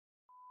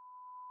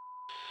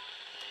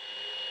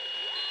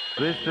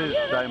This is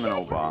Damon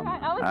Albarn,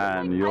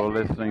 and you're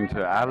listening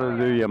to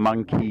Hallelujah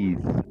Monkeys,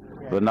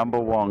 the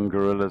 #1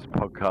 Gorillaz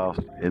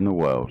podcast in the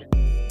world.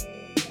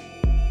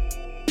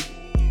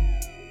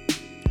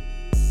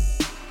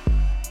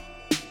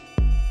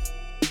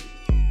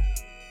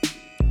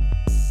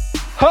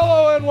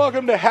 Hello and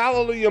welcome to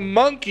Hallelujah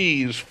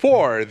Monkeys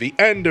for the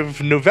end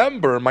of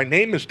November. My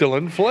name is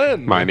Dylan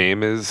Flynn. My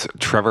name is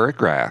Trevor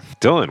Igrath.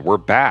 Dylan, we're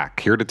back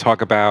here to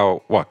talk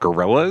about what,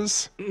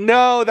 Gorillaz?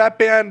 No, that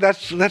band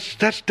that's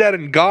dead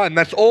and gone.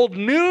 That's old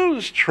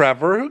news,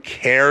 Trevor. Who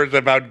cares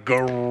about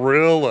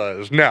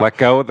Gorillaz? No. Let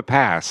go of the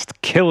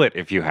past. Kill it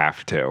if you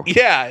have to.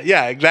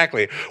 Yeah,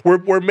 exactly.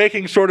 We're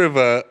making sort of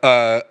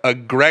a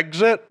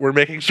Grexit. We're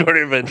making sort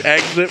of an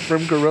exit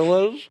from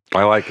Gorillaz.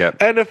 I like it.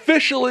 And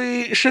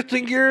officially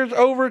shifting gears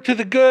over to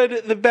the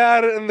good, the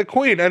bad, and the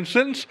queen. And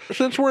since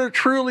we're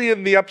truly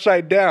in the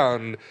upside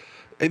down,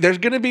 there's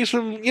going to be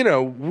some,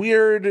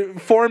 weird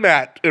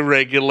format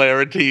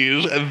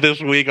irregularities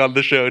this week on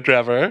the show,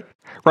 Trevor.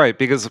 Right,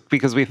 because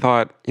we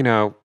thought,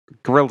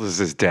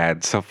 Gorillaz is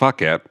dead, so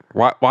fuck it.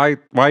 Why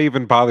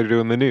even bother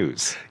doing the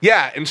news?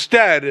 Yeah,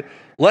 instead,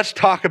 let's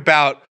talk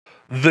about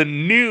the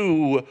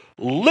new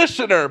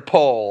listener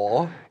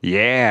poll.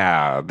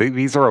 Yeah,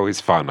 these are always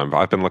fun.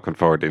 I've been looking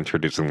forward to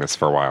introducing this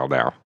for a while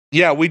now.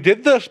 Yeah, we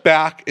did this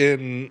back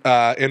in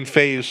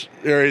season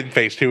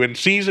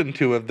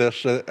 2 of this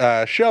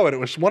show, and it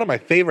was one of my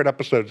favorite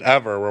episodes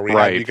ever. Where we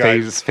had you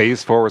guys.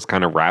 Phase 4 was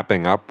kind of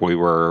wrapping up.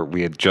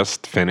 We had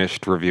just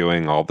finished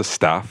reviewing all of the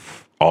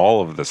stuff.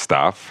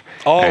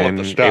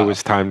 It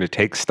was time to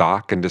take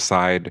stock and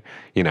decide,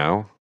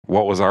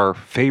 what was our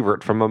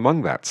favorite from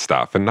among that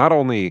stuff. And not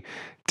only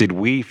did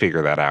we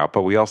figure that out,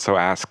 but we also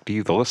asked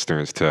you, the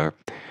listeners, to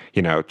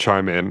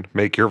chime in,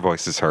 make your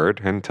voices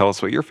heard, and tell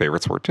us what your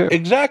favorites were too.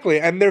 Exactly.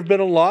 And there have been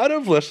a lot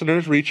of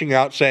listeners reaching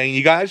out saying,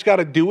 you guys got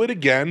to do it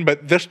again,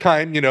 but this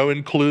time,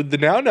 include the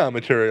Now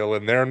material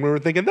in there. And we were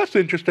thinking, that's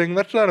interesting.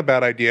 That's not a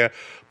bad idea.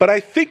 But I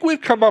think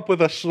we've come up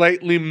with a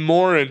slightly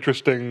more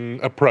interesting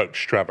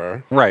approach,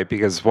 Trevor. Right.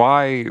 Because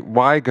why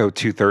go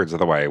 2/3 of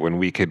the way when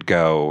we could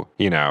go,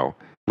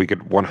 we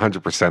could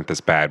 100%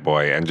 this bad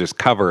boy and just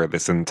cover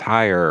this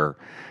entire,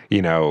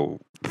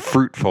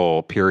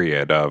 fruitful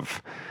period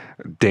of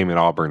Damon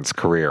Albarn's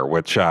career,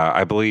 which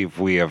I believe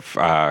we have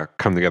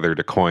come together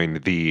to coin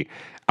the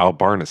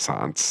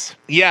Albarnaissance.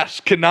 Yes,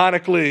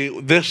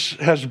 canonically, this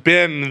has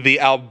been the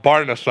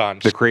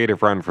Albarnaissance. The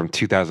creative run from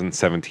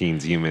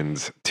 2017's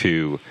Humans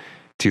to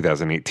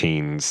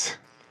 2018's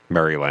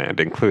Maryland,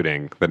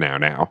 including the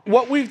Now.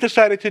 What we've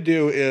decided to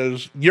do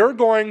is you're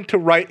going to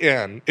write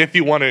in if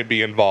you want to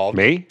be involved.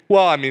 Me?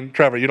 Well, I mean,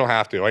 Trevor, you don't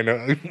have to. I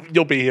know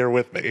you'll be here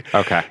with me.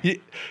 Okay.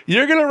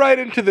 You're going to write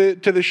into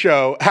the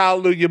show,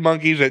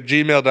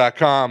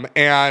 hallelujahmonkeys@gmail.com,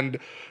 and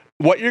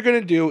what you're going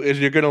to do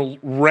is you're going to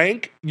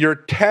rank your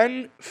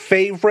 10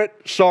 favorite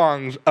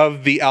songs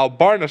of the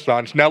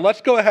Albarnaissance. Now,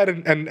 let's go ahead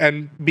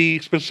and be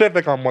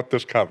specific on what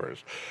this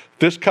covers.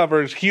 This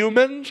covers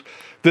Humans.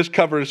 This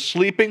covers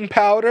Sleeping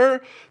Powder.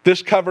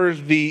 This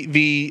covers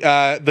the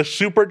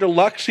super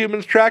deluxe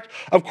Humans tracks.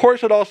 Of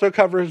course, it also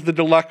covers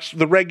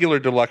the regular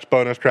deluxe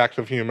bonus tracks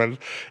of Humans.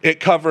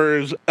 It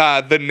covers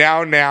the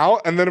Now,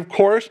 and then of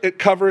course it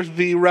covers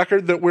the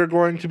record that we're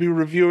going to be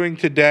reviewing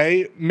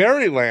today,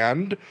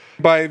 Maryland,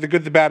 by The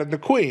Good, the Bad, and the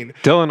Queen.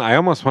 Dylan, I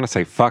almost want to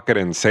say fuck it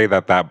and say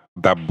that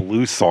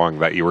blues song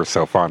that you were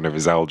so fond of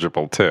is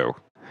eligible too.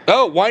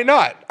 Oh, why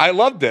not? I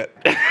loved it.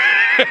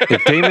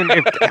 If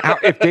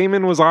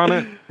Damon was on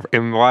it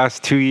in the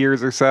last 2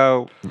 years or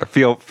so,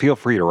 feel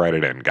free to write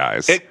it in,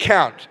 guys. It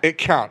counts.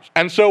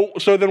 And so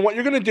then what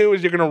you're going to do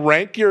is you're going to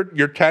rank your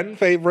 10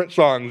 favorite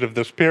songs of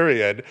this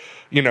period,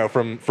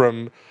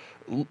 from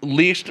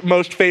least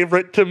most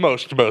favorite to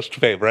most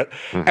favorite.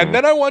 Mm-hmm. And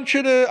then I want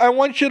you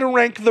to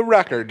rank the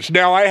records.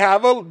 Now I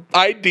have an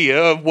idea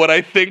of what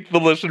I think the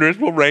listeners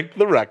will rank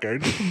the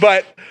records,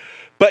 but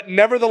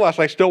nevertheless,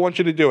 I still want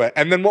you to do it.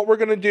 And then what we're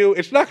going to do,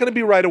 it's not going to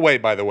be right away,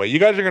 by the way. You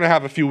guys are going to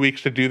have a few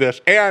weeks to do this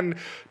and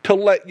to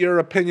let your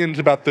opinions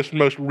about this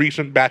most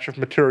recent batch of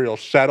material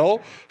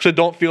settle. So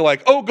don't feel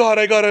like, oh, God,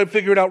 I got to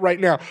figure it out right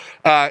now.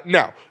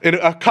 No. In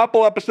a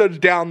couple episodes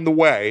down the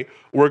way,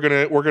 we're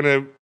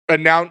gonna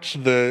announce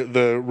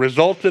the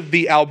result of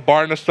the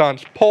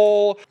Albarnaissance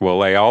poll. We'll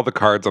lay all the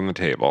cards on the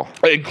table.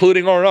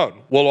 Including our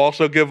own. We'll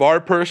also give our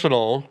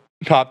personal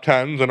top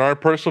 10s and our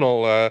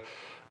personal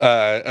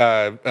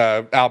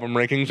album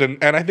rankings, and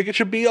I think it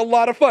should be a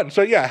lot of fun.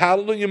 So yeah,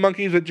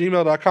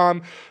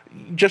 hallelujahmonkeys@gmail.com.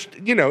 Just,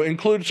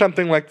 include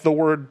something like the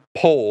word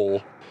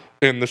poll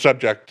in the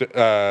subject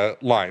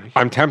line.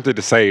 I'm tempted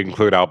to say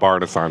include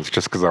Albarnaissance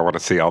just because I want to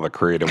see all the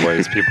creative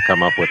ways people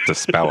come up with to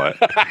spell it.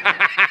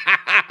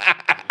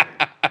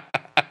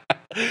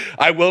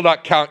 I will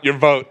not count your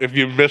vote if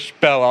you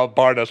misspell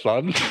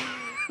Albarnaissance.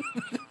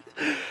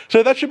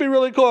 So that should be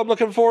really cool. I'm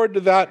looking forward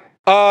to that.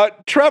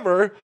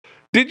 Trevor,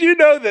 did you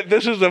know that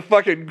this is a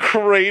fucking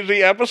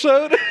crazy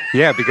episode?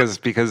 Yeah, because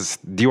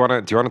do you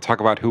want to talk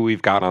about who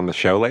we've got on the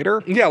show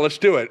later? Yeah, let's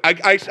do it.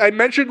 I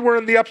mentioned we're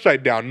in the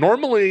Upside Down.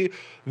 Normally,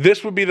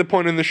 this would be the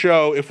point in the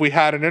show if we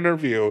had an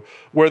interview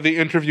where the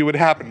interview would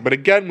happen. But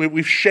again,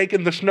 we've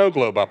shaken the snow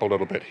globe up a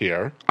little bit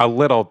here. A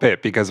little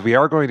bit, because we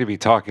are going to be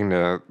talking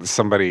to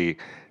somebody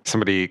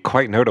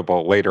quite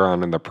notable later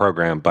on in the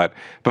program. But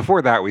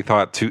before that, we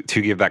thought to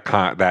give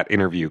that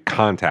interview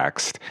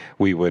context,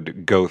 we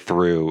would go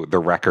through the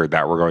record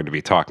that we're going to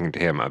be talking to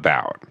him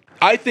about.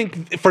 I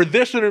think for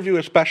this interview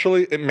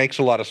especially, it makes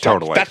a lot of sense.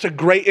 Totally. That's a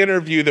great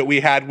interview that we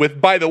had with,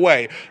 by the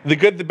way, The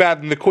Good, the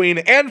Bad, and the Queen,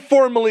 and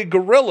formerly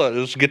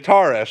Gorillaz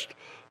guitarist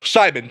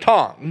Simon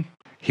Tong.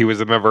 He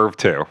was in the Verve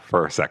too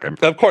for a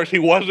second. Of course, he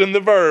was in the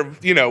Verve,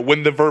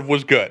 when the Verve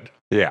was good.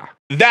 Yeah.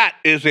 That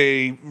is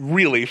a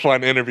really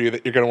fun interview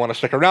that you're going to want to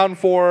stick around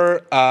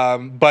for.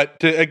 But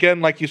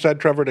again, like you said,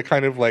 Trevor, to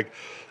kind of like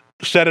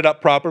set it up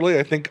properly,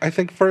 I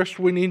think first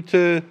we need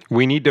to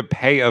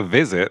pay a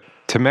visit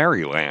to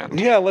Maryland.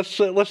 Yeah, let's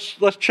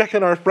check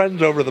in our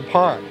friends over the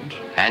pond.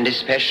 And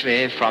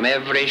especially from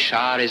every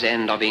shire's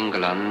end of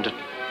England,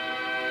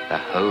 the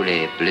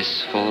holy,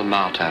 blissful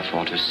martyr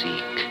for to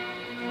seek,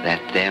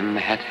 that them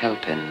had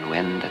helpen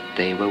when that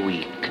they were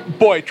weak.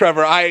 Boy,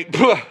 Trevor, I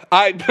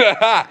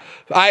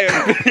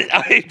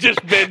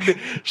just been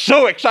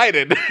so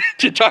excited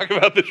to talk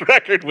about this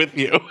record with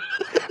you.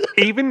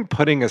 Even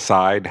putting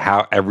aside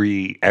how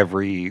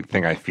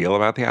everything I feel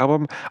about the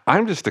album,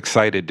 I'm just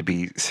excited to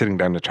be sitting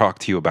down to talk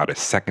to you about a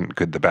second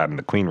Good, the Bad, and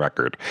the Queen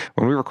record.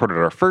 When we recorded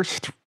our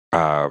first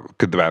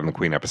Good, the Bad, and the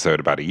Queen episode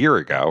about a year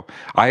ago,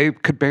 I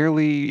could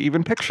barely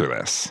even picture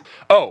this.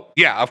 Oh,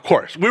 yeah, of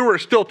course. We were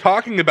still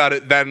talking about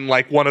it then,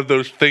 like one of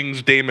those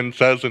things Damon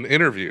says in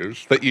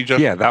interviews that you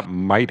just... Yeah, that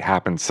might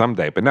happen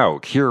someday. But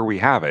no, here we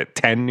have it.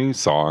 10 new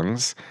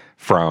songs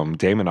from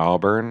Damon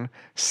Albarn,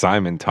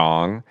 Simon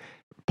Tong,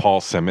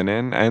 Paul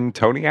Simonon, and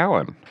Tony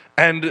Allen.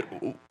 And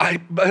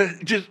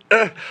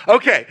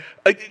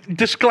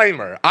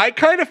disclaimer. I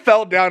kind of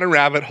fell down a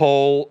rabbit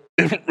hole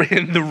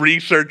in the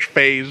research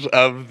phase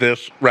of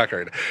this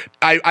record.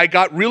 I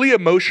got really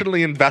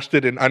emotionally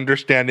invested in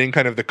understanding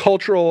kind of the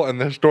cultural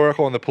and the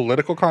historical and the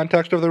political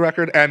context of the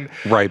record. And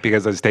right,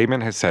 because as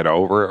Damon has said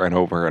over and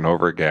over and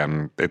over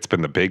again, it's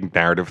been the big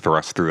narrative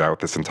thrust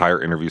throughout this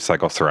entire interview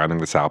cycle surrounding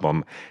this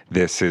album.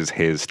 This is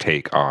his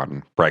take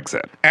on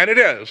Brexit. And it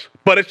is,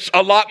 but it's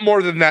a lot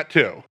more than that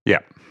too. Yeah.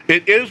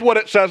 It is what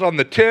it says on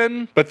the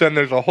tin, but then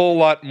there's a whole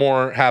lot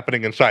more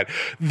happening inside.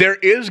 There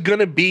is going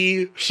to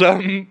be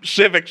some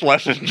civics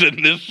lessons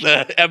in this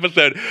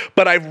episode,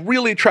 but I've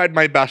really tried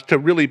my best to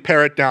really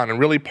pare it down and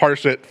really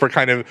parse it for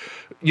kind of,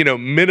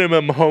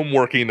 minimum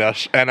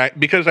homeworkiness. And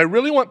because I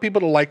really want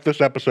people to like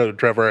this episode,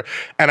 Trevor,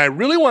 and I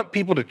really want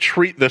people to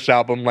treat this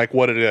album like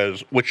what it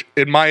is, which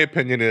in my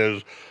opinion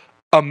is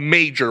a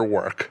major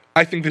work.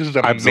 I think this is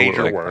a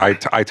major work.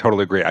 I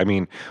totally agree. I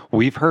mean,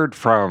 we've heard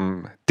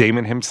from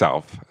Damon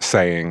himself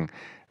saying,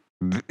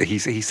 he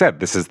said,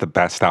 this is the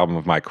best album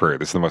of my career.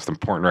 This is the most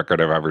important record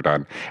I've ever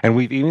done. And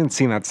we've even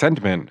seen that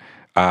sentiment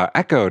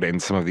echoed in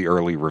some of the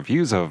early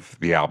reviews of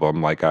the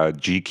album, like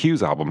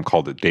GQ's album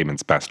called it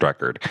Damon's best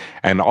record.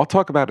 And I'll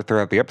talk about it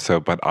throughout the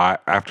episode, but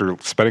after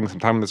spending some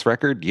time on this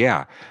record,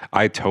 yeah,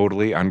 I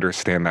totally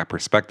understand that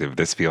perspective.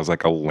 This feels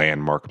like a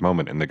landmark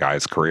moment in the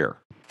guy's career.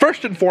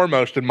 First and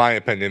foremost, in my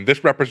opinion,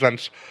 this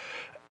represents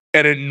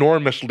an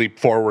enormous leap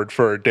forward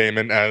for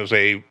Damon as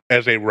a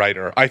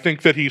writer. I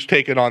think that he's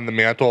taken on the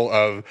mantle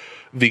of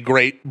the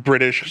great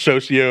British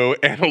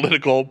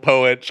socio-analytical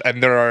poets,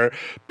 and there are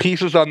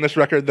pieces on this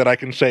record that I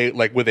can say,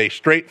 like, with a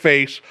straight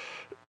face,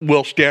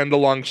 will stand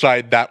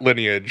alongside that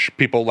lineage.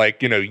 People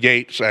like,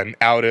 Yeats and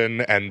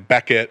Auden and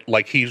Beckett.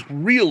 Like, he's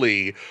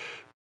really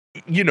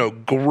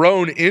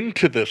grown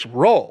into this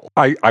role.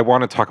 I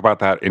want to talk about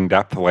that in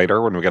depth later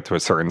when we get to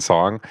a certain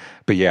song.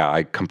 But yeah,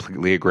 I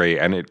completely agree.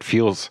 And it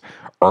feels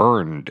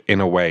earned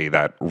in a way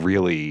that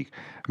really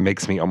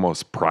makes me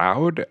almost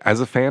proud as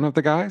a fan of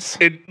the guys.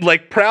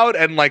 Proud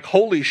and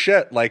holy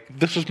shit,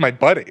 this is my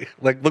buddy.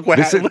 Look what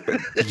happened.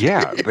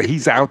 Yeah,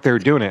 he's out there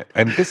doing it.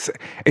 And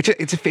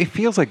it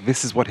feels like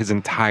this is what his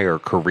entire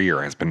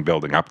career has been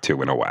building up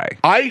to in a way.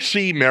 I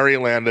see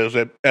Maryland as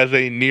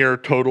a near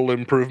total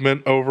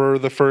improvement over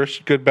the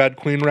first Good Bad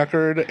Queen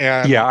record.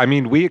 And yeah, I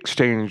mean, we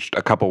exchanged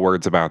a couple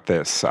words about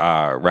this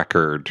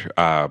record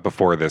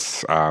before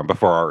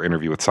our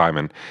interview with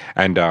Simon.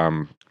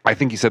 And I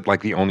think you said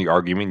the only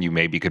argument you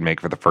maybe could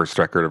make for the first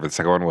record over the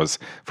second one was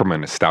from a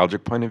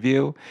nostalgic point of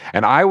view.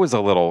 And I was a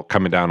little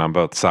coming down on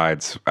both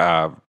sides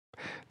the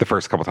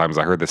first couple times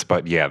I heard this.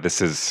 But yeah,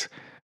 this is,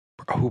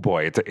 oh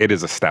boy, it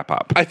is a step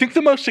up. I think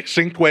the most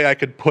succinct way I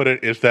could put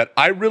it is that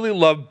I really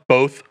love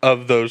both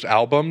of those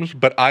albums,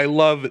 but I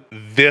love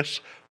this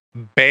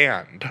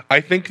band.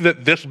 I think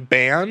that this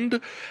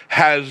band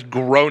has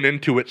grown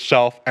into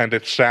itself and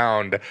its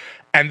sound.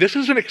 And this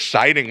is an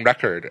exciting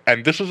record,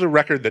 and this is a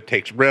record that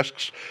takes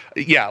risks.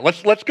 Yeah,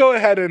 let's go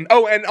ahead and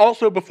and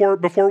also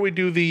before we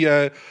do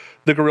the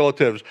the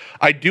Gorillatives,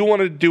 I do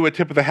want to do a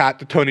tip of the hat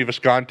to Tony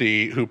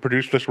Visconti, who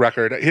produced this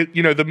record.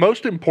 The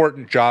most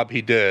important job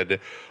he did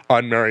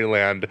on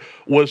Maryland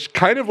was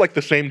kind of like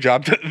the same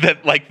job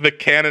that like the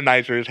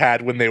canonizers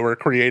had when they were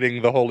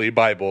creating the Holy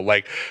Bible.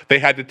 Like, they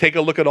had to take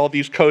a look at all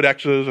these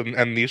codexes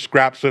and these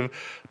scraps of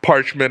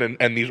parchment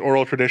and these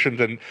oral traditions,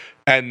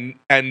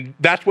 and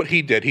that's what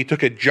he did. He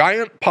took a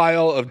giant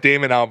pile of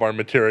Damon Albarn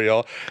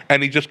material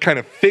and he just kind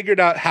of figured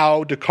out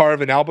how to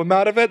carve an album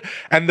out of it.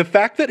 And the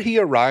fact that he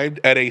arrived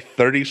at a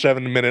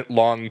 37-minute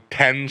long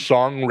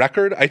 10-song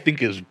record, I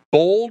think, is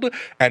bold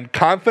and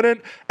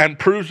confident and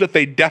proves that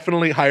they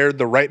definitely hired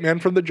the right man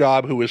for the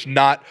job, who is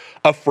not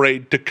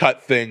afraid to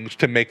cut things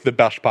to make the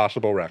best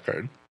possible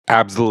record.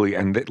 Absolutely.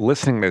 And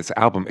listening to this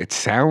album, it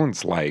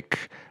sounds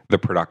like the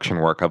production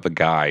work of the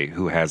guy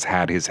who has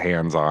had his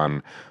hands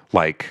on,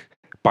 like,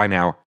 by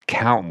now,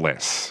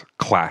 countless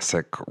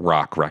classic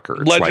rock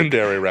records.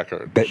 Legendary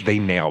records. They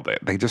nailed it.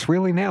 They just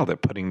really nailed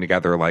it, putting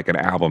together like an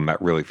album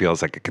that really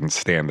feels like it can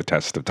stand the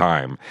test of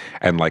time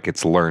and like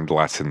it's learned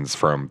lessons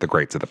from the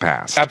greats of the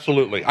past.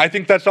 Absolutely. I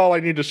think that's all I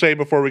need to say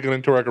before we get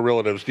into our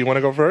Gorillatives. Do you want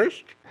to go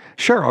first?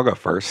 Sure, I'll go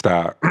first.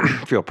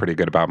 Feel pretty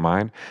good about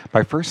mine.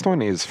 My first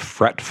one is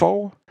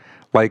Fretful.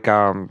 Like,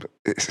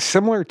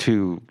 similar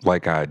to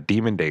like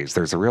Demon Days,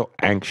 there's a real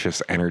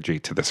anxious energy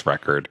to this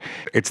record.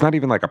 It's not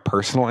even like a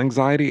personal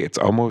anxiety. It's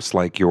almost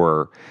like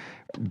you're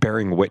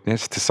bearing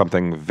witness to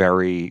something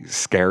very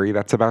scary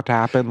that's about to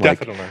happen.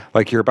 Definitely.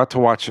 Like you're about to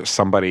watch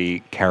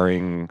somebody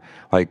carrying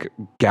like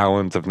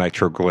gallons of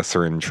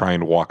nitroglycerin trying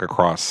to walk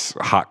across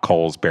hot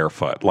coals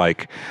barefoot.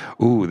 Like,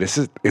 ooh,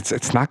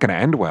 it's not going to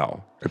end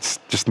well. It's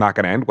just not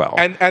going to end well.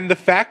 And the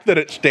fact that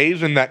it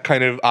stays in that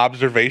kind of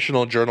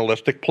observational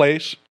journalistic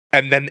place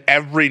and then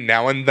every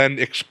now and then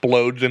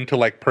explodes into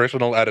like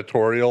personal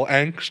editorial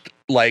angst,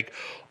 like,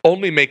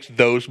 only makes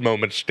those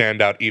moments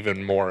stand out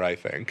even more, I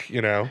think,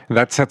 you know?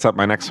 That sets up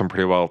my next one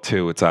pretty well,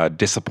 too. It's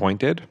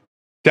Disappointed.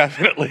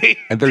 Definitely.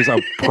 And there's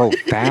a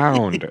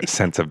profound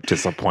sense of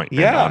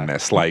disappointment on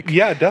this. Like,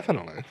 yeah,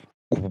 definitely.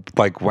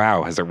 Like,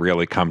 wow, has it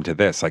really come to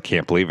this? I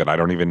can't believe it. I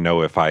don't even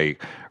know if I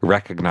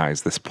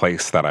recognize this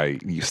place that I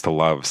used to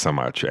love so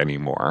much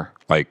anymore.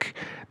 Like,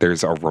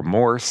 there's a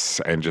remorse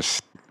and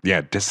just,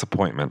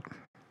 disappointment.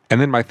 And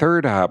then my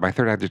third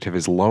adjective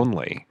is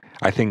lonely.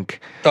 I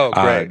think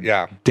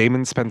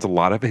Damon spends a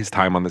lot of his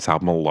time on this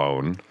album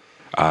alone,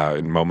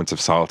 in moments of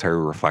solitary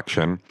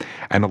reflection.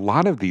 And a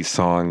lot of these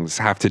songs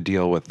have to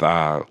deal with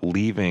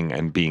leaving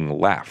and being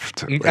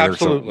left. Absolutely.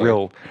 There's a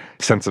real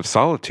sense of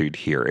solitude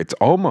here. It's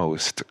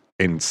almost,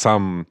 in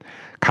some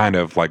kind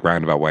of like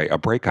roundabout way, a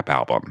breakup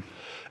album.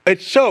 It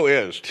so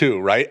is, too,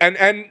 right?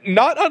 And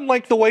not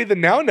unlike the way the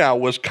Now Now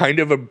was kind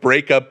of a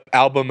breakup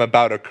album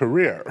about a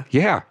career.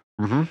 Yeah.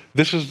 Mm-hmm.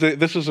 This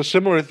is a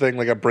similar thing,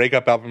 like a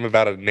breakup album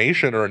about a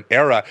nation or an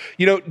era.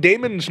 You know,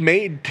 Damon's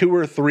made 2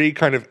 or 3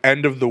 kind of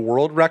end of the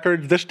world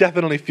records. This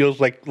definitely feels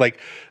like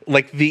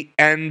the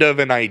end of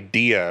an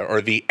idea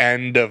or the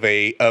end of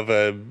a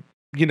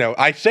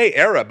I say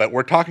era, but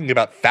we're talking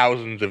about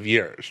thousands of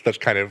years. That's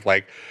kind of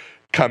like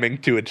coming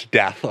to its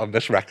death on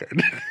this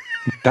record.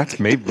 That's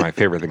maybe my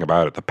favorite thing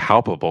about it, the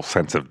palpable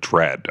sense of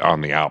dread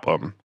on the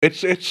album.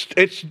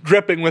 It's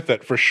dripping with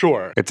it for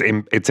sure.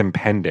 It's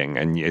impending,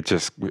 and it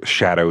just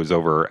shadows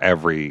over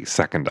every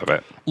second of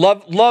it.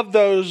 Love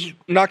those.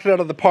 Knocked it out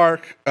of the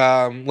park.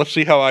 Let's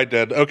see how I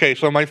did. Okay,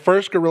 so my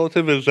first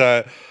Gorillative is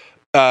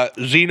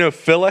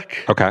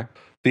xenophilic. Okay.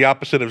 The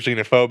opposite of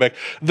xenophobic.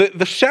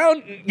 The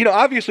sound,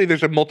 obviously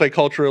there's a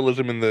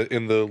multiculturalism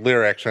in the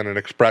lyrics and an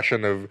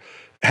expression of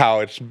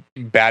how it's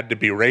bad to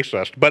be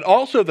racist, but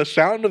also the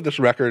sound of this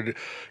record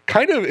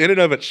kind of in and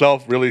of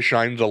itself really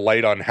shines a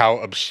light on how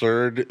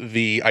absurd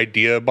the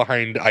idea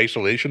behind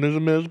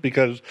isolationism is,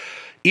 because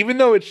even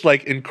though it's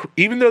like,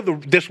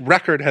 this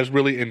record has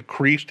really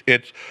increased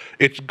its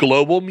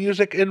global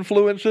music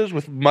influences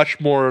with much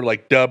more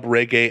like dub,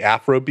 reggae,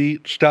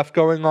 Afrobeat stuff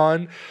going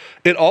on,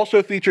 it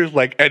also features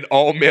like an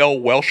all-male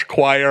Welsh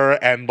choir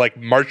and like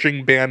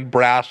marching band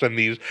brass and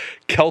these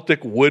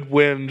Celtic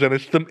woodwinds,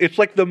 and it's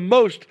like the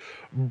most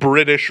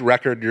British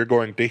record you're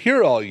going to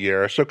hear all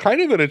year. So kind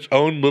of in its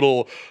own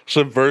little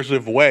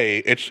subversive way,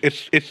 it's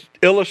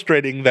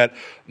illustrating that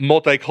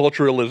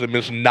multiculturalism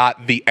is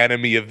not the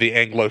enemy of the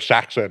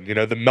Anglo-Saxon.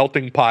 The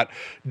melting pot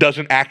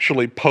doesn't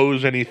actually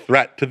pose any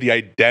threat to the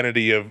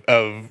identity of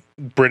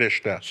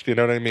Britishness. You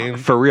know what I mean?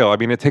 For real. I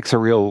mean, it takes a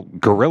real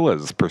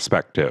Gorillaz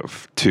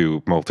perspective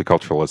to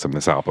multiculturalism,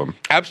 this album.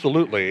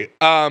 Absolutely.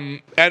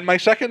 And my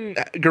second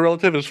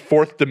Gorillative is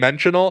Fourth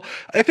Dimensional.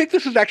 I think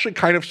this is actually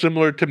kind of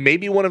similar to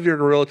maybe one of your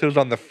Gorillatives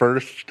on the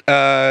first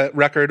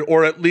record,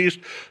 or at least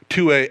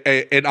to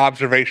an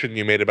observation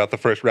you made about the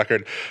first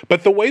record.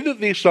 But the way that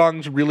these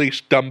songs really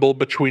stumble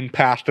between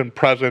past and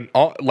present,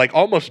 like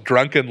almost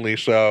drunkenly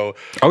so.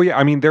 Oh, yeah.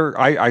 I mean,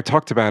 I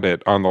talked about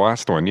it on the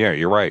last one. Yeah,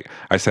 you're right.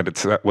 I said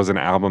it was an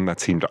album that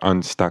seemed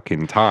unstuck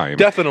in time.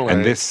 Definitely.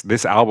 And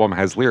this album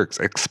has lyrics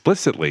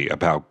explicitly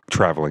about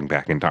traveling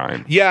back in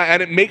time. Yeah,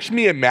 and it makes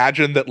me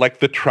imagine that like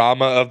the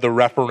trauma of the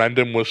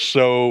referendum was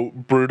so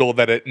brutal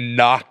that it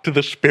knocked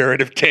the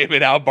spirit of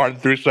Damon Albarn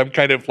through some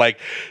kind of like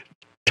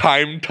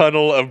time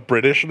tunnel of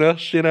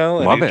Britishness, you know?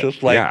 And Love he's it.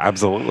 just like, yeah,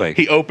 absolutely.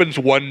 he opens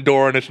one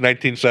door and it's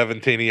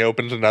 1917. He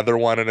opens another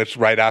one and it's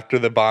right after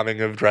the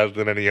bombing of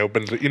Dresden, and he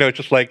opens it. You know, it's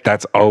just like...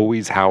 That's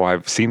always how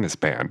I've seen this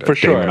band. For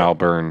sure. Damon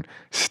Albarn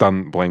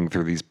stumbling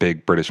through these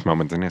big British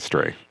moments in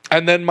history.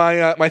 And then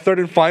my third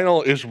and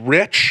final is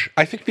Rich.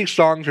 I think these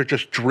songs are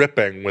just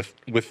dripping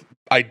with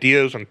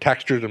ideas and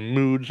textures and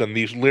moods, and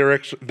these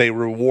lyrics, they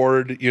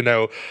reward, you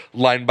know,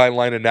 line by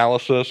line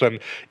analysis. And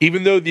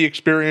even though the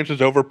experience is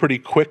over pretty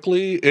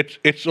quickly,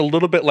 it's a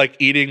little bit like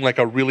eating like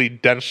a really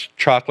dense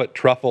chocolate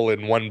truffle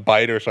in one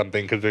bite or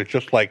something, because there's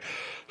just like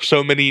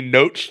so many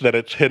notes that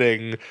it's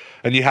hitting,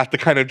 and you have to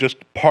kind of just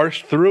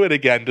parse through it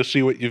again to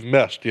see what you've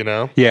missed, you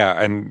know? Yeah,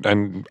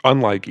 and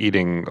unlike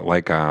eating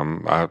like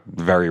a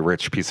very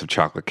rich piece of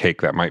chocolate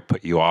cake that might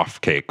put you off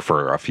cake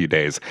for a few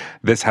days,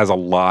 this has a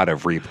lot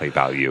of replay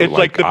value. It's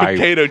like the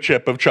potato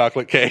chip of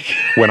chocolate cake.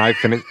 when I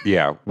finish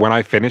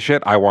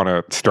it, I want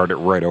to start it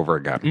right over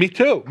again. Me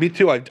too.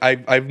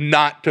 I've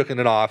not taken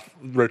it off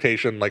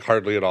rotation like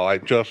hardly at all. I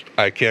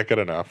can't get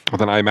enough. Well,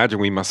 then I imagine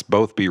we must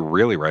both be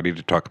really ready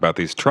to talk about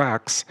these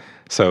tracks.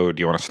 So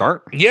do you want to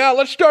start? Yeah,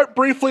 let's start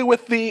briefly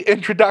with the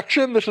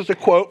introduction. This is a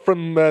quote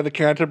from the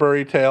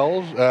Canterbury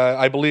Tales.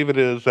 I believe it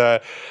is,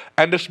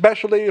 and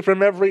especially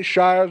from every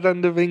shire's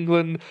end of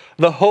England,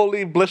 the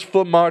holy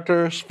blissful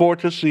martyrs for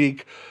to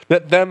seek,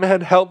 that them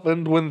had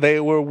helpened when they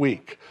were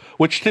weak.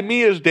 Which to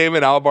me is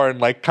Damon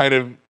Albarn, like kind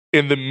of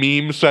in the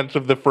meme sense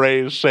of the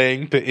phrase,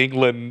 saying to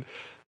England,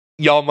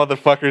 y'all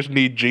motherfuckers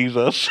need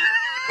Jesus.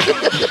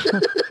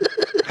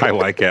 I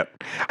like it.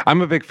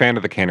 I'm a big fan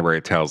of the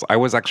Canterbury Tales. I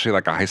was actually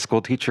like a high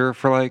school teacher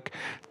for like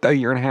a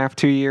year and a half,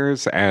 2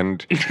 years,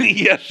 and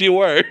yes, you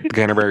were. The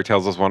Canterbury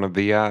Tales was one of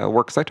the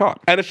works I taught.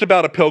 And it's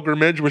about a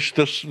pilgrimage, which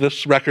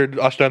this record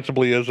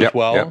ostensibly is as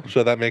well. Yep.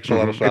 So that makes a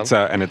lot of sense.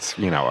 It's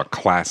you know, a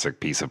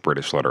classic piece of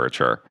British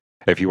literature.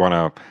 If you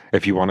want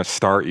to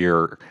start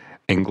your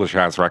English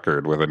ass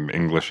record with an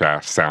English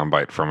ass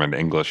soundbite from an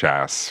English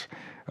ass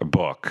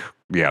book,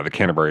 yeah, the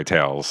Canterbury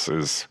Tales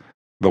is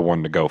the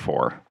one to go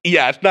for.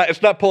 Yeah,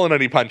 it's not pulling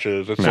any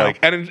punches. It's No. like,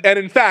 and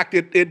in fact,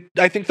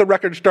 I think the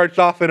record starts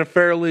off in a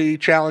fairly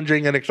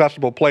challenging and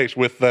accessible place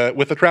with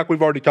the track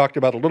we've already talked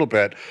about a little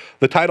bit,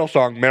 the title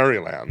song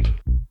Maryland.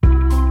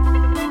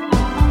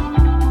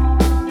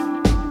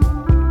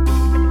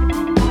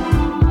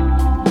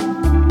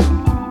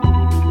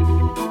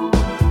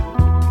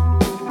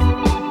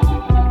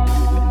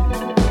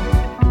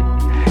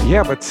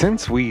 Yeah, but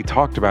since we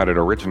talked about it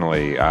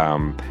originally,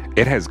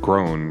 it has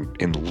grown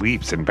in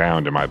leaps and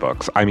bounds in my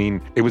books. I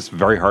mean, it was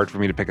very hard for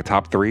me to pick a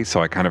top three,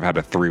 so I kind of had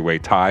a three-way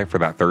tie for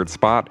that third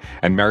spot,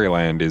 and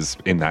Maryland is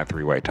in that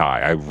three-way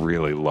tie. I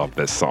really love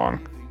this song.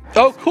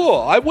 Oh, cool.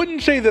 I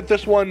wouldn't say that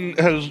this one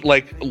has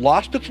like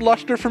lost its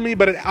luster for me,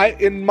 but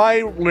in my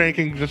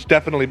rankings, it's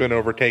definitely been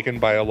overtaken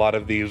by a lot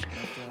of these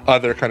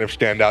other kind of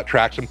standout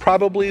tracks, and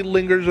probably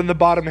lingers in the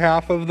bottom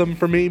half of them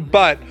for me.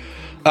 But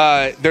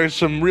there's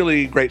some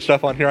really great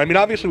stuff on here. I mean,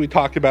 obviously we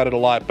talked about it a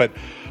lot, but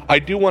I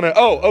do want to.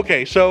 Oh,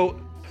 okay. So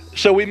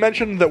we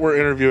mentioned that we're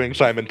interviewing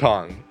Simon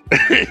Tong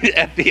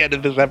at the end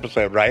of this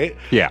episode, right?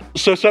 Yeah.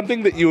 So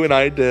something that you and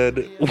I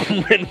did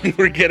when we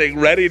were getting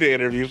ready to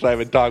interview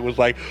Simon Tong was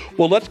like,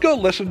 well, let's go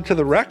listen to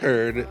the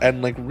record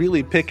and like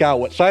really pick out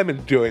what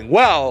Simon's doing.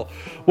 Well,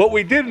 what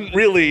we didn't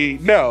really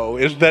know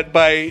is that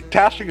by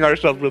tasking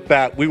ourselves with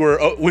that, we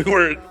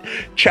were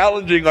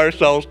challenging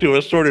ourselves to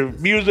a sort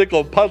of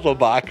musical puzzle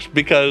box,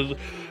 because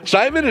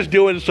Simon is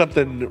doing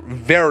something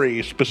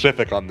very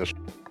specific on this.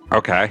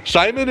 Okay.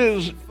 Simon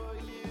is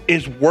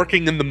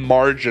working in the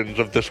margins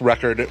of this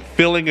record,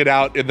 filling it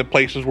out in the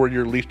places where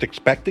you're least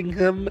expecting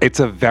him. It's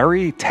a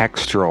very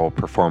textural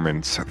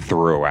performance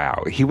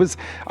throughout. He was,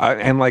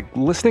 and like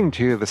listening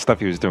to the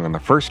stuff he was doing on the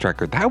first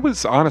record, that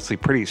was honestly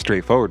pretty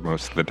straightforward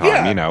most of the time.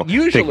 Yeah, you know,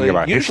 usually, thinking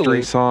about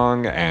History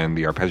Song and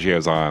the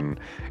arpeggios on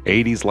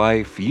 80s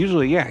Life.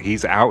 Usually, yeah,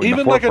 he's out in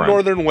the forefront. Even like a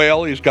Northern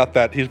Whale, he's got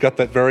that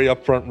very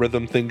upfront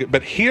rhythm thing.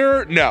 But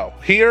here, no.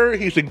 Here,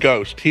 he's a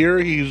ghost. Here,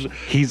 he's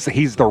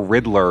the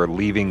Riddler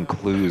leaving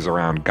clues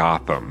around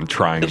Gotham,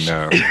 trying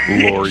to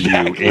lure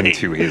you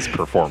into his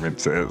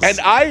performances. And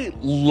I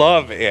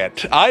love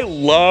it. I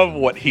love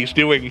what he's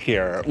doing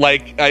here.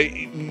 Like,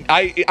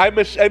 I'm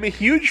a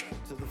huge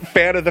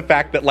fan of the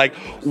fact that like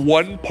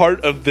one part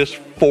of this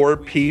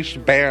 4-piece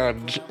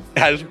band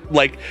has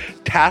like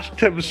tasked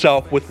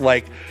himself with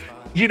like,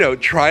 you know,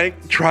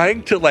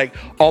 trying to like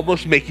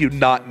almost make you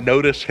not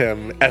notice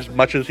him as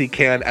much as he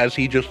can, as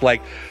he just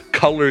like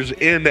colors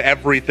in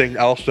everything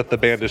else that the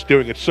band is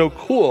doing. It's so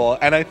cool.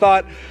 And I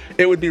thought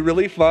it would be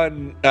really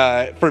fun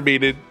for me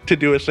to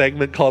do a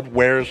segment called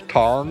Where's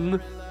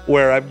Tong,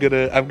 where I'm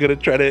gonna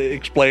try to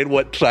explain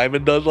what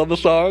Simon does on the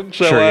song.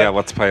 So, Sure, yeah,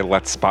 let's play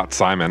Let's Spot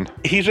Simon.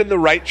 He's in the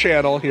right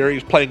channel here.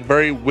 He's playing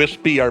very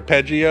wispy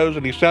arpeggios,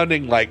 and he's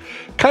sounding like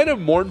kind of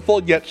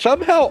mournful, yet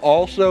somehow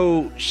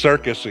also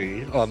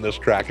circusy on this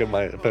track, in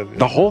my opinion.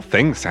 The whole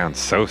thing sounds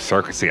so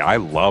circusy. I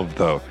love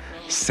the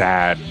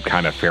sad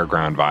kind of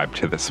fairground vibe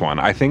to this one.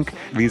 I think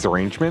these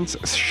arrangements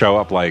show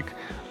up like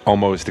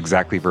almost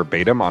exactly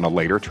verbatim on a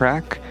later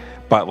track,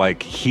 but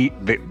like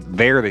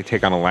there they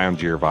take on a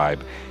loungier vibe.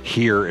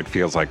 Here it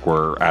feels like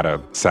we're at a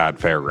sad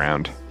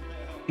fairground.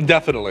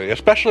 Definitely,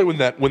 especially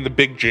when the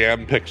big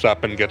jam picks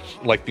up and gets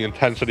like the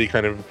intensity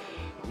kind of,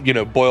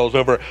 boils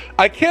over.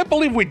 I can't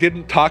believe we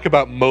didn't talk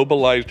about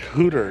Mobilized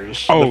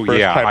Hooters. Oh, the first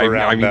yeah, time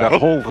around, I mean though. that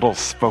whole little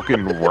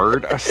spoken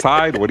word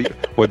aside.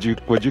 Would you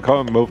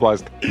call them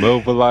mobilized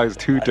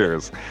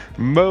Hooters?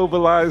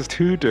 Mobilized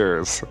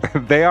Hooters.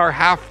 They are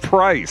half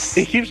price.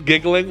 He keeps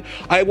giggling.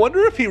 I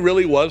wonder if he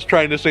really was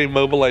trying to say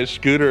Mobilized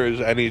Scooters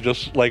and he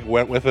just like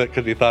went with it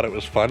because he thought it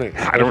was funny.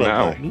 I don't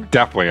know.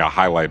 Definitely a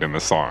highlight in the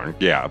song.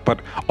 Yeah,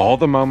 but all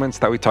the moments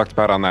that we talked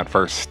about on that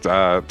first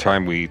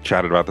time we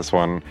chatted about this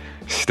one,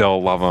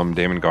 still love them.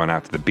 Damon going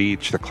out to the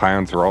beach, the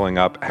clowns rolling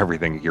up,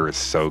 everything here is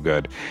so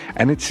good.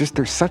 And it's just,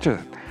 there's such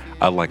a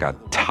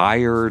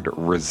tired,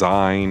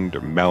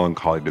 resigned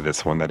melancholy to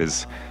this one that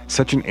is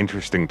such an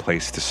interesting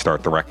place to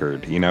start the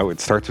record. It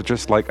starts with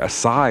just like a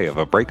sigh of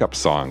a breakup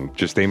song.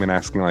 Just Damon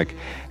asking like,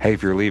 hey,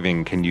 if you're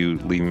leaving, can you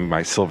leave me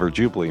my Silver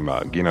Jubilee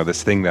mug?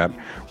 This thing that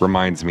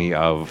reminds me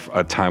of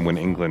a time when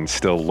England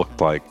still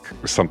looked like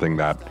something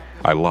that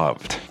I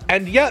loved.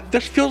 And yet,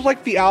 this feels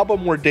like the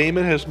album where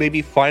Damon has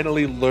maybe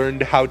finally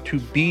learned how to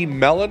be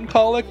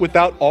melancholic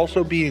without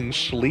also being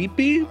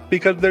sleepy,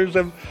 because there's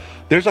a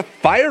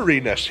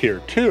fieriness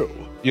here too.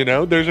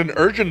 There's an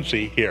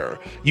urgency here.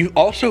 You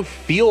also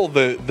feel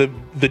the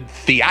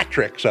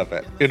theatrics of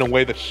it in a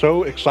way that's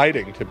so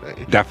exciting to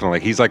me.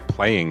 Definitely. He's like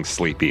playing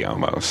sleepy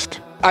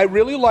almost. I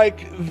really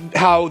like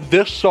how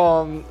this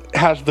song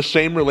has the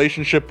same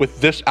relationship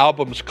with this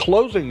album's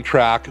closing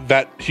track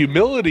that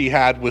Humility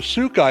had with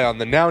Sukai on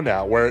the Now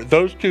Now, where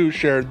those two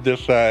shared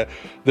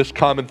this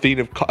common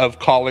theme of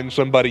calling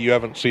somebody you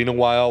haven't seen a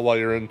while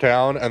you're in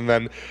town. And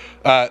then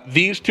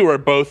these two are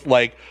both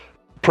like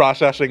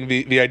processing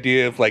the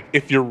idea of like,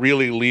 if you're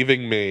really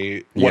leaving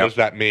me, what does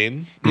that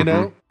mean? You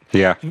know?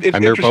 Yeah. It's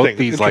and they're both interesting.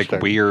 these like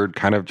weird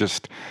kind of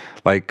just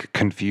like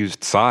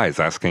confused sighs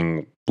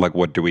asking like,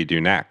 what do we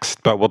do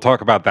next? But we'll talk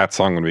about that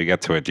song when we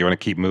get to it. Do you want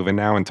to keep moving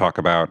now and talk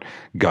about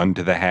Gun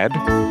to the Head?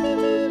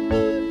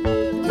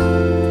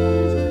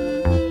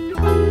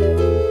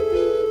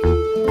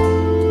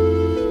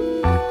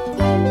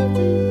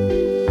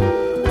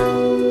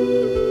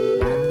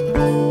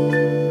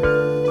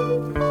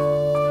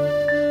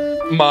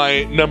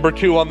 My number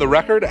 2 on the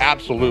record?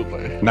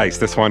 Absolutely. Nice.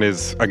 This one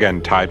is,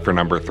 again, tied for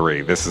number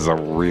 3. This is a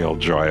real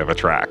joy of a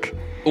track.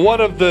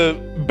 One of the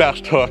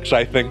best hooks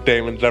I think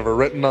Damon's ever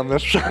written on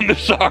this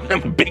song.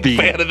 I'm a big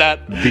fan of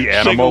that. The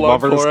Animal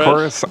Lovers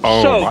chorus.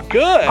 Oh, so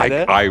good.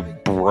 I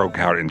broke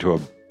out into a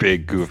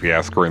big goofy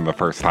ass grin the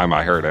first time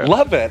I heard it.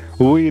 Love it.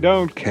 We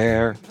don't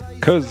care,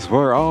 'cause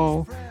we're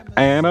all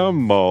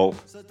animal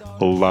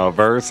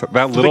lovers.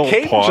 That little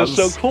pause is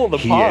so cool. The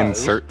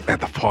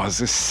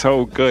pause is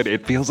so good.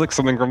 It feels like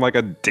something from like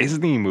a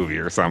Disney movie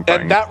or something.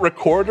 And that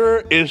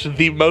recorder is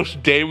the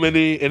most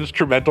Damon-y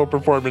instrumental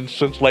performance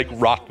since like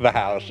Rock the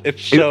House.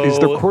 It's so.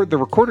 The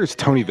recorder's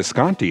Tony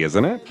Visconti,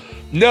 isn't it?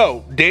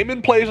 No,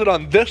 Damon plays it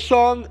on this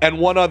song and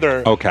one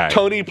other. Okay.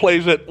 Tony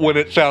plays it when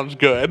it sounds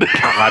good.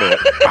 Got it.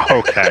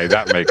 Okay,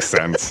 that makes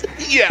sense.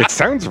 Yeah. It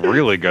sounds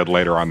really good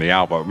later on the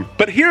album.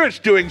 But here it's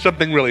doing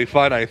something really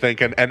fun, I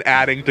think, and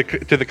adding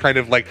to the kind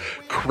of like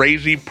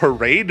crazy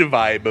parade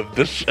vibe of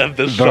this song.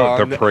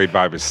 The parade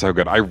vibe is so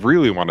good. I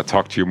really want to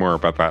talk to you more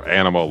about that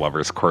Animal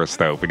Lovers chorus,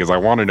 though, because I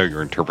want to know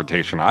your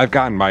interpretation. I've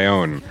gotten my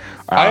own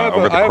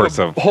over the course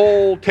of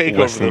whole take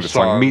over listening to this the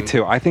song. song. Me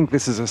too. I think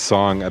this is a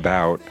song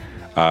about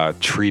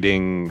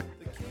treating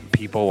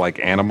people like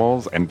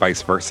animals and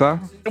vice versa.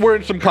 We're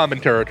in some common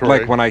territory.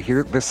 Like when I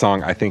hear this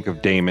song, I think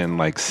of Damon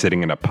like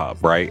sitting in a pub,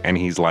 right? And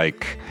he's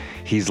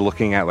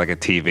looking at like a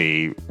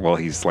TV while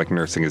he's like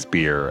nursing his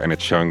beer, and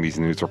it's showing these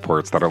news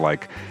reports that are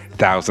like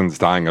thousands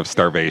dying of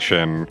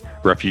starvation,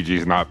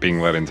 refugees not being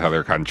let into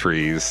other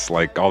countries,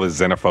 like all this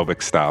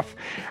xenophobic stuff.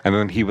 And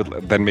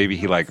then maybe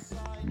he like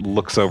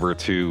looks over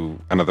to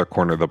another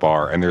corner of the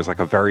bar, and there's like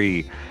a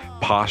very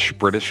posh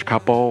British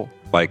couple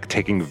like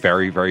taking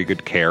very, very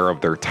good care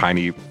of their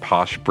tiny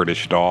posh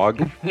British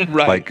dog,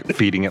 right. Like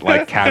feeding it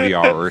like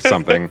caviar or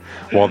something,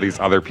 while these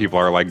other people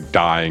are like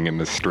dying in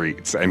the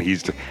streets, and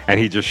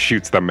he just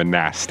shoots them a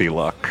nasty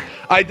look.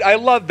 I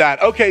love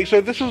that. Okay,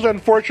 so this is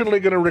unfortunately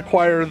going to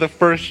require the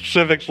first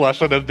civics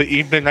lesson of the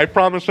evening. I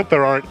promise that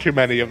there aren't too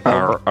many of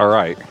them. All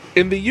right.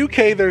 In the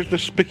UK, there's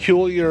this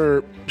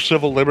peculiar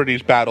civil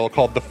liberties battle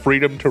called the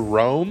Freedom to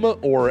Roam,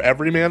 or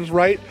Every Man's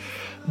Right.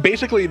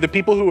 basically the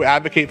people who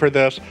advocate for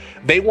this,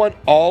 they want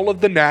all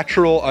of the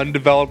natural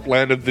undeveloped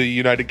land of the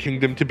United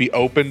Kingdom to be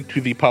open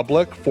to the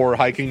public for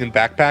hiking and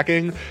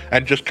backpacking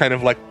and just kind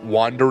of like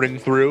wandering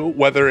through,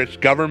 whether it's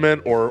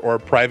government or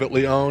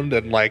privately owned,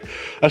 and like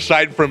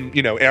aside from,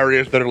 you know,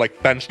 areas that are like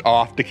fenced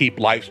off to keep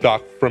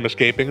livestock from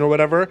escaping or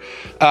whatever.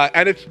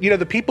 And it's, you know,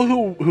 the people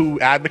who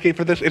advocate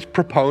for this, it's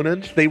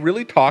proponents. They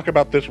really talk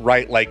about this,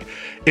 right? Like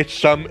it's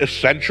some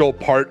essential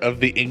part of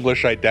the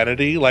English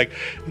identity. Like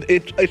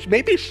it's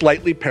maybe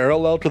slightly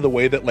parallel to the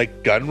way that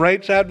like gun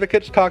rights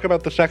advocates talk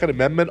about the Second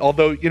Amendment,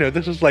 although, you know,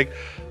 this is like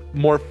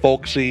more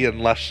folksy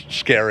and less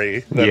scary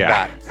than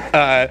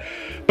that.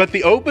 But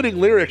the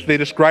opening lyrics, they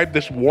describe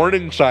this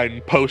warning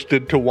sign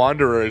posted to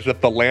wanderers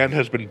that the land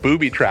has been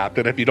booby-trapped,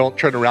 and if you don't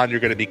turn around,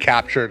 you're going to be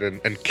captured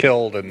and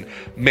killed and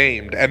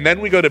maimed. And then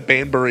we go to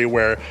Banbury,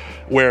 where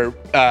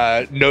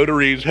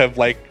notaries have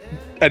like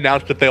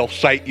announced that they'll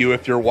cite you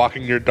if you're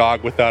walking your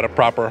dog without a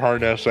proper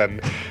harness. And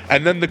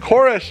then the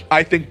chorus,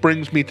 I think,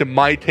 brings me to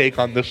my take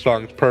on this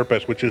song's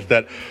purpose, which is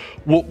that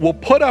we'll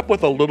put up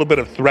with a little bit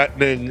of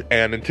threatening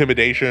and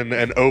intimidation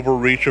and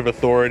overreach of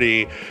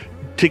authority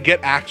to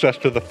get access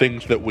to the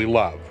things that we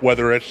love,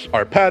 whether it's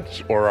our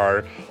pets or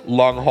our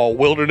long-haul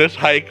wilderness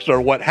hikes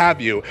or what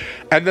have you.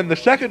 And then the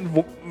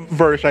second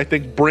verse, I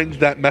think, brings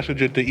that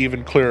message into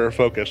even clearer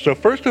focus. So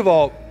first of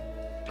all,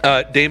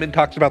 Damon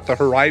talks about the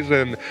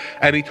horizon,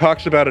 and he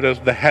talks about it as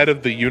the head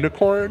of the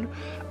unicorn.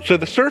 So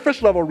the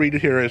surface level read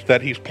here is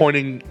that he's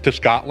pointing to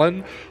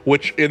Scotland,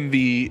 which in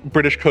the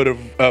British coat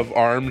of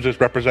arms is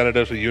represented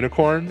as a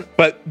unicorn.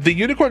 But the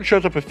unicorn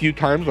shows up a few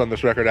times on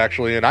this record,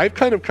 actually, and I've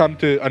kind of come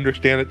to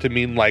understand it to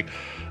mean like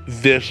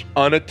this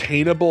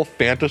unattainable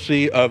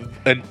fantasy of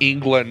an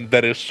England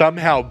that is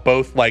somehow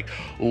both like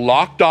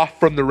locked off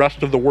from the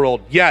rest of the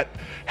world, yet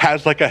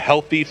has like a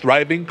healthy,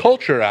 thriving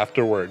culture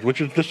afterwards,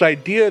 which is this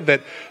idea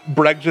that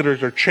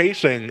Brexiters are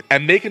chasing,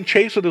 and they can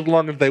chase it as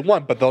long as they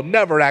want, but they'll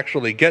never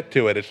actually get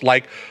to it. It's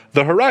like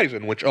the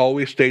horizon, which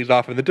always stays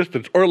off in the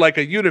distance, or like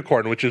a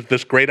unicorn, which is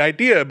this great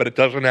idea, but it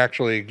doesn't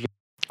actually exist.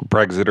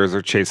 Brexiters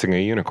are chasing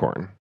a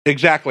unicorn.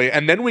 Exactly.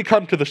 And then we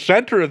come to the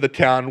center of the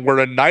town where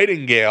a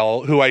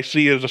nightingale, who I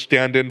see as a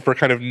stand-in for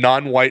kind of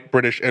non-white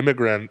British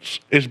immigrants,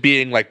 is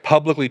being like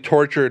publicly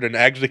tortured and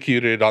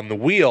executed on the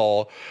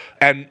wheel.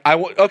 And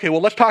okay,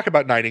 well, let's talk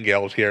about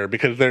nightingales here,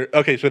 because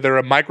they're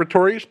a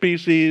migratory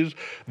species.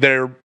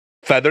 Their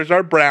feathers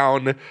are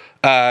brown.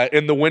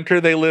 In the winter,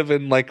 they live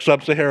in like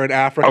sub-Saharan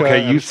Africa.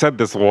 Okay, you said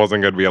this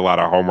wasn't going to be a lot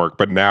of homework,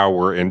 but now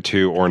we're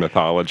into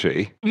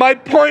ornithology. My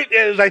point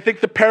is, I think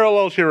the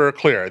parallels here are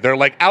clear. They're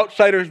like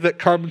outsiders that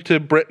come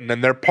to Britain,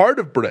 and they're part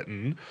of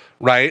Britain,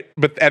 right?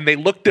 And they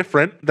look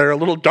different. They're a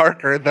little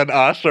darker than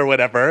us or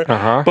whatever.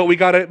 Uh-huh.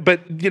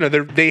 But you know,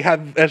 they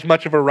have as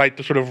much of a right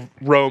to sort of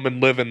roam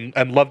and live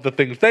and love the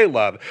things they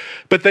love.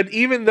 But then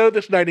even though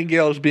this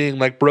nightingale is being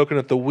like broken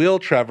at the wheel,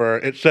 Trevor,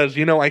 it says,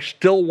 you know, I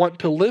still want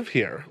to live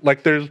here.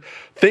 Like there's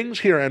things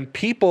here and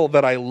people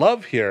that I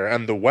love here,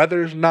 and the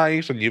weather's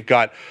nice, and you've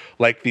got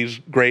like these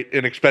great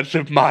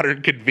inexpensive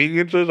modern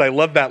conveniences. I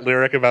love that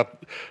lyric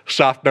about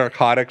soft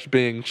narcotics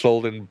being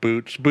sold in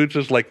Boots. Boots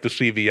is like the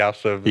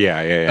CVS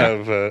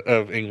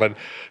of England.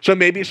 So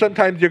maybe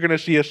sometimes you're going to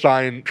see a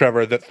sign,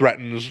 Trevor, that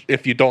threatens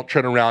if you don't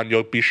turn around,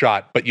 you'll be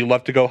shot, but you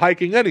love to go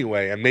hiking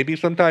anyway. And maybe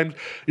sometimes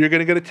you're going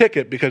to get a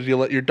ticket because you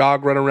let your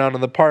dog run around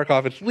in the park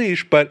off its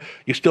leash, but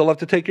you still have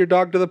to take your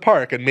dog to the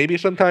park. And maybe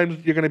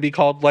sometimes you're going to be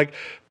called like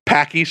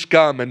packy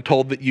scum and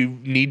told that you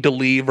need to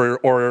leave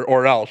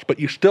or else, but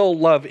you still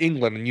love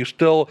England and you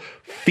still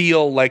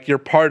feel like you're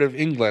part of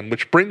England,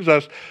 which brings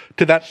us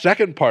to that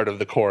second part of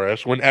the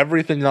chorus, when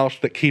everything else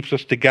that keeps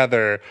us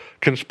together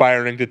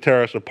conspiring to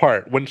tear us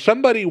apart. When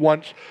somebody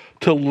wants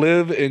to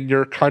live in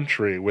your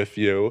country with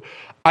you,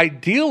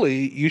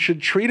 ideally, you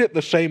should treat it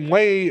the same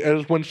way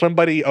as when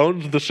somebody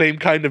owns the same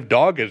kind of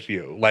dog as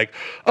you. Like,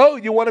 oh,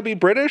 you want to be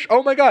British?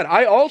 Oh my God,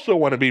 I also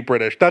want to be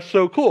British. That's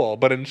so cool.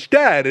 But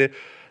instead,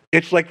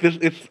 it's like this.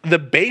 It's the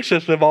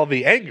basis of all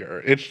the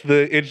anger.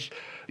 It's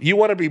you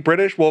want to be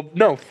British? Well,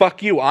 no,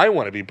 fuck you. I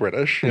want to be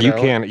British. You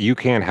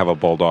can't have a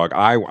bulldog.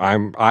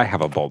 I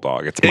have a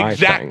bulldog. It's my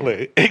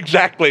thing.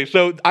 Exactly.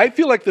 So I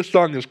feel like this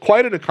song is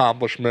quite an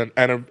accomplishment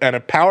and a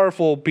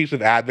powerful piece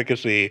of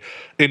advocacy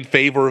in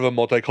favor of a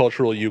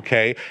multicultural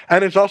UK.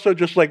 And it's also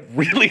just like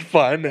really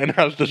fun and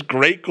has this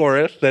great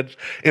chorus that's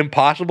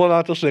impossible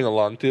not to sing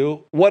along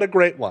to. What a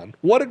great one.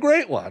 What a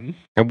great one.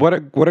 And what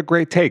a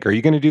great take. Are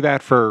you going to do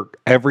that for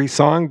every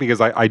song?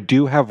 Because I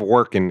do have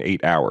work in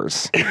 8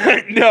 hours.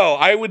 No,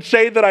 I would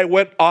say that I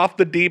went off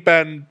the deep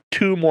end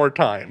 2 more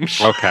times.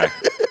 Okay.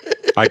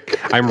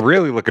 I'm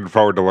really looking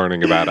forward to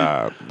learning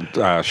about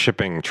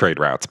shipping trade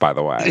routes, by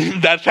the way.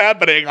 That's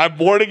happening. I'm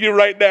warning you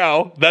right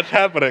now. That's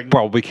happening.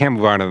 Well, we can't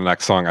move on to the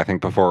next song, I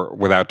think,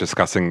 without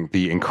discussing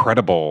the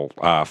incredible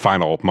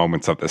final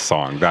moments of this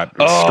song. That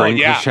string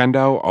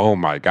crescendo, oh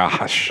my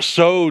gosh.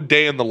 So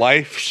day in the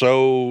life,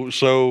 so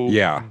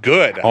yeah.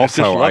 good.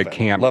 Also, I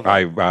can't,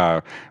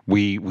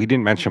 we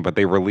didn't mention, but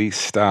they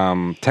released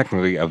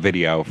technically a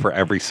video for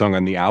every song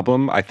on the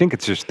album. I think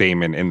it's just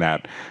Damon in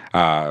that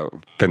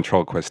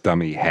ventriloquist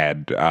dummy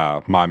head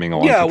miming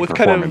along to the with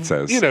kind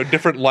performances. of,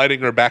 different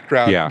lighting or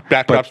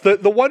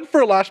backdrops. The one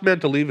for Last Man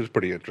to Leave is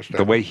pretty interesting.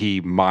 The way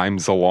he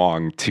mimes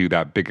along to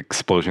that big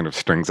explosion of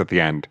strings at the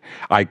end,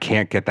 I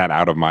can't get that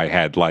out of my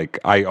head. Like,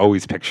 I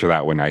always picture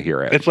that when I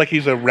hear it. It's like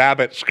he's a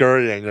rabbit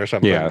scurrying or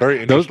something. Yeah,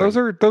 very interesting.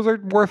 Those are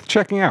worth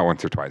checking out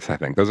once or twice, I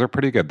think. Those are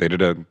pretty good. They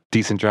did a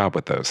decent job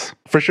with those.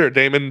 For sure.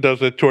 Damon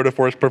does a tour de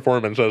force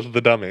performance as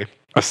the dummy.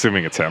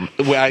 Assuming it's him.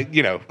 Well,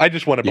 I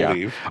just want to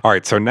believe. All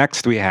right, so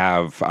next we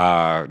have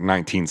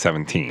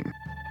 1917.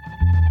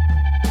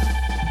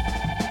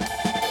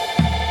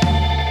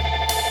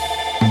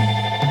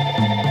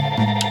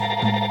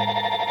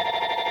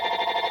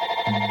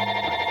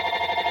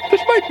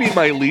 This might be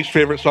my least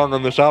favorite song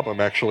on this album,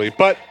 actually,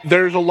 but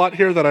there's a lot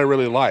here that I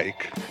really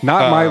like.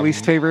 Not my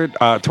least favorite,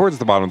 towards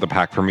the bottom of the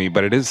pack for me,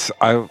 but it is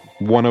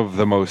one of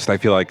the most, I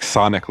feel like,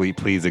 sonically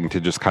pleasing to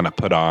just kind of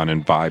put on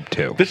and vibe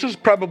to. This is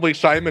probably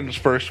Simon's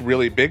first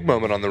really big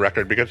moment on the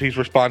record because he's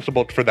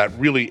responsible for that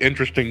really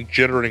interesting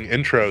jittering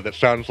intro that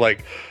sounds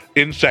like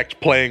insects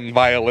playing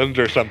violins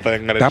or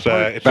something. And it's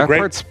a great...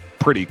 part's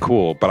pretty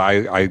cool, but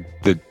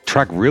the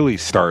track really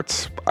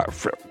starts,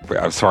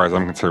 as far as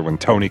I'm concerned, when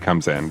Tony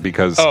comes in,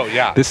 because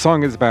this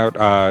song is about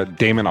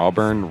Damon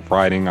Albarn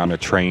riding on a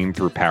train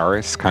through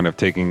Paris, kind of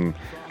taking...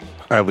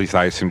 At least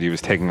I assumed he was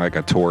taking like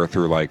a tour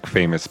through like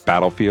famous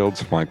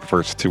battlefields from like the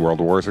first two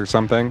World Wars or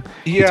something.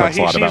 Yeah,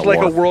 he sees like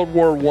a World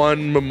War I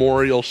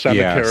memorial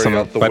cemetery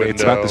out the window. But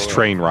it's about this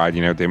train ride.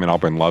 Damon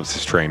Albarn loves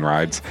his train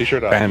rides. He sure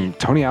does. And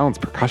Tony Allen's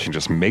percussion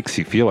just makes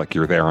you feel like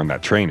you're there on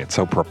that train. It's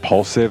so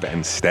propulsive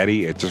and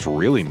steady. It just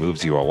really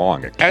moves you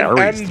along. It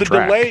carries and the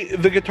track. Delay,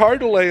 the guitar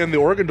delay and the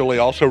organ delay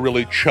also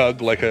really chug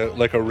like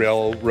a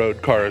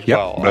railroad car as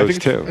well. Those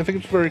two. I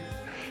think it's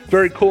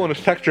very cool in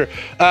its texture.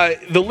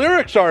 The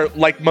lyrics are,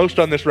 like most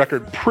on this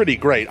record, pretty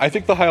great. I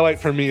think the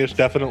highlight for me is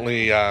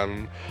definitely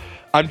I'm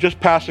just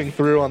passing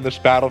through on this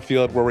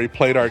battlefield where we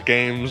played our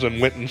games and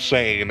went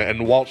insane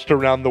and waltzed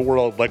around the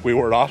world like we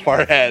were off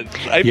our heads.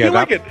 I feel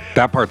like it...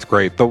 That part's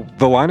great. The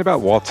line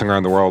about waltzing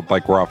around the world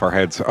like we're off our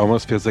heads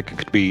almost feels like it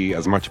could be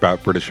as much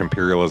about British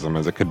imperialism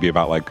as it could be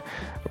about, like,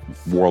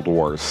 world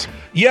wars.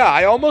 Yeah,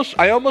 I almost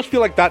feel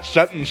like that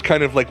sentence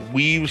kind of like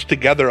weaves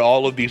together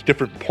all of these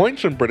different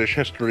points in British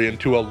history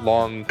into a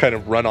long kind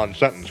of run-on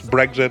sentence.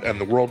 Brexit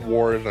and the world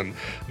wars and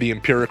the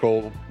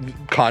empirical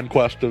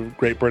conquest of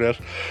Great Britain.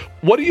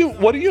 What do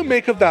you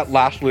make of that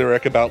last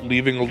lyric about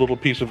leaving a little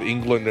piece of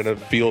England in a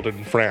field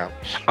in France?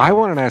 I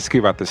wanted to ask you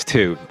about this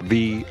too.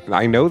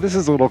 I know this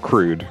is a little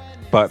crude,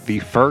 but the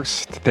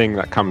first thing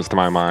that comes to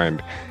my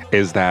mind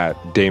is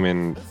that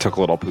Damon took a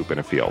little poop in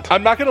a field.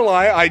 I'm not going to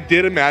lie, I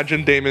did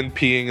imagine Damon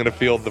peeing in a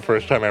field the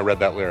first time I read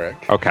that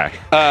lyric. Okay.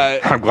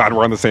 I'm glad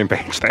we're on the same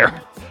page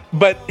there.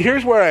 But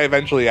here's where I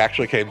eventually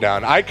actually came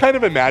down. I kind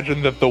of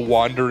imagined that the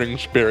wandering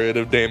spirit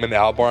of Damon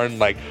Albarn,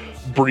 like,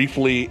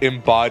 briefly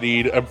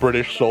embodied a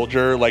British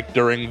soldier, like,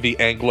 during the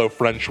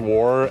Anglo-French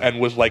War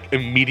and was, like,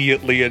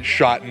 immediately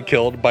shot and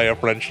killed by a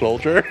French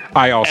soldier.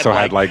 I also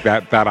had, like,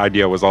 that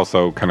idea was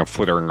also kind of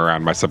flittering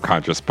around my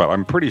subconscious, but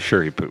I'm pretty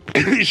sure he pooped.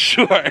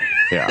 Sure.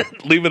 Yeah.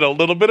 Leaving a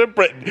little bit of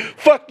Britain.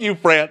 Fuck you,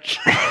 France.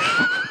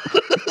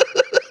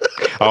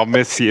 I'll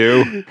miss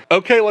you.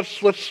 Okay,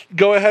 let's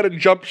go ahead and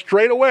jump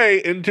straight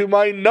away into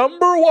my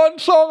number one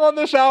song on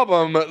this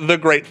album, The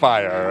Great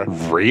Fire.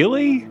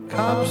 Really?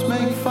 Cops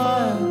make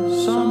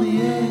fires on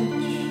the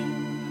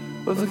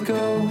edge of the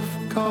Gulf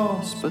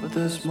Coast, but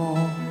there's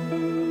more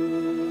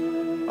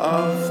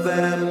of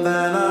them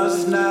than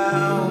us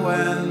now,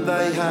 and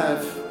they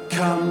have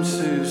come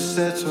to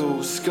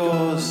settle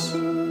scores.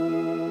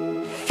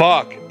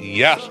 Fuck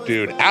yes,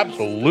 dude.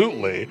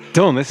 Absolutely.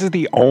 Dylan, this is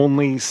the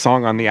only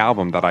song on the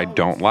album that I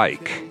don't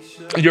like.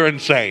 You're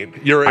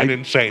insane. You're an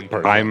insane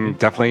person. I'm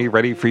definitely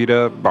ready for you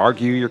to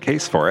argue your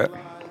case for it.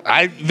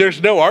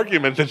 There's no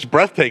arguments. It's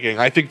breathtaking.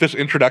 I think this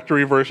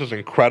introductory verse is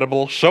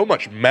incredible. So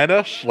much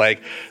menace.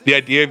 Like the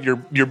idea of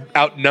you're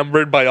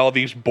outnumbered by all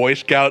these Boy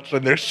Scouts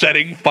and they're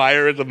setting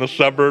fires in the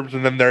suburbs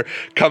and then they're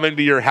coming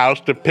to your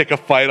house to pick a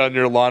fight on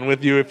your lawn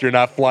with you if you're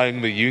not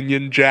flying the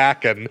Union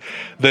Jack. And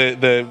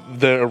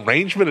the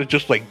arrangement is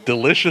just like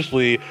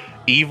deliciously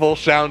evil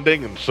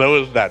sounding, and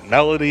so is that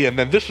melody. And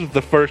then this is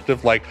the first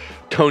of like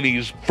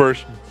Tony's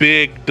first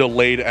big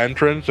delayed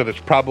entrance, and it's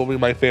probably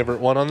my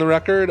favorite one on the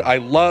record. I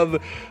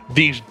love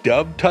these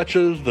dub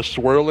touches, the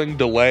swirling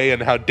delay,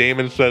 and how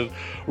Damon says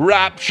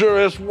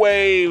rapturous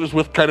waves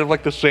with kind of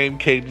like the same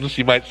cadence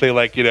you might say,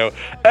 like,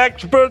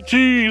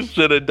 expertise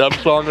in a dub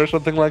song or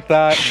something like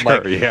that.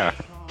 Sure, like, yeah.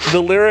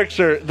 The lyrics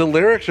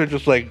are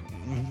just like,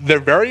 they're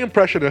very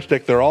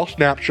impressionistic. They're all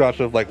snapshots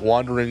of like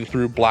wandering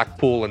through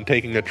Blackpool and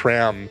taking a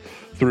tram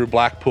through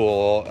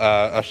Blackpool,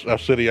 a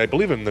city, I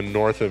believe, in the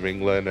north of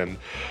England. And,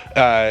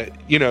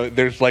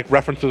 there's like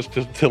references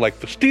to like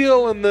the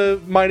steel and the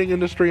mining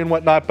industry and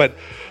whatnot. But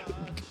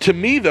To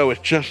me, though,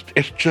 it's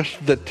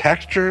just the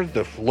texture,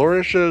 the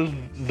flourishes,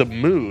 the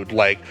mood.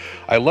 Like,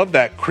 I love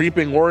that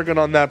creeping organ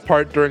on that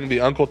part during the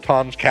Uncle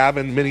Tom's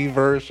Cabin mini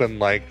verse. And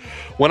like,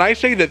 when I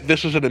say that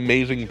this is an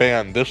amazing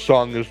band, this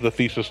song is the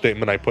thesis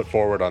statement I put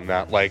forward on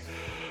that. Like,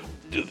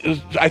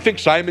 I think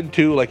Simon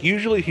too, like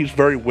usually he's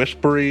very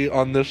whispery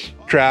on this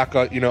track,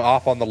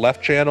 off on the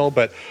left channel,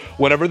 but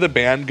whenever the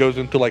band goes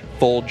into like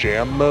full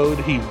jam mode,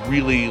 he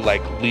really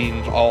like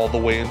leans all the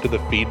way into the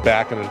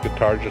feedback, and his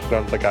guitar just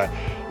sounds like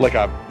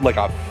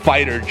a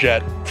fighter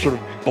jet sort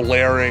of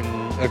blaring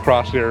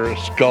across your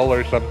skull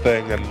or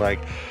something. And like,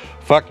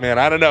 fuck man,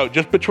 I don't know,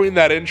 just between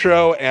that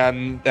intro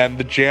and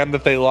the jam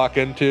that they lock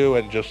into,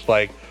 and just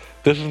like,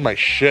 this is my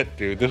shit,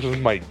 dude. This is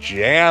my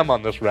jam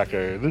on this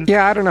record.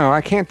 Yeah, I don't know.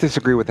 I can't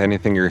disagree with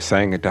anything you're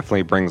saying. It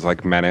definitely brings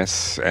like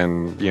menace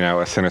and,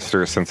 a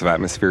sinister sense of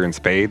atmosphere in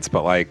spades.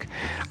 But like,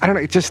 I don't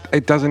know.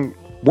 It doesn't.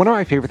 One of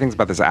my favorite things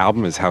about this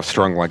album is how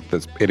strong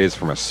it is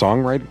from a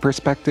songwriting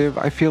perspective.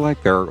 I feel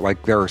like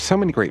there are so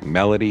many great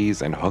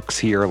melodies and hooks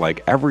here.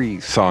 Like every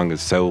song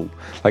is so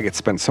like it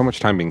spent so much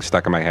time being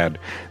stuck in my head.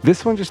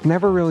 This one just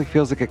never really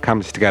feels like it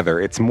comes together.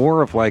 It's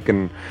more of like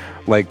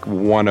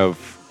one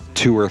of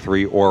 2 or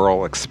 3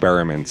 oral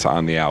experiments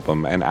on the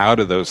album, and out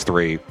of those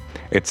 3,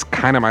 it's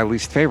kind of my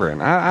least favorite.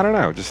 And I don't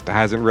know, just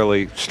hasn't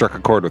really struck a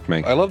chord with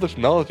me. I love this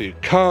melody.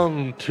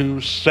 Come to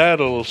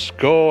settle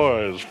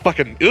scores.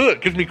 Fucking,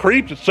 it gives me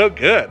creeps. It's so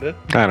good.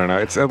 I don't know.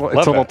 It's a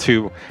little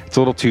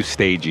too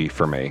stagey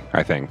for me,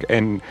 I think,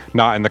 and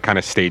not in the kind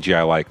of stagey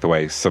I like the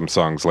way some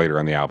songs later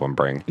on the album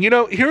bring.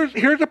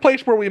 Here's a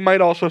place where we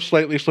might also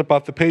slightly slip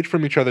off the page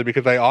from each other,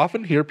 because I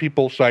often hear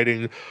people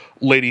citing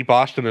Lady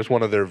Boston as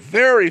one of their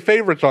very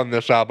favorites on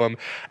this album,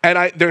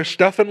 and there's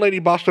stuff in Lady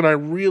Boston I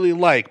really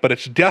like, but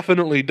it's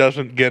definitely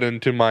doesn't get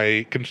into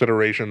my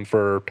consideration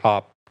for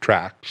top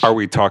tracks. Are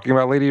we talking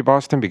about Lady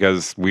Boston?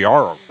 Because we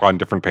are on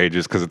different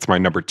pages, because it's my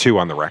number 2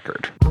 on the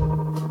record.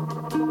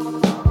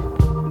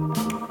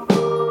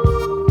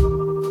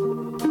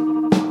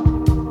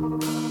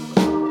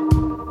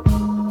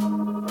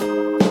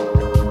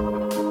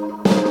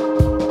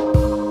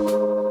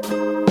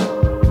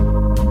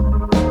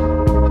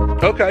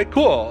 Okay,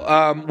 cool.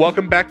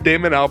 Welcome back,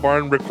 Damon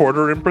Albarn,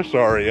 recorder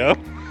impresario.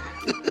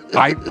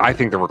 I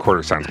think the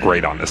recorder sounds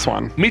great on this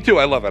one. Me too.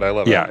 I love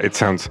it. Yeah, it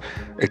sounds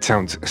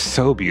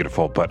so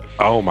beautiful. But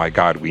oh my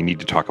God, we need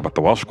to talk about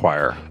the Welsh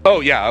choir.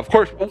 Oh yeah, of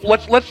course.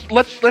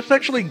 Let's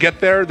actually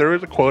get there. There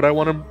is a quote I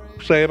want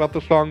to say about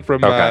the song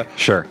from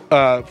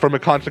from a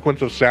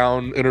Consequence of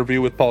Sound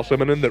interview with Paul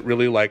Simonon that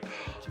really like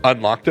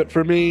unlocked it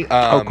for me.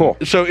 Cool.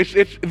 So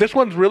it's this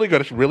one's really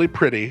good. It's really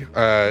pretty.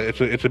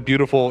 It's a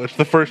beautiful. It's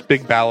the first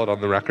big ballad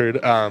on the record.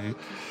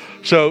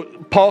 So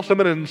Paul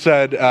Simonon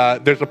said,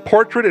 there's a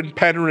portrait in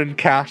Penrhyn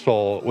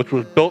Castle, which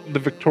was built in the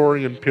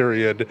Victorian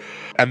period,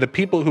 and the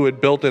people who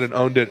had built it and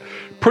owned it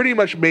pretty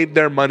much made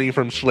their money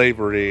from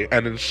slavery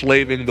and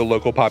enslaving the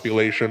local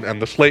population and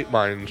the slate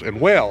mines in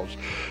Wales.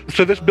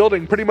 So this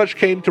building pretty much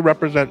came to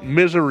represent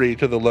misery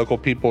to the local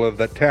people of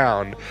that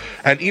town,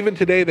 and even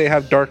today they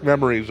have dark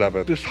memories of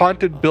it. This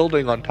haunted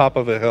building on top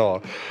of a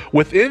hill.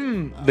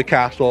 Within the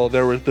castle,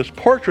 there was this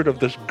portrait of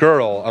this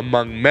girl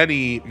among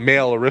many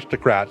male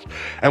aristocrats,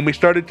 and we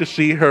started to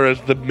see her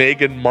as the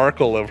Meghan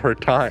Markle of her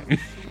time.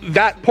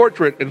 That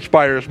portrait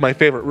inspires my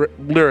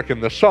favorite lyric in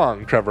the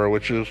song, Trevor,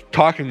 which is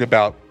talking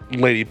about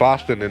Lady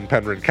Boston in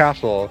Penrhyn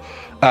Castle.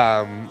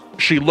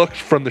 She looks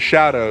from the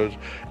shadows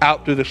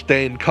out through the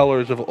stained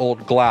colors of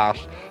old glass.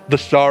 The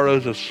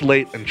sorrows of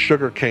slate and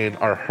sugarcane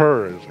are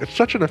hers. It's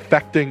such an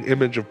affecting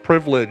image of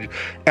privilege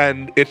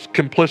and its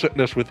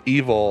complicitness with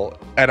evil.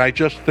 And I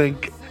just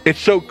think it's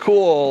so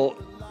cool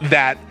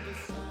that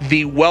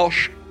the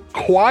Welsh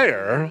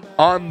choir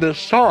on this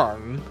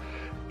song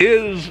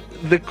is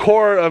the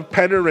core of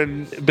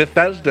Penrhyn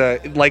Bethesda.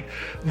 Like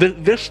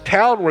this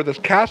town where this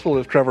castle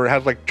is, Trevor,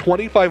 has like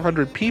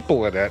 2,500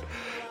 people in it.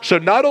 So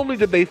not only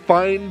did they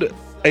find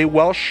a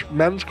Welsh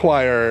men's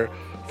choir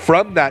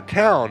from that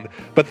town,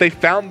 but they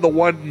found the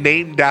one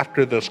named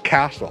after this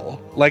castle.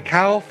 Like,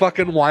 how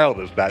fucking wild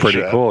is that Pretty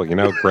shit? cool,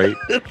 great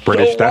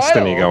British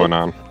destiny going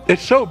on.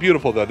 It's so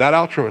beautiful, though. That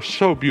outro is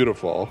so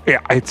beautiful. Yeah,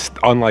 it's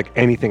unlike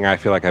anything I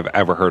feel like I've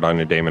ever heard on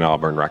a Damon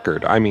Albarn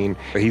record. I mean,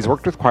 he's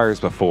worked with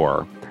choirs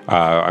before.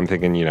 I'm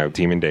thinking,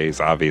 Demon Days,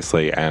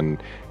 obviously,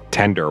 and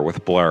Tender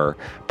with Blur.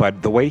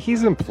 But the way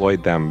he's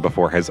employed them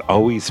before has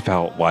always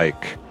felt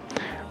like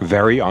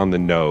very on the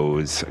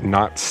nose,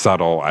 not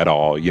subtle at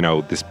all.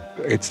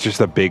 It's just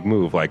a big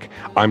move. Like,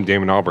 I'm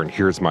Damon Albarn,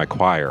 here's my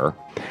choir.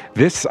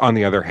 This, on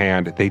the other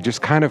hand, they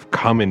just kind of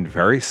come in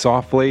very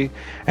softly,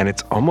 and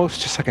it's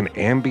almost just like an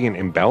ambient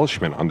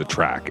embellishment on the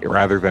track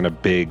rather than a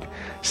big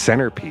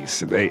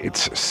centerpiece.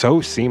 It's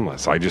so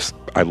seamless.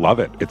 I love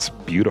it. It's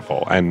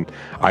beautiful. And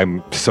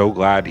I'm so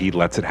glad he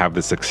lets it have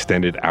this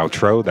extended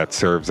outro that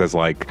serves as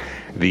like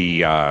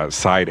the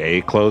side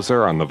A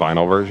closer on the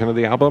vinyl version of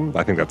the album.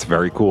 I think that's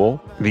very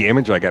cool. The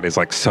image I get is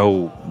like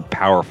so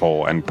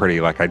powerful and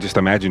pretty. Like, I just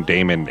imagine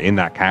Damon in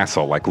that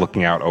castle, like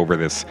looking out over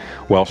this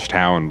Welsh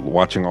town,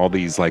 watching all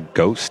these like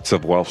ghosts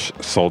of Welsh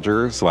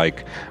soldiers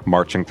like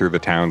marching through the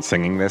town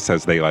singing this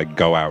as they like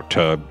go out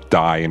to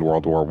die in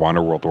World War I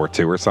or World War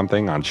II or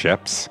something on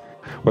ships.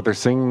 What they're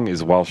singing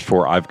is Welsh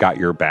for I've Got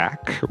Your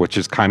Back, which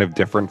is kind of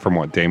different from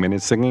what Damon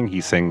is singing. He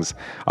sings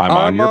I'm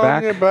on your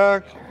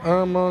back.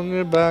 I'm on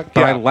your back.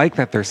 But I like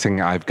that they're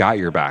singing I've Got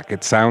Your Back.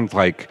 It sounds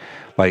like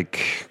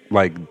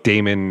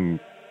Damon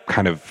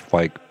kind of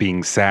like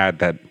being sad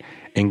that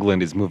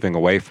England is moving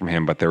away from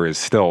him, but there is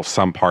still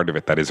some part of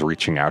it that is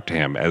reaching out to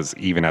him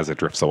even as it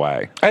drifts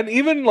away. And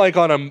even like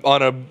on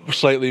a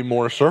slightly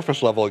more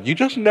surface level, you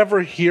just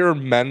never hear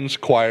men's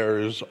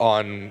choirs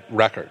on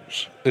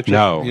records.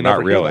 No,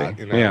 not really. That,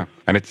 you know? Yeah,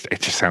 and it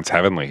just sounds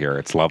heavenly here.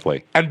 It's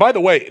lovely. And by the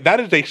way, that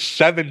is a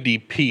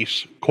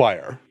 70-piece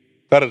choir.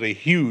 That is a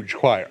huge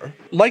choir.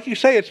 Like you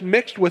say, it's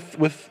mixed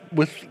with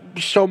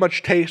so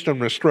much taste and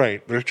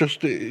restraint. There's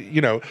just,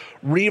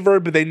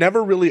 reverb. They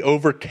never really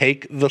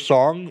overtake the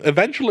song.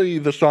 Eventually,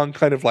 the song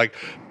kind of like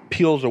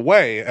peels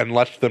away and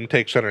lets them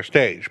take center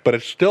stage, but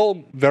it's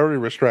still very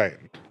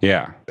restrained.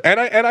 Yeah. And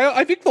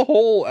I think the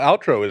whole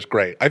outro is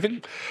great. I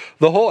think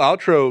the whole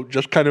outro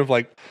just kind of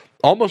like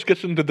almost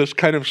gets into this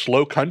kind of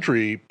slow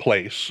country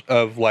place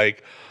of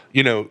like,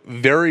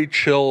 very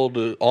chilled,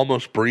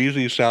 almost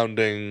breezy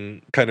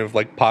sounding kind of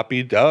like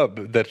poppy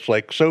dub that's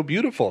like so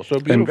beautiful.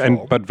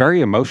 But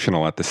very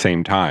emotional at the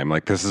same time.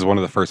 Like this is one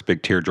of the first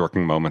big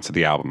tear-jerking moments of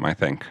the album, I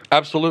think.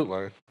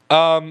 Absolutely.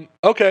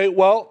 Okay,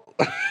 well,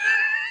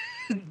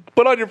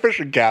 put on your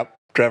fishing cap,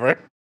 Trevor.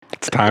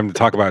 It's time to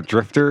talk about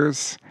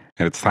drifters,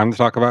 and it's time to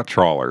talk about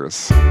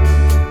trawlers.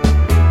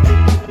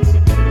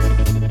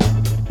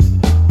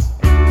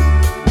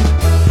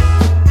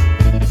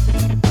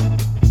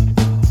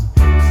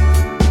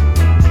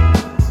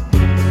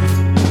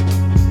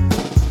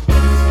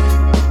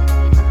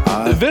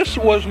 This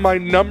was my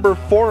number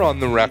 4 on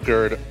the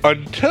record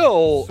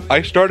until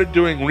I started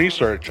doing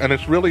research, and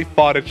it's really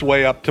fought its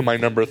way up to my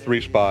number 3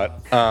 spot.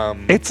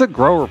 It's a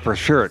grower for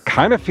sure. It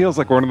kind of feels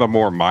like one of the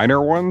more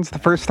minor ones the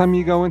first time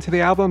you go into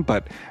the album,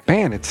 but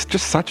man, it's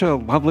just such a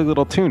lovely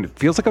little tune. It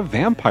feels like a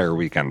Vampire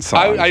Weekend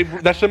song.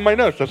 That's in my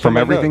notes. From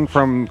everything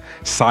from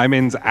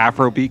Simon's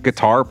Afrobeat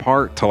guitar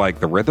part to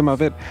like the rhythm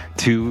of it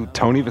to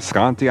Tony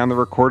Visconti on the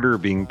recorder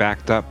being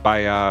backed up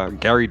by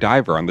Gary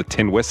Diver on the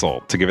tin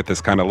whistle to give it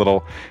this kind of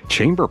little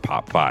chamber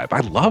pop vibe. I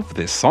love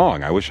this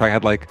song. I wish I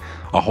had like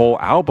a whole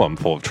album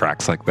full of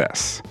tracks like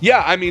this.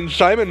 Yeah, I mean,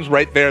 Simon's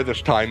right there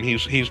this time.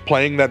 He's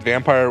playing that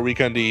Vampire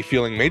Weekend-y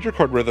feeling major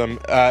chord rhythm,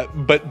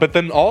 but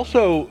then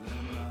also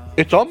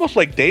it's almost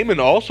like Damon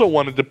also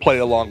wanted to play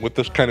along with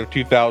this kind of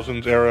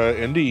 2000s era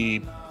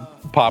indie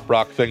pop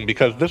rock thing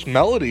because this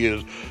melody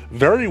is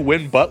very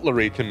Win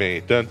Butler-y to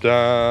me. Da,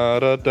 da,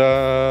 da,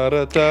 da,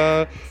 da,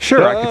 da,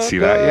 sure, I could see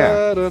that,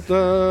 yeah. Da,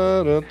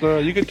 da, da, da.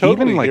 You could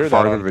totally even like hear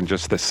farther that than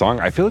just this song.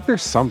 I feel like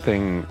there's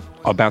something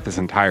about this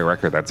entire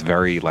record that's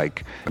very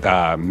like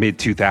mid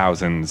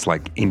 2000s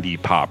like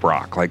indie pop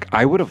rock. Like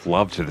I would have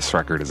loved this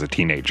record as a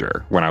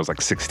teenager when I was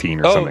like 16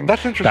 or something.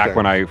 That's interesting. Back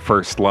when I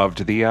first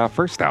loved the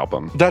first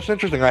album. That's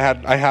interesting. I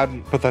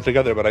hadn't put that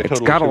together, but it's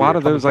got a lot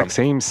of those like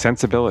same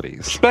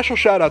sensibilities. Special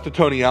shout out to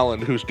Tony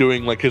Allen, who's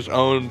doing like his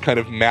own kind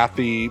of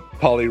mathy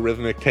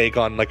polyrhythmic take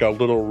on like a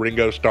little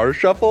Ringo Starr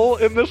shuffle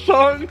in this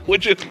song,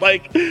 which is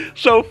like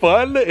so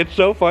fun. It's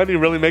so fun. He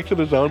really makes it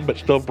his own, but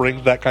still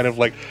brings that kind of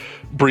like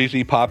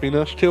breezy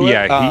poppiness to it.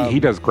 Yeah, he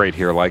does great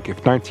here. Like if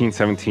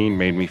 1917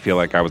 made me feel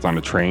like I was on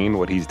a train,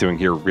 what he's doing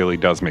here really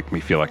does make me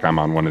feel like I'm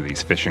on one of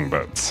these fishing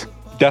boats.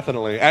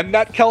 Definitely. And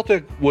that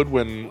Celtic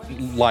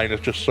woodwind line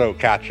is just so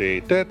catchy.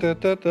 Da, da,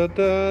 da, da,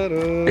 da,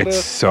 da,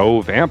 it's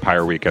so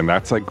Vampire Weekend.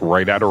 That's like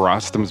right out of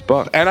Rostam's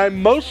book. And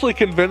I'm mostly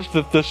convinced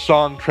that this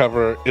song,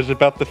 Trevor, is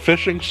about the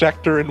fishing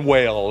sector in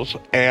Wales.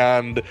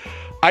 And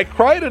I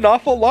cried an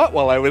awful lot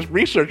while I was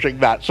researching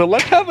that. So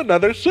let's have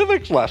another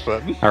civics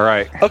lesson. All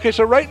right. Okay,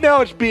 so right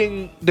now it's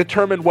being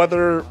determined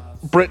whether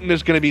Britain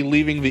is going to be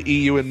leaving the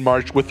EU in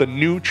March with a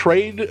new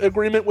trade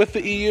agreement with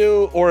the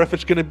EU, or if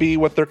it's going to be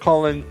what they're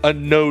calling a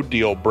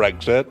no-deal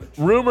Brexit.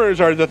 Rumors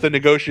are that the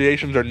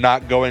negotiations are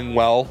not going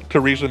well.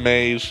 Theresa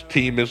May's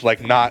team is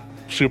like not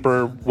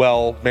super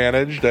well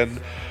managed, and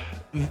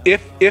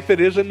if it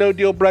is a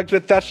no-deal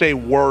Brexit, that's a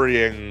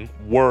worrying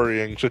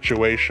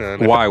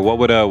situation. Why? What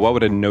would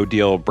a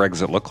no-deal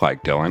Brexit look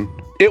like, Dylan?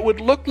 It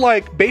would look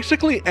like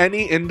basically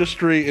any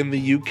industry in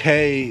the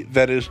UK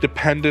that is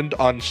dependent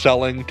on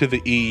selling to the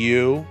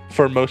EU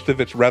for most of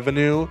its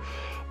revenue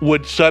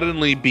would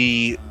suddenly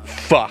be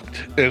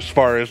fucked as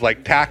far as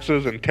like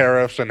taxes and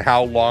tariffs and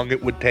how long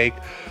it would take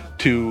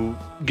to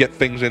get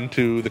things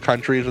into the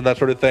countries and that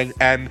sort of thing.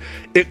 And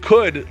it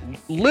could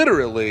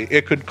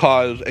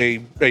cause a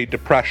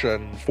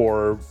depression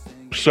for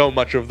so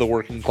much of the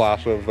working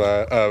class of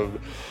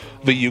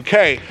the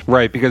UK.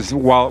 Right, because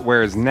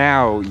whereas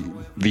now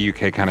the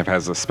UK kind of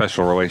has a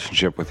special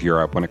relationship with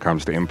Europe when it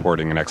comes to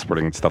importing and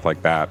exporting and stuff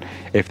like that.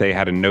 If they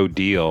had a no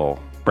deal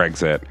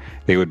Brexit,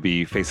 they would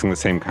be facing the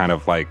same kind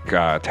of like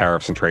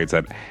tariffs and trades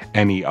that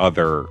any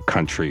other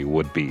country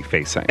would be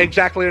facing.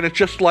 Exactly, and it's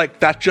just like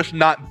that's just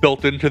not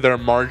built into their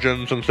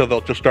margins, and so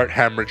they'll just start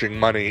hemorrhaging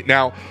money.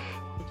 Now,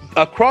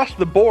 across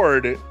the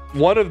board,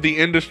 one of the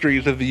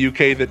industries of the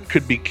UK that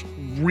could be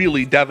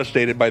really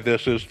devastated by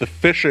this is the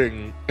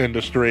fishing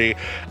industry,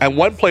 and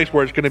one place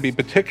where it's going to be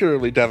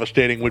particularly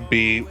devastating would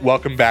be,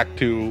 welcome back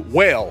to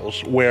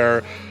Wales,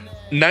 where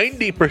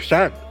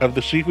 90% of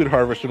the seafood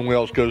harvest in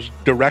Wales goes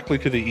directly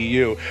to the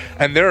EU,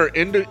 and there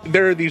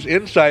are these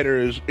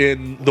insiders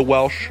in the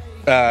Welsh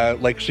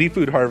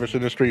seafood harvest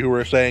industry who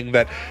are saying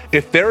that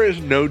if there is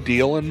no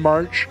deal in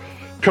March,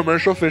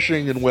 commercial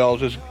fishing in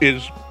Wales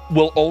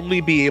will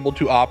only be able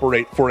to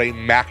operate for a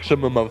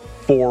maximum of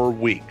 4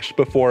 weeks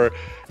before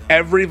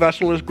every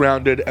vessel is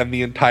grounded and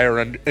the entire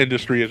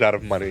industry is out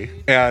of money.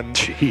 And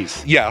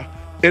jeez, yeah,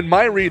 in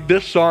my read,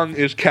 this song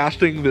is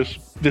casting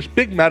this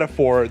big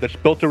metaphor that's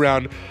built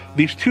around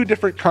these two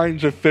different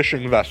kinds of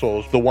fishing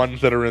vessels, the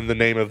ones that are in the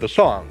name of the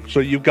song. So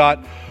you've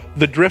got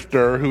the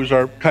drifter, who's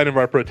our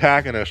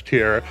protagonist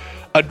here.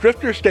 A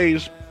drifter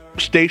stays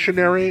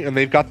stationary, and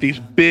they've got these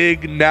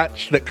big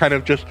nets that kind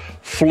of just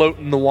float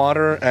in the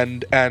water,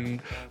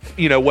 and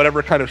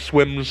whatever kind of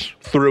swims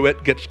through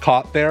it gets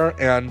caught there,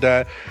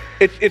 and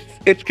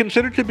it's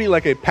considered to be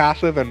like a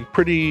passive and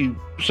pretty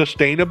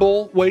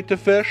sustainable way to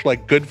fish,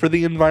 like good for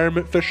the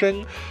environment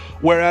fishing.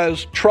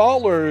 Whereas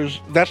trawlers,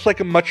 that's like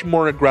a much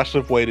more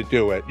aggressive way to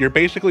do it. You're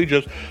basically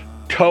just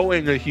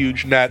towing a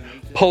huge net,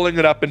 pulling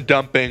it up and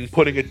dumping,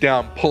 putting it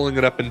down, pulling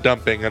it up and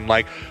dumping, and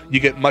like you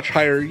get much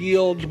higher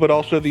yields, but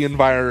also the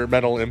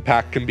environmental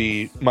impact can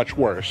be much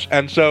worse.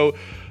 And so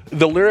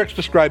the lyrics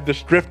describe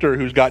this drifter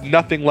who's got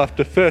nothing left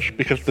to fish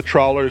because the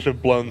trawlers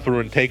have blown through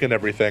and taken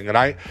everything.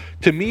 And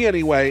to me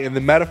anyway, in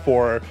the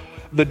metaphor,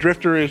 the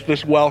drifter is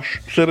this Welsh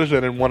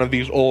citizen in one of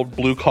these old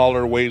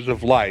blue-collar ways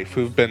of life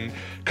who've been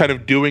kind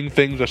of doing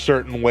things a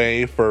certain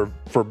way for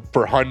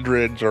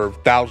hundreds or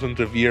thousands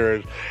of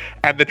years.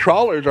 And the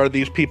trawlers are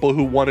these people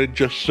who wanted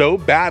just so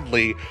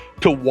badly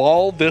to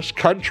wall this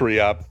country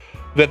up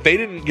that they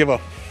didn't give a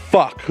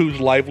fuck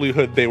whose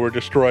livelihood they were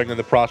destroying in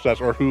the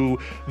process or who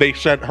they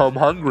sent home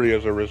hungry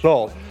as a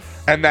result.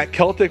 And that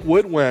Celtic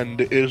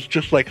woodwind is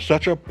just like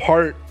such a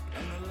part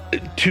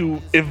to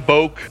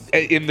evoke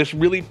in this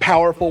really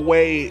powerful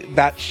way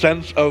that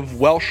sense of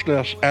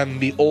Welshness and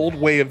the old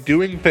way of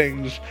doing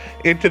things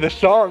into the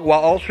song,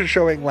 while also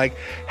showing like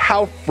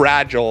how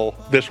fragile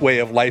this way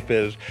of life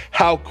is,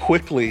 how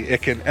quickly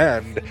it can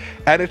end.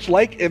 And it's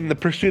like in the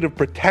pursuit of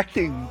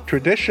protecting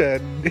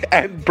tradition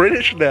and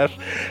Britishness,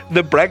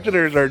 the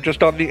Brexiters are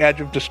just on the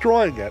edge of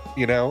destroying it,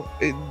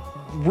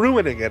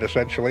 ruining it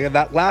essentially. And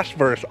that last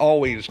verse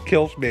always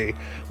kills me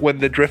when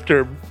the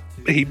drifter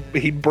he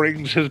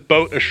brings his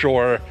boat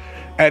ashore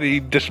and he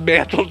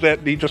dismantles it,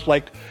 and he just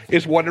like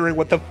is wondering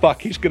what the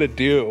fuck he's gonna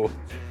do,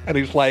 and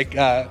he's like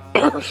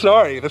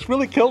sorry, this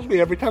really kills me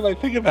every time I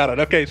think about it.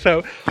 Okay,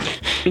 so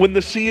when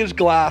the sea is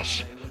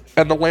glass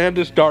and the land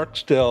is dark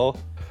still,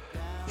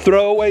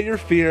 throw away your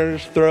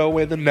fears, throw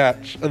away the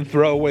nets, and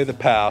throw away the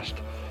past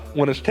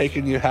when it's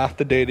taken you half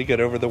the day to get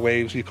over the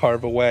waves you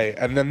carve away.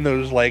 And then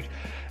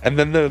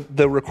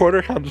the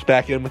recorder comes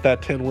back in with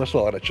that tin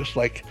whistle, and it's just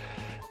like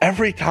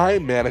every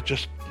time, man,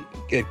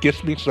 it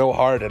gets me so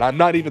hard. And I'm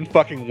not even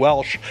fucking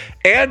Welsh,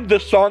 and the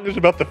song is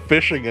about the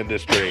fishing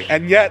industry,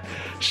 and yet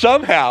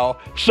somehow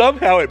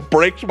it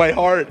breaks my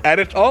heart.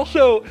 And it's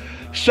also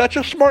such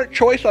a smart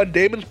choice on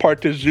Damon's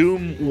part to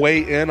zoom way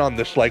in on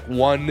this like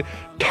one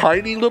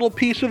tiny little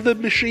piece of the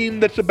machine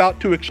that's about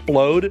to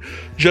explode,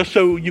 just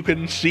so you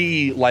can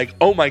see like,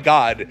 oh my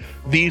god,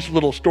 these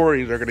little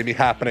stories are going to be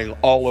happening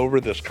all over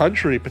this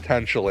country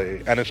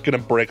potentially, and it's going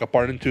to break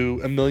apart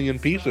into a million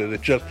pieces.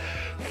 It just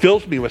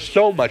fills me with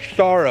so much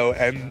sorrow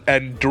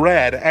and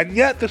dread. And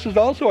yet this is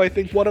also, I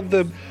think, one of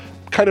the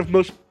kind of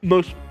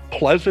most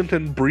pleasant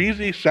and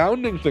breezy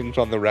sounding things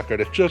on the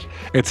record.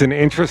 It's an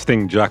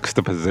interesting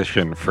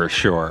juxtaposition for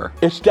sure.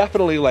 It's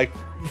definitely like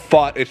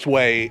fought its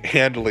way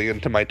handily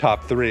into my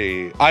top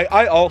 3.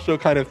 I also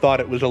kind of thought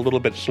it was a little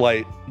bit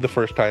slight the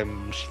first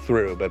time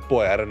through, but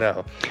boy, I don't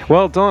know.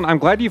 Well, Dylan, I'm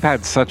glad you've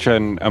had such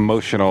an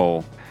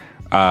emotional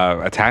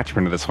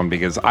attachment to this one,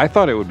 because I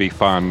thought it would be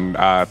fun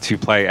to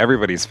play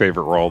everybody's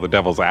favorite role, the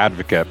devil's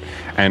advocate,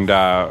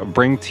 and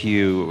bring to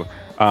you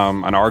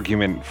an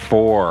argument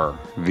for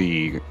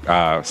the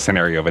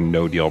scenario of a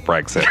no-deal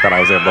Brexit that I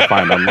was able to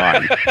find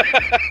online.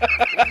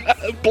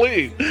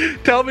 Please,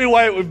 tell me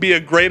why it would be a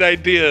great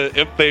idea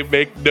if they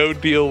make no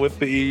deal with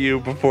the EU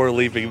before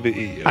leaving the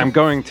EU. I'm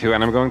going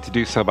to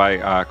do so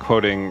by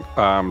quoting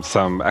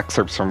some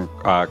excerpts from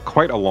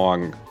quite a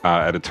long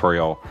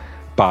editorial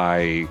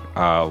by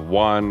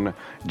one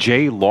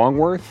Jay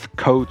Longworth,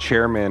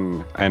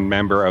 co-chairman and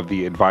member of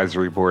the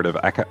advisory board of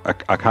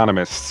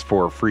economists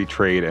for free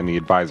trade and the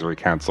advisory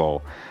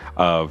council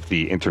of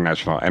the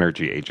International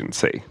Energy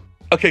Agency.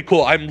 Okay,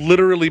 cool. I'm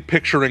literally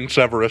picturing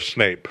Severus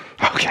Snape.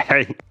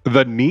 Okay.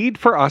 The need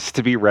for us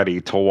to be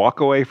ready to walk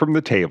away from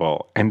the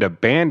table and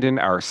abandon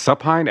our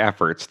supine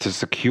efforts to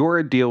secure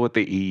a deal with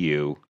the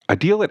EU A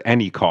deal at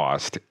any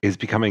cost is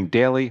becoming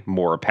daily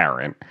more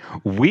apparent.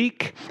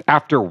 Week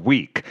after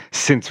week,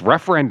 since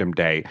referendum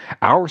day,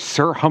 our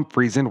Sir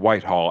Humphreys in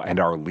Whitehall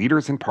and our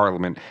leaders in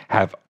Parliament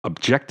have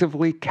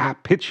objectively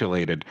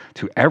capitulated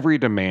to every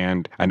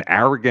demand an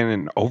arrogant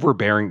and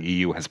overbearing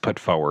EU has put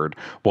forward,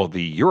 while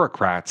the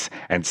Eurocrats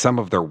and some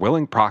of their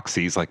willing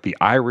proxies like the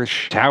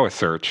Irish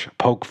Taoiseach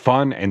poke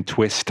fun and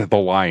twist the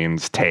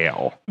lion's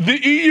tail. The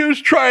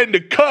EU's trying to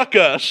cuck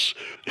us.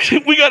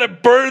 We gotta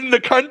burn the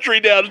country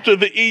down so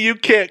the EU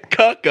can't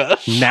cuck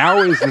us. Now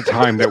is the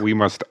time that we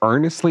must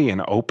earnestly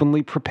and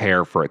openly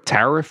prepare for a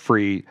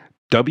tariff-free,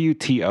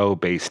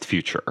 WTO-based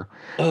future,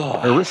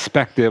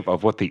 irrespective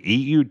of what the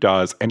EU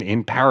does and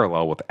in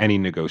parallel with any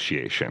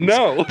negotiations.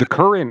 No. The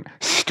current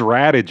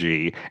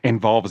strategy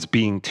involves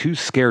being too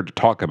scared to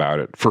talk about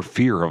it for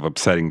fear of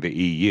upsetting the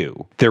EU.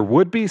 There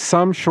would be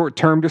some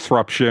short-term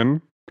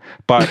disruption,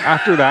 but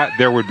after that,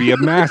 there would be a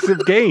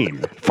massive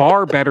gain.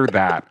 Far better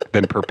that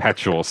than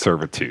perpetual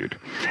servitude.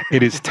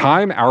 It is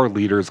time our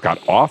leaders got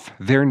off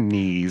their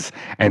knees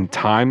and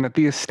time that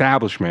the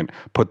establishment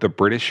put the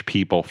British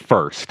people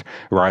first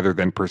rather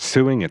than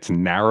pursuing its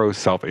narrow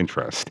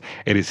self-interest.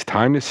 It is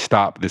time to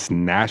stop this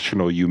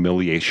national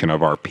humiliation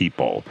of our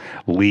people.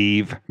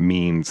 Leave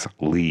means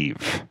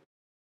leave.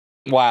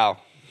 Wow.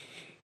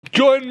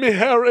 Join me,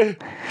 Harry.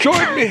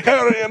 Join me,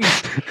 Harry, and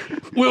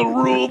we'll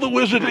rule the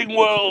wizarding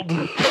world.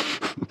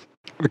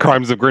 The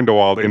Crimes of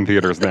Grindelwald in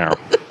theaters now.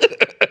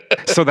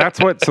 So that's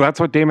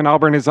what Damon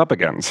Albarn is up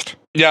against.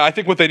 Yeah, I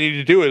think what they need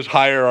to do is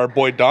hire our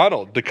boy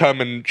Donald to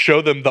come and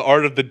show them the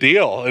art of the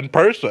deal in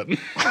person.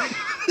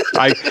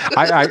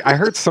 I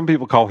heard some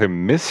people call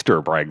him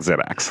Mr. Brexit,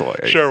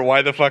 actually. Sure,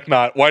 why the fuck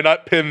not? Why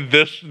not pin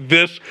this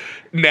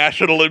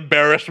national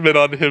embarrassment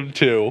on him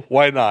too?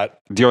 Why not?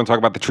 Do you want to talk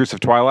about the Truce of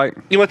Twilight?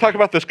 You want to talk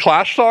about this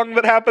Clash song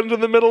that happens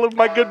in the middle of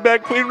My Good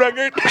Bad Queen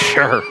record?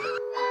 Sure.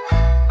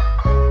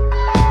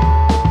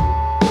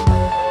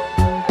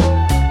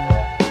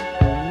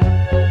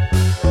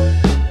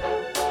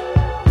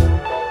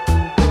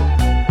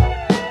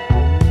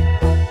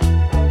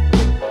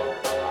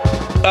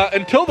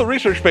 Until the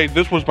research page,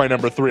 this was my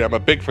number 3. I'm a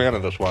big fan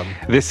of this one.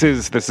 This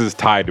is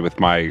tied with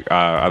my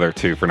other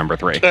 2 for number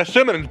 3.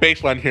 Simon's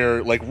bass line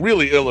here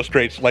really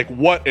illustrates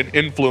what an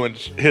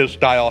influence his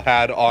style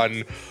had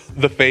on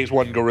the Phase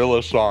 1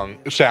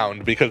 Gorillaz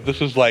sound, because this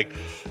is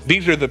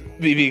these are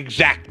the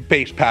exact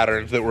bass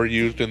patterns that were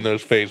used in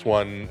those Phase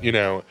 1,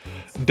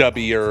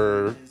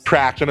 dubbier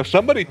tracks. And if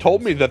somebody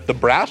told me that the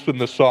brass in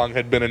this song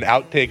had been an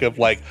outtake of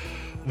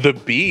the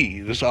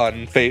Bees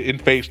in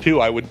Phase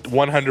 2, I would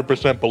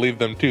 100% believe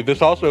them too.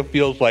 This also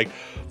feels like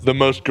the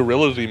most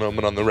Gorillaz-y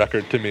moment on the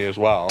record to me as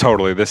well.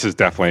 Totally. This is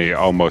definitely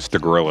almost a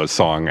Gorillaz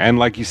song. And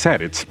like you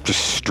said, it's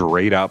just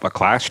straight up a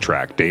Clash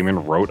track.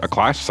 Damon wrote a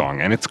Clash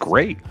song, and it's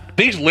great.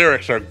 These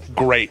lyrics are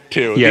great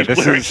too. Yeah,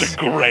 These lyrics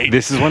are great.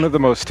 This is one of the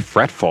most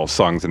fretful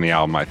songs in the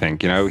album, I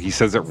think. He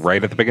says it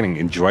right at the beginning,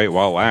 enjoy it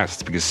while it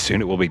lasts, because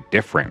soon it will be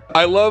different.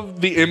 I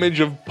love the image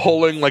of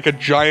pulling a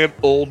giant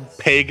old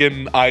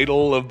pagan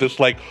idol of this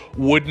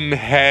wooden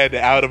head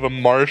out of a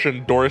marsh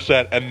in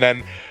Dorset and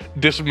then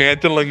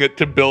dismantling it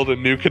to build a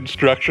new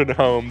construction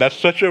home. That's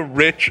such a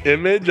rich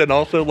image, and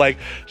also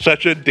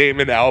such a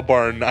Damon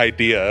Albarn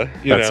idea.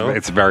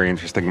 It's very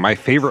interesting. My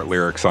favorite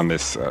lyrics on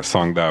this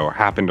song, though,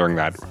 happened during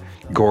that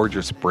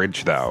gorgeous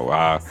bridge,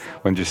 though,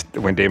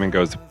 when Damon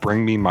goes,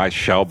 "Bring me my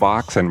shell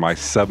box and my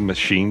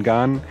submachine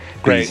gun,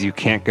 because you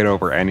can't get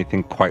over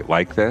anything quite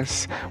like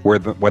this.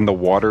 When the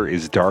water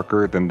is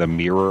darker than the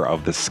mirror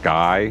of the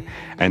sky,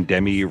 and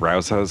Demi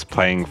Rousa's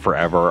playing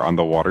forever on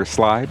the water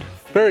slide."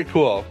 Very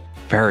cool.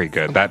 Very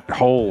good. That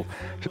whole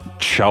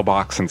shell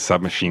box and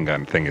submachine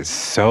gun thing is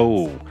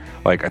so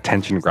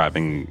attention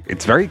grabbing.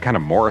 It's very kind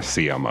of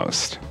Morrissey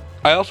almost.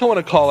 I also want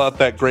to call out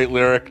that great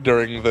lyric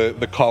during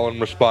the call and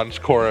response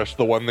chorus,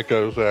 the one that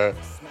goes,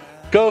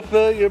 "Go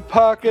fill your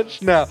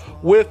pockets now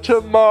with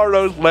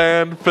tomorrow's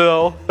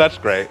landfill." That's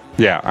great.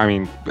 Yeah, I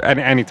mean,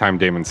 anytime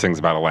Damon sings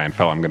about a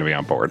landfill, I'm going to be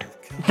on board.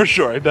 For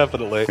sure,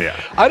 definitely. Yeah.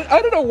 I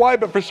don't know why,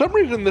 but for some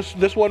reason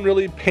this one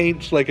really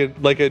paints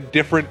a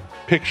different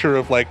picture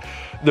of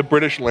the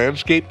British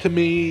landscape to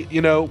me,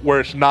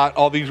 where it's not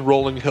all these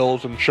rolling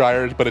hills and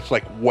shires, but it's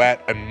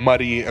wet and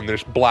muddy, and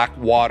there's black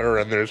water,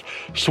 and there's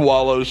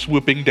swallows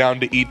swooping down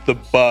to eat the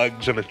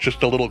bugs, and it's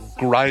just a little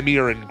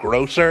grimier and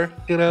grosser,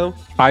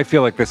 I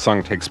feel like this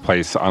song takes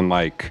place on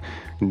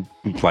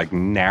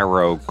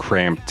narrow,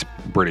 cramped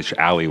British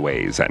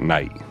alleyways at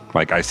night.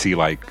 I see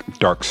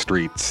dark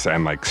streets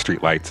and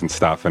street lights and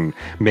stuff, and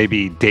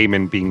maybe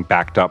Damon being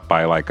backed up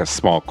by a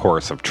small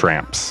chorus of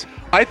tramps.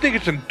 I think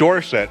it's in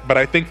Dorset, but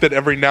I think that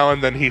every now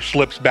and then he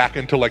slips back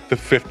into the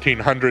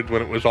 1500s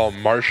when it was all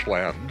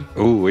marshland.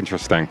 Ooh,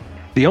 interesting.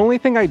 The only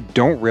thing I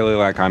don't really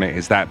like on it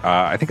is that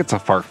I think it's a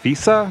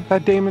Farfisa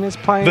that Damon is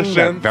playing. The synth.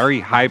 That very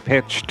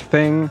high-pitched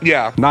thing.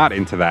 Yeah. Not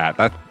into that.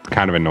 That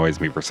kind of annoys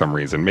me for some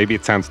reason. Maybe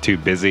it sounds too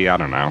busy. I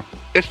don't know.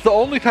 It's the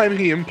only time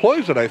he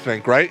employs it, I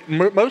think, right?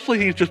 Mostly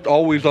he's just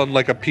always on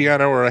like a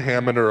piano or a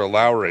Hammond or a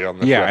Lowrey on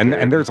this record.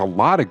 and there's a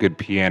lot of good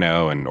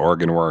piano and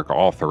organ work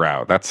all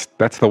throughout. That's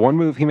the one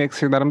move he makes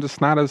here that I'm just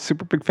not a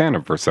super big fan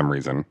of for some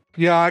reason.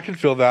 Yeah, I can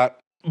feel that.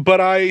 But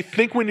I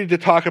think we need to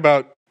talk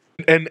about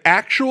an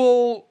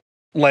actual,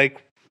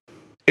 like,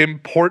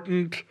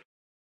 important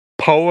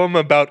poem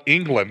about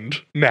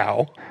England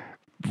now.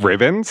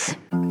 Ribbons?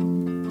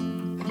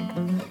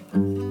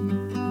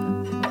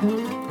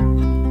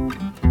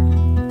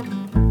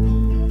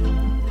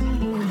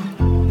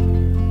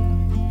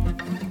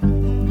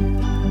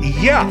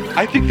 Yeah,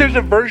 I think there's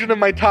a version of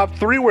my top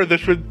 3 where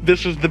this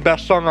is the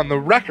best song on the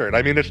record.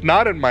 I mean, it's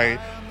not in my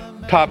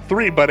top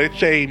 3, but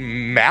it's a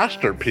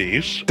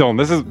masterpiece. Dylan,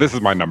 this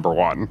is my number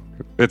 1.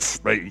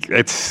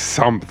 It's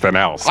something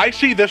else. I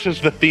see this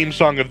as the theme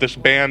song of this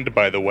band,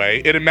 by the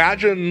way. It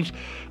imagines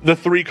the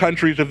 3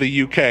 countries of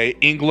the UK,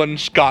 England,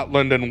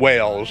 Scotland, and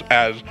Wales,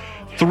 as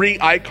 3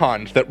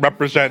 icons that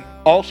represent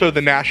also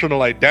the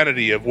national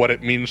identity of what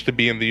it means to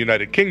be in the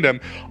United Kingdom,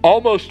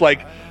 almost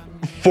like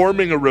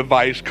forming a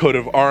revised coat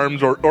of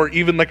arms, or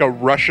even like a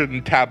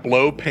Russian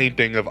tableau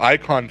painting of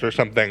icons or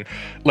something,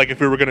 like if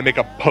we were going to make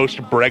a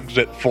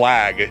post-Brexit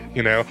flag,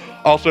 you know.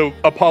 Also,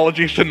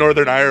 apologies to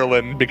Northern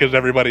Ireland, because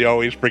everybody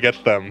always forgets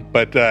them,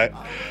 but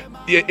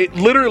it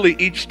literally,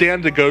 each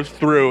stanza goes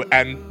through,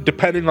 and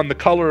depending on the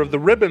color of the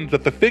ribbons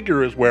that the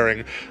figure is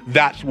wearing,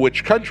 that's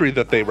which country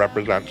that they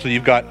represent. So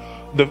you've got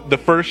the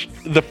first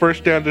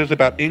stanza is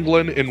about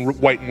England in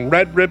white and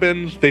red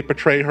ribbons. They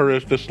portray her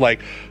as this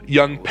like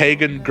young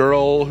pagan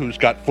girl who's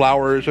got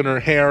flowers in her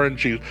hair, and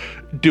she's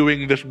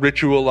doing this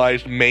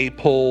ritualized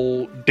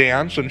maypole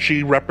dance, and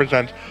she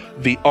represents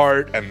the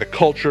art and the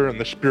culture and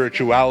the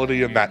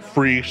spirituality and that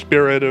free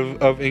spirit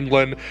of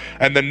England.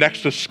 And then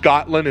next is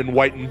Scotland in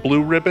white and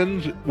blue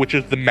ribbons, which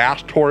is the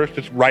masked horse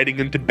that's riding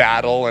into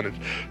battle and it's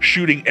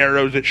shooting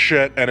arrows at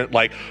shit, and it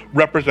like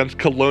represents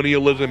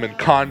colonialism and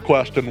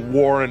conquest and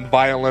war and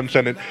violence,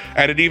 and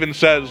it even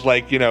says,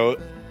 like, you know,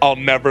 I'll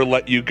never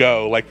let you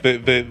go, like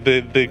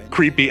the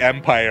creepy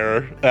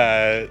empire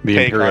the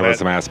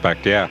imperialism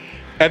aspect, yeah.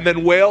 And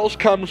then Wales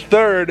comes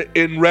third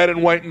in red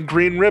and white and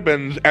green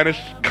ribbons, and it's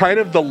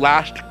kind of the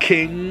last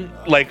king,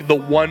 like the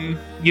one,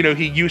 you know,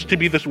 he used to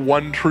be this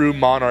one true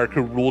monarch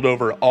who ruled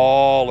over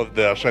all of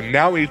this, and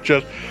now he's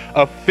just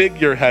a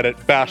figurehead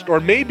at best, or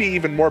maybe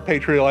even more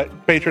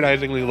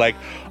patronizingly like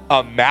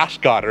a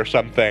mascot or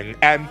something.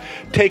 And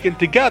taken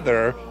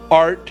together,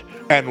 art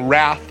and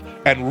wrath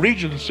and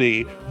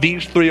regency,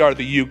 these 3 are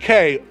the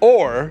UK,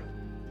 or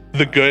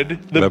the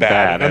good, the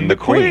bad, and the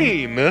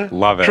queen.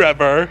 Love it.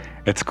 Trevor.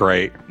 It's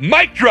great.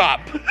 Mic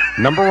drop!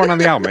 Number 1 on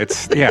the album.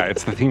 It's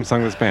the theme song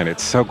of this band.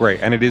 It's so great.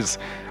 And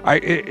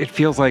it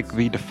feels like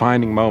the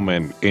defining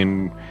moment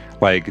in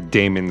like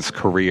Damon's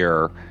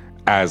career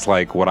as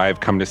like what I've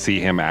come to see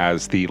him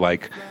as, the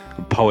like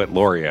poet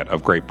laureate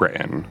of Great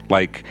Britain.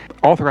 Like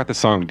all throughout the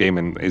song,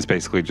 Damon is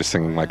basically just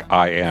singing like,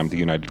 I am the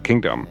United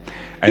Kingdom.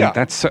 And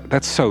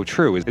that's so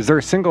true. Is there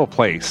a single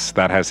place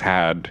that has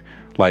had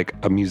like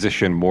a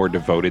musician more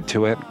devoted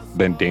to it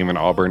than Damon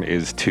Albarn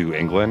is to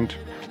England?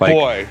 Like,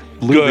 boy,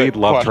 Lou Reed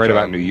loved to write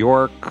about New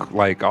York.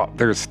 Like,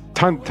 there's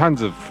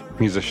tons of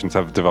musicians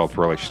have developed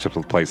relationships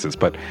with places,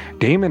 but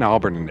Damon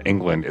Albarn in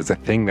England is a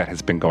thing that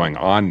has been going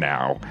on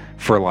now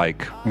for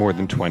like more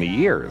than 20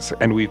 years,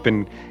 and we've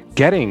been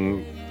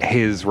getting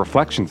his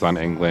reflections on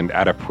England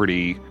at a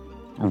pretty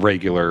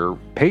regular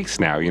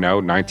pace now. You know,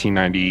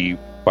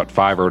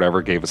 1995 or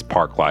whatever gave us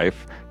Park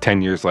Life.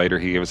 10 years later,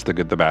 he gave us The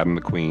Good, the Bad, and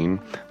the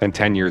Queen. Then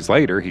 10 years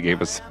later, he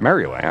gave us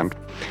Maryland.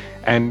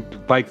 And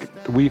like,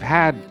 we've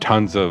had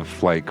tons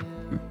of like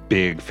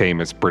big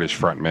famous British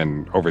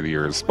frontmen over the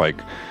years,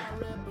 like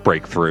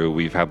break through.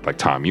 We've had like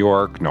Tom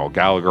York, Noel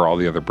Gallagher, all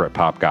the other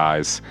Britpop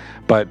guys,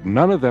 but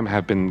none of them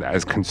have been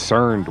as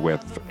concerned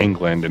with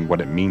England and what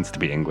it means to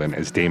be England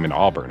as Damon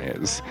Albarn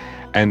is.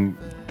 And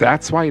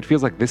that's why it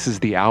feels like this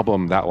is the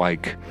album that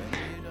like,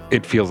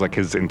 it feels like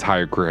his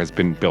entire career has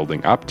been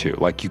building up to.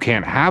 Like, you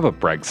can't have a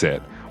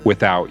Brexit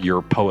without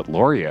your poet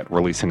laureate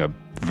releasing a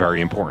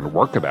very important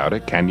work about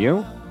it, can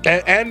you?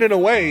 And in a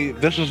way,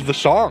 this is the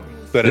song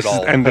that this it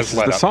all is, and has this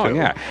led is the up song, to.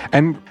 yeah.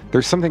 And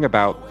there's something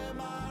about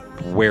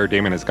where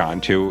Damon has gotten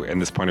to in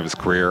this point of his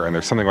career, and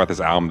there's something about this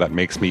album that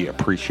makes me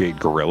appreciate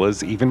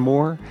Gorillaz even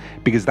more,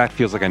 because that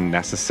feels like a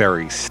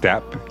necessary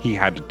step he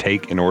had to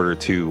take in order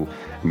to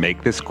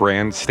make this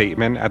grand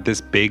statement at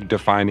this big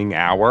defining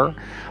hour.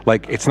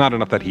 Like, it's not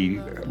enough that he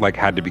like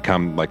had to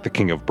become like the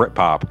king of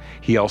Britpop.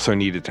 He also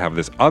needed to have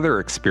this other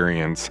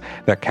experience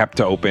that kept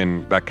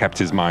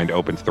his mind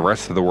open to the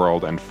rest of the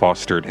world and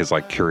fostered his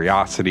like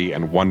curiosity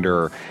and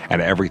wonder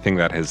and everything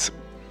that has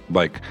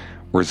like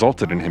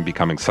resulted in him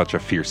becoming such a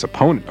fierce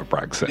opponent of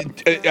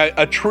Brexit.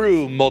 A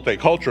true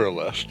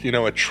multiculturalist, you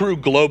know, a true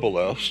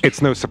globalist.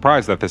 It's no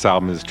surprise that this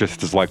album is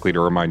just as likely to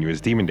remind you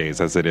of Demon Days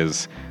as it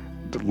is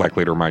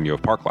likely to remind you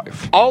of Park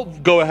Life. I'll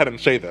go ahead and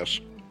say this.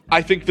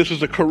 I think this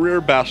is a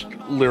career best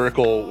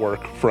lyrical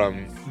work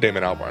from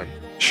Damon Albarn.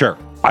 Sure.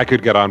 I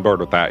could get on board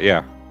with that,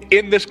 yeah.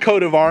 in this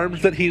coat of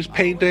arms that he's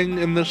painting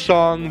in this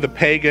song, the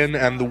pagan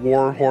and the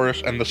war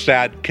horse and the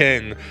sad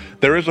king,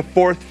 there is a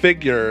fourth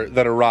figure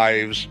that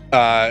arrives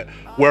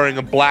wearing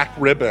a black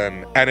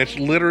ribbon, and it's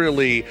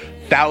literally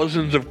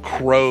thousands of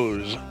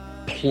crows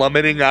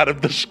plummeting out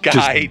of the sky.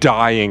 Just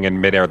dying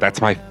in midair.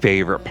 That's my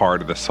favorite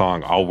part of the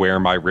song. I'll wear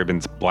my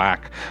ribbons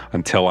black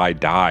until I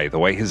die. The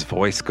way his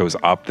voice goes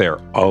up there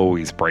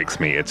always breaks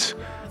me.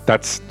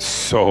 That's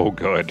so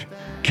good.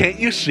 Can't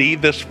you see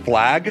this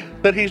flag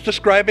that he's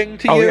describing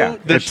to you? Oh yeah,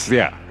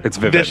 it's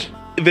vivid.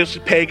 This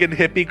pagan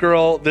hippie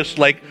girl, this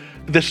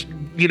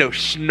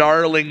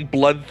snarling,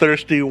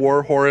 bloodthirsty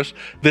war horse,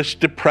 this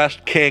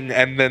depressed king,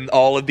 and then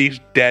all of these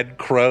dead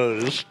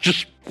crows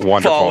just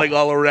Wonderful. Falling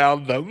all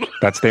around them.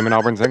 That's Damon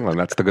Albarn's England.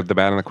 That's the good, the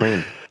bad, and the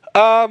queen.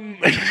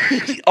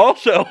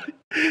 Also,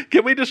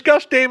 can we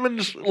discuss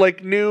Damon's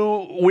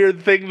new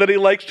weird thing that he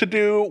likes to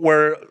do,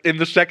 where in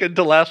the second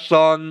to last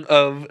song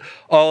of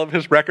all of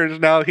his records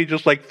now, he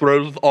just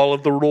throws all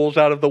of the rules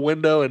out of the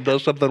window and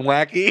does something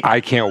wacky? I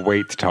can't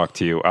wait to talk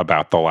to you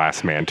about The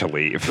Last Man to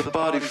Leave. The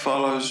body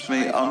follows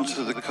me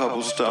onto the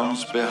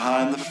cobblestones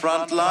behind the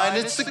front line.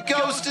 It's a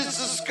ghost, it's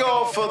a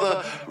score for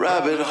the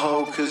rabbit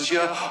hole, 'cause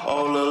you're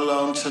all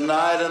alone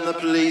tonight, and the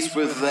police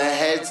with their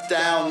heads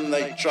down,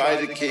 they try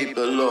to keep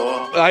the law.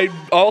 I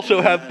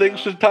also have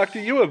things to talk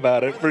to you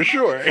about it, for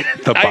sure.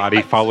 The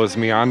body follows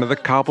me onto the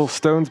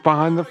cobblestones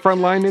behind the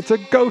front line. It's a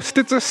ghost.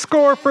 It's a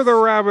score for the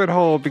rabbit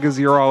hole, because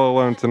you're all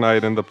alone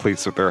tonight and the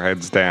police with their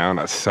heads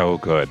down. So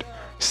good.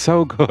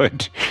 So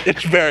good.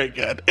 It's very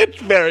good.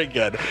 It's very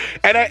good.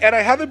 And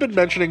I haven't been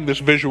mentioning this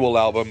visual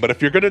album, but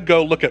if you're going to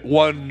go look at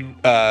one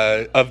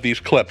of these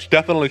clips,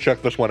 definitely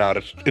check this one out.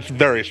 It's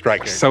very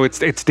striking. So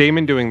it's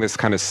Damon doing this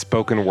kind of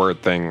spoken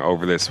word thing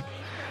over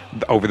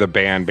the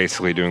band,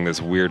 basically doing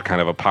this weird kind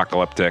of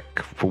apocalyptic,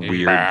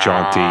 weird,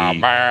 jaunty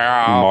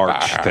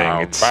march thing.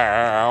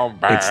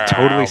 It's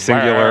totally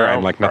singular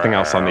and like nothing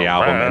else on the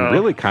album, and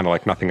really kind of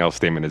like nothing else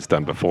Damon has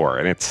done before.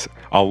 And it's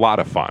a lot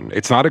of fun.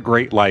 It's not a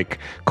great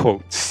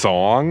quote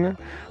song,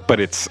 but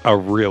it's a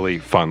really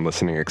fun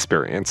listening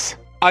experience.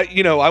 I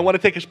want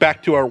to take us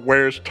back to our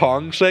Where's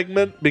Tong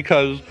segment,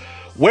 because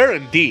Where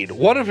indeed,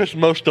 one of his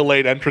most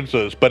delayed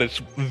entrances, but it's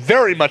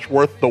very much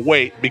worth the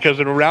wait, because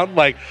in around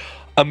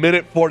a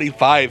minute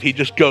 45, he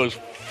just goes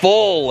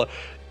full,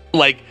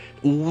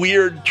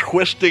 weird,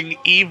 twisting,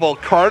 evil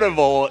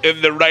carnival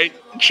in the right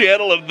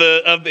channel of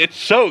it's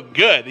so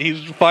good.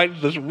 He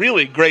finds this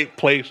really great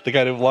place to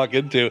kind of walk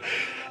into.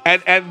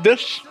 And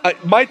this,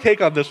 my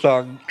take on this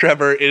song,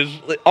 Trevor, is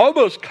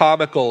almost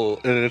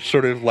comical in its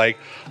sort of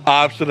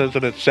obstinance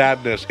and its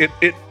sadness.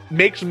 It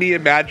makes me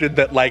imagine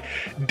that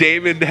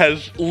Damon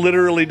has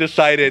literally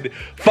decided,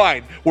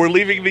 fine, we're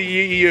leaving the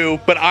EU,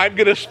 but I'm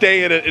gonna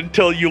stay in it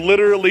until you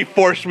literally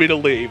force me to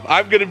leave.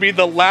 I'm gonna be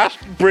the last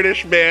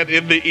British man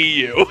in the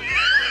EU.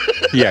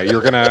 Yeah,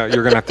 you're gonna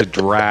have to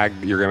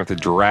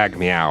drag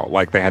me out,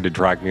 like they had to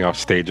drag me off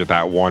stage at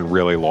that one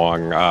really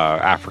long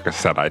Africa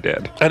set I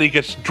did. And he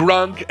gets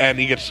drunk and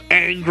he gets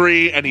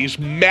angry and he's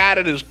mad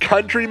at his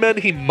countrymen.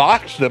 He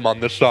mocks them on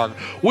this song.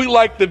 We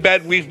like the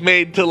bed we've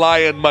made to lie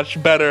in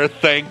much better.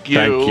 Thank you.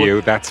 Thank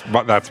you.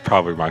 That's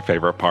probably my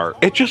favorite part.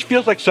 It just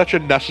feels like such a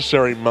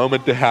necessary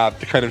moment to have,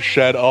 to kind of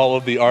shed all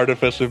of the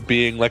artifice of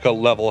being a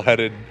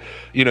level-headed,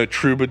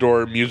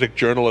 troubadour music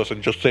journalist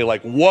and just say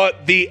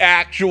what the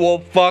actual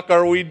fuck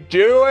are we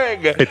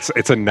doing?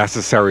 It's a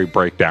necessary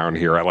breakdown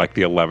here at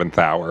the 11th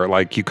hour.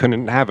 You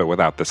couldn't have it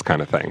without this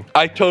kind of thing.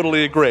 I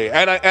totally agree.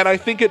 And I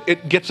think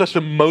it gets us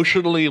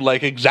emotionally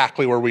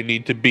exactly where we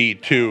need to be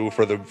too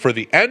for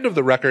the end of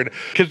the record,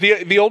 because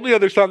the only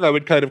other song I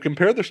would kind of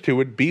compare this to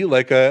would be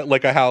like a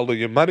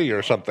Hallelujah Money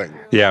or something.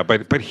 Yeah,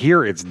 but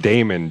here it's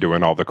Damon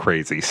doing all the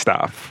crazy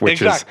stuff,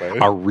 which is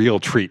a real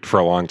treat for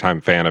a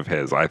longtime fan of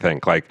his, I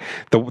think.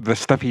 The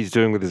stuff he's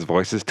doing with his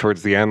voices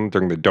towards the end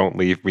during the "Don't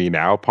Leave Me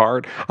Now"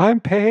 part, I'm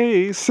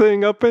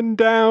pacing up and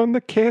down the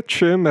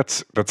kitchen.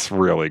 That's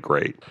really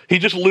great. He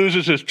just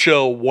loses his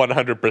chill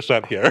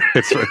 100% here.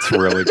 It's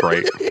really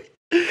great.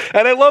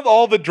 And I love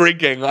all the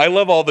drinking.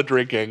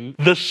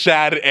 The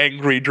sad,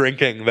 angry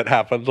drinking that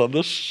happens on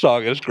this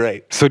song is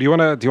great. So do you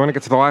want to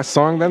get to the last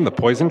song then, The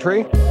Poison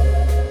Tree?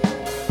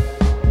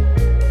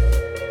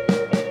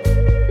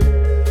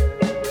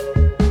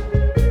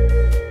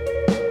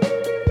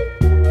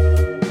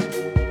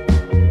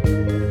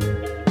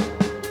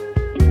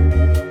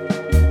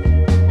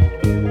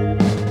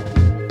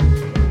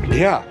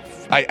 Yeah,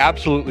 I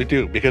absolutely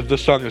do, because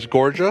this song is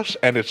gorgeous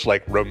and it's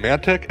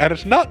romantic and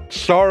it's not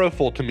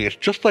sorrowful to me. It's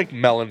just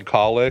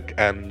melancholic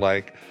and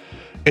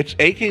it's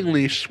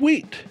achingly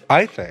sweet,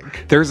 I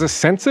think. There's a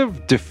sense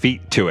of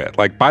defeat to it.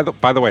 By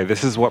the way,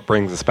 this is what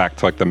brings us back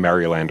to the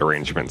Maryland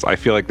arrangements. I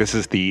feel this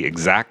is the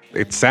exact,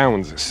 it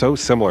sounds so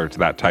similar to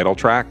that title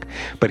track,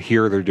 but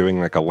here they're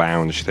doing a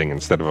lounge thing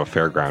instead of a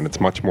fairground. It's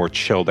much more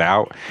chilled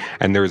out,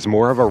 and there's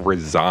more of a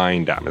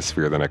resigned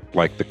atmosphere than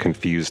the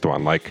confused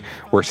one.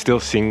 We're still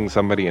seeing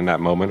somebody in that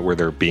moment where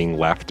they're being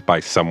left by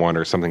someone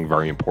or something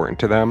very important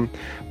to them,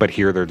 but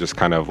here they're just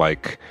kind of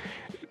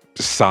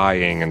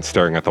sighing and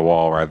staring at the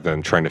wall rather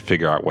than trying to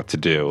figure out what to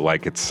do.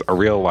 Like, it's a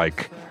real,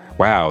 like,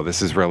 wow,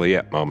 this is really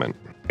it moment.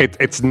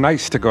 It's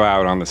nice to go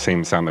out on the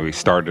same sound that we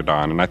started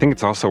on, and I think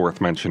it's also worth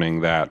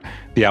mentioning that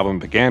the album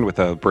began with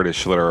a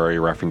British literary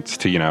reference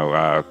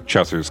to,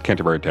 Chaucer's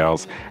Canterbury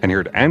Tales, and here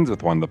it ends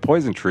with one. The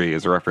Poison Tree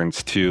is a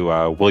reference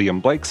to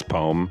William Blake's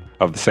poem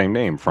of the same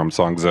name from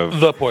Songs of...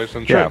 The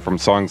Poison Tree. Yeah, from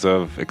Songs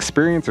of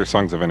Experience or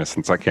Songs of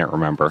Innocence, I can't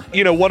remember.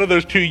 One of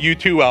those two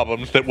U2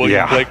 albums that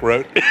William Blake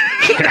wrote.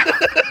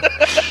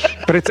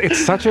 But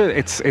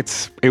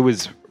it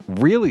was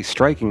really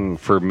striking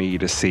for me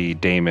to see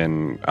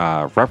Damon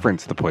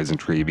reference the Poison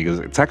Tree, because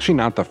it's actually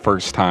not the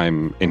first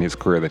time in his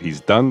career that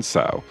he's done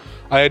so.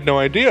 I had no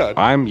idea.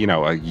 I'm,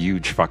 a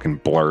huge fucking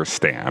Blur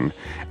stan.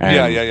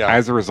 And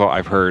as a result,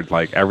 I've heard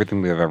like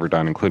everything they've ever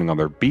done, including all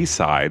their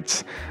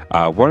B-sides.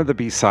 One of the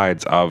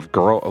B-sides of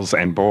Girls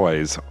and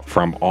Boys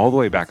from all the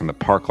way back in the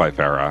Parklife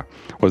era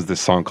was this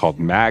song called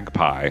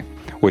Magpie,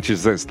 which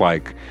is this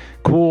like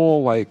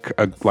cool, like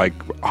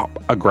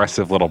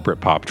aggressive little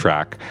Britpop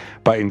track.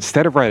 But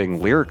instead of writing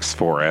lyrics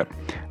for it,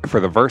 for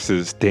the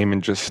verses,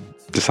 Damon just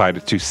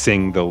decided to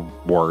sing the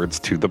words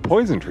to The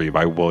Poison Tree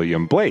by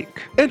William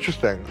Blake.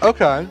 Interesting.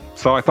 Okay.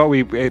 So I thought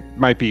it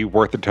might be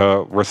worth it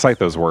to recite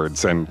those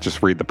words and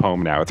just read the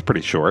poem now. It's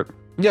pretty short.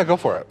 Yeah, go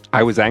for it.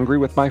 I was angry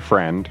with my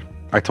friend.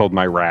 I told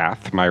my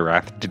wrath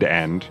did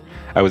end.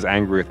 I was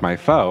angry with my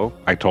foe.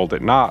 I told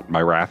it not.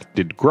 My wrath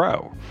did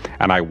grow.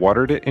 And I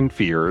watered it in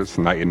fears,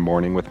 night and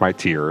morning with my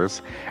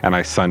tears. And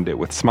I sunned it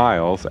with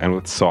smiles and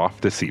with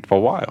soft,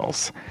 deceitful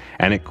wiles.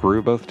 And it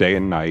grew both day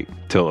and night,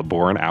 till it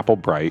bore an apple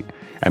bright.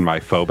 And my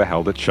foe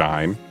beheld it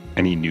shine,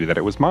 and he knew that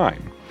it was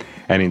mine.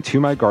 And into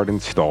my garden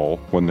stole,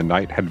 when the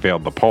night had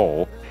veiled the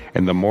pole.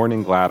 In the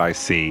morning glad I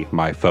see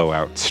my foe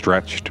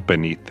outstretched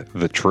beneath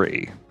the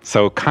tree.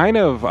 So kind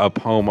of a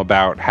poem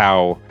about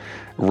how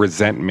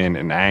resentment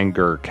and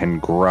anger can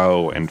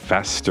grow and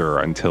fester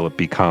until it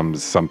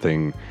becomes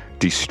something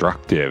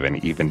destructive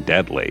and even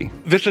deadly.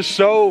 This is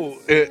so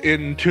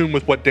in tune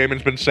with what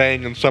Damon's been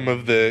saying in some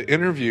of the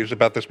interviews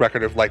about this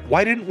record of like,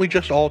 why didn't we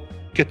just all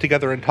get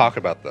together and talk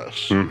about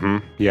this? Mm-hmm.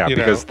 Yeah,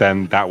 because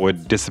then that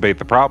would dissipate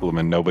the problem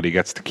and nobody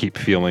gets to keep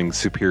feeling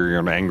superior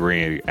and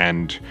angry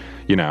and,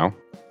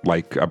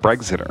 like a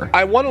Brexiter.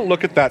 I want to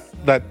look at that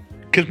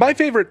because my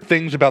favorite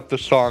things about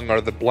this song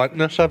are the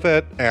bluntness of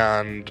it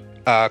and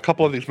a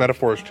couple of these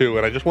metaphors too.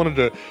 And I just wanted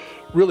to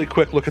really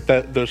quick look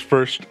at those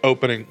first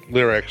opening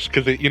lyrics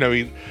because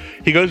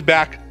he goes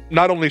back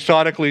not only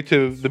sonically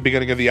to the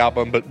beginning of the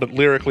album, but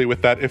lyrically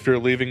with that "If You're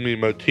Leaving Me"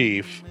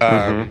 motif.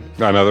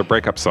 Another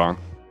breakup song.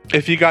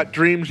 If you got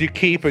dreams you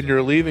keep and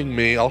you're leaving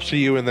me, I'll see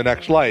you in the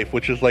next life,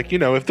 which is like,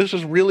 if this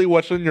is really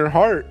what's in your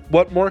heart,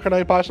 what more can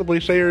I possibly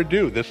say or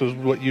do? This is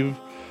what you've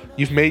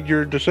made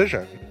your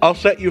decision. I'll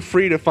set you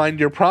free to find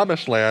your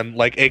promised land,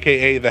 like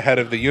AKA the head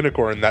of the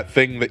unicorn, that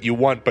thing that you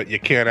want but you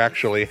can't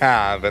actually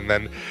have. And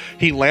then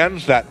he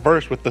lands that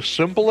verse with the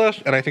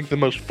simplest and I think the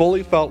most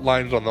fully felt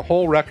lines on the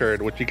whole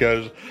record, which he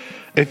goes,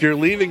 if you're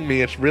leaving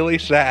me, it's really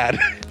sad.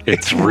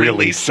 It's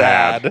really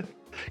sad.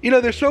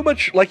 There's so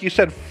much, like you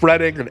said,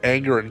 fretting and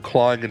anger and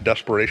clawing and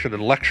desperation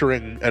and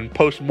lecturing and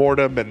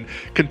post-mortem and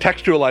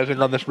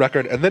contextualizing on this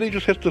record. And then he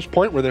just hits this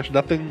point where there's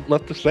nothing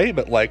left to say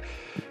but like,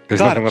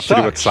 there's nothing left to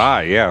do but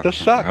sigh, yeah. This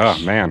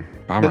sucks. Oh, man.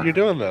 Bummer. That you're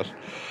doing this.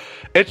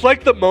 It's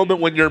like the moment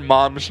when your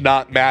mom's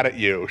not mad at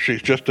you.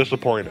 She's just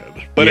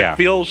disappointed. But it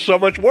feels so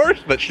much worse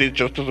that she's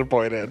just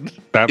disappointed.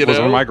 That was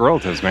one of my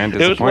relatives, man.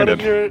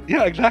 Disappointed.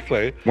 Yeah,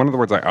 exactly. One of the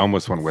words I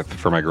almost went with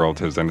for my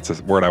relatives, and it's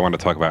a word I want to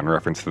talk about in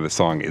reference to this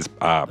song, is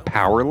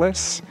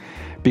powerless.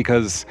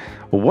 Because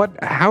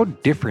how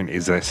different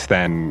is this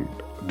than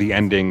the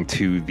ending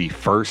to the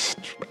first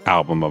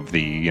album of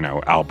the,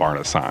 Al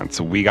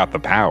Barnassance, We Got the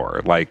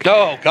Power. Like,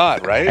 oh,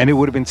 God, right? And it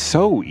would have been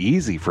so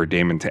easy for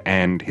Damon to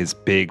end his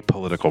big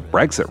political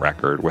Brexit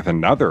record with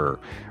another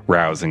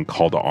rousing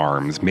call to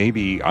arms,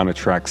 maybe on a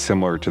track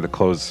similar to the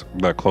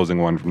closing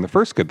one from the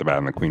first Good, the Bad,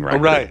 and the Queen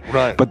record.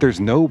 Right. But there's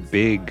no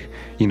big,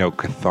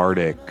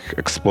 cathartic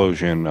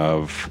explosion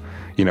of,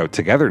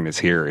 togetherness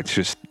here. It's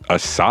just a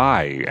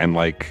sigh, and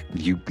like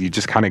you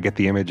just kind of get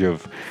the image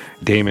of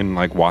Damon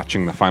like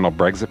watching the final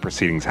Brexit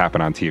proceedings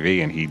happen on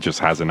TV, and he just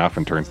has enough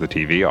and turns the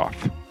TV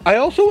off. I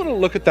also want to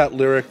look at that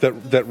lyric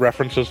that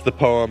references the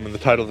poem and the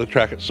title of the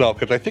track itself,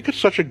 because I think it's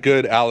such a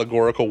good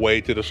allegorical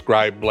way to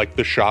describe like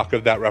the shock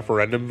of that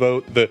referendum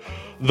vote, the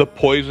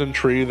poison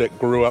tree that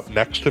grew up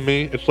next to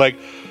me. It's like,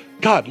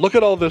 God, look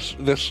at all this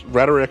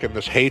rhetoric and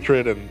this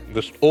hatred and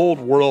this old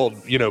world,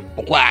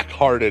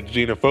 black-hearted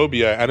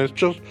xenophobia, and it's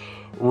just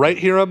right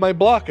here on my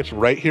block. It's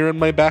right here in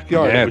my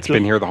backyard. Yeah, it's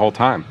been here the whole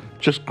time.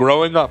 Just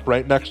growing up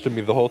right next to me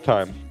the whole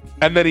time.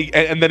 And then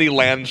he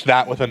lands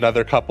that with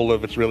another couple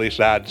of "It's really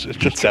sad." It's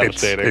just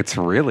devastating. It's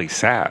really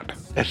sad.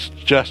 It's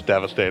just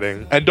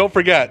devastating. And don't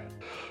forget,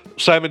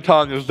 Simon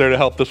Tong is there to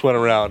help this one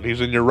around.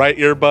 He's in your right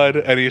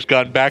earbud, and he's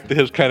gone back to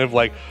his kind of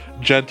like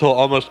gentle,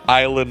 almost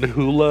island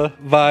hula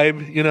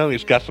vibe. You know,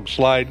 he's got some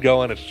slide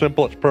going. It's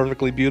simple. It's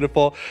perfectly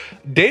beautiful.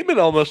 Damon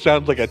almost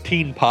sounds like a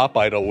teen pop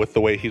idol with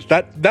the way he's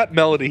that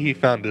melody he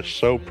found is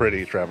so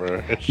pretty,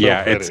 Trevor. It's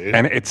so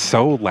pretty. It's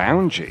so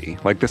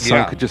loungy. Like this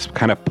song could just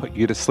kind of put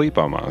you to sleep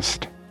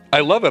almost. I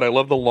love it. I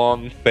love the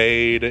long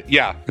fade.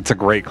 Yeah. It's a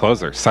great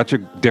closer. Such a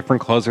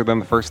different closer than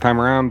the first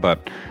time around,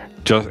 but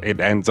just it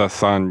ends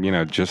us on,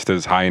 just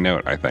as high a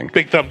note, I think.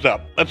 Big thumbs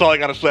up. That's all I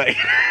got to say.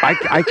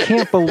 I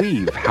can't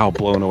believe how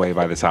blown away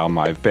by this album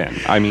I've been.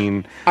 I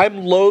mean,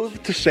 I'm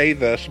loath to say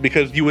this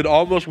because you would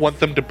almost want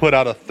them to put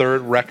out a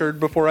third record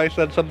before I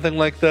said something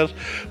like this.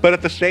 But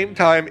at the same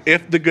time,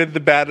 if The Good, the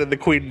Bad, and the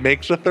Queen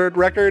makes a third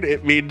record,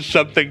 it means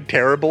something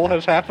terrible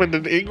has happened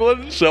in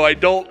England. So I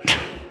don't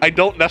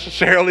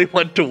necessarily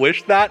want to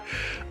wish that.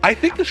 I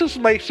think this is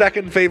my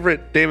second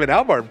favorite Damon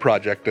Albarn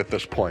project at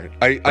this point.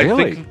 I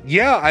think,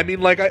 yeah. I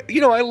mean, like, I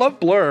love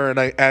Blur,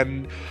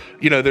 and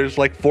there's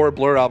like 4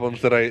 Blur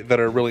albums that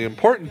are really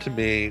important to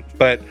me.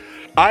 But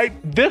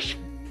this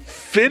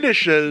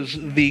finishes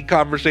the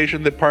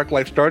conversation that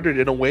Parklife started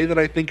in a way that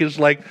I think is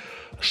like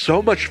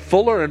so much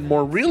fuller and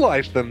more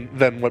realized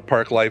than what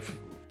Parklife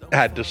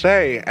had to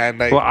say.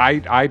 And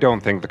I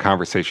don't think the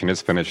conversation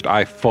is finished.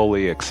 I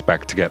fully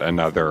expect to get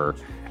another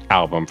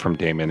album from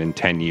Damon in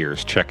 10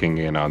 years, checking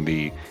in on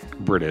the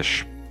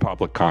British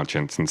public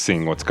conscience and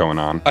seeing what's going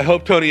on. I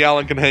hope Tony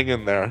Allen can hang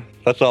in there.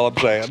 That's all I'm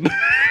saying.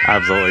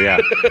 Absolutely, yeah.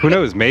 Who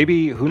knows?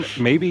 Maybe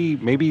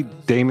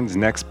Damon's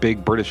next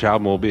big British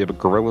album will be a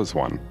Gorillaz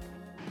one.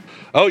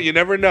 Oh, you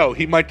never know.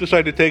 He might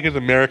decide to take his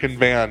American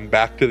band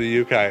back to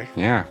the UK.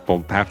 Yeah,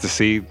 we'll have to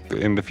see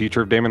in the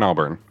future of Damon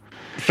Albarn.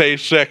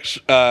 Phase 6,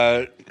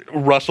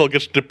 Russell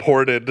gets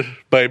deported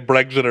by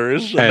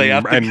Brexiters.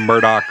 And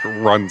Murdoch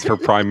runs for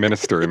prime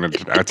minister in an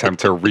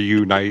attempt to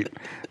reunite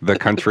the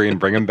country and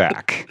bring him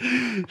back.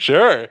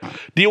 Sure.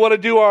 Do you want to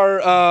do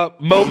our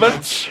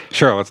moments?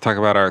 Sure. Let's talk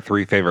about our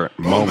 3 favorite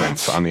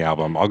moments on the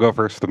album. I'll go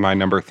first with my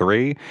number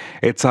 3.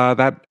 It's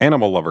that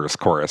Animal Lovers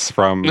chorus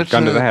from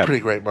Gun to the Head. It's a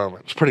pretty great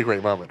moment. It's a pretty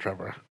great moment,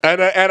 Trevor.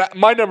 And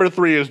my number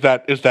 3 is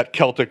that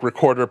Celtic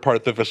recorder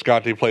part that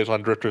Visconti plays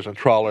on Drifters and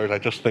Trawlers. I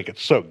just think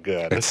it's so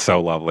good. It's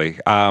so lovely.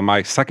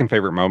 My second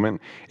favorite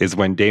moment is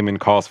when Damon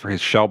calls for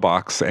his shell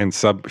box and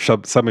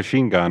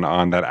submachine gun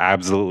on that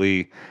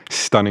absolutely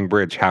stunning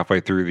bridge halfway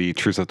through the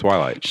Truce of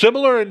Twilight.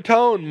 Similar in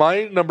tone,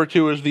 my number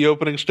 2 is the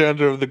opening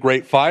stanza of The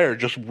Great Fire,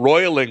 just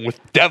roiling with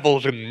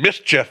devils and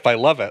mischief. I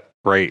love it.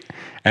 Great.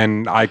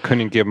 And I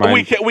couldn't give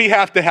my... We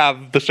have to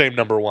have the same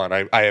number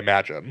 1, I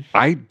imagine.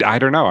 I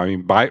don't know. I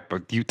mean,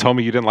 you told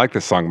me you didn't like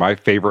this song. My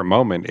favorite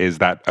moment is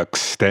that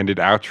extended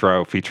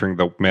outro featuring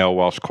the male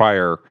Welsh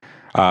choir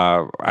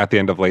at the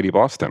end of Lady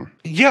Boston.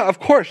 Yeah, of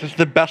course. It's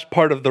the best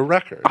part of the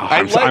record.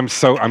 I'm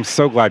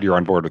so glad you're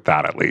on board with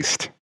that, at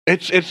least.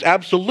 It's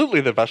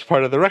absolutely the best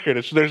part of the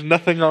record. There's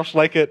nothing else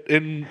like it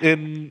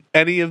in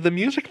any of the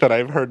music that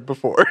I've heard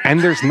before.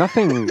 And there's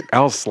nothing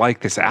else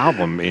like this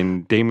album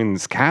in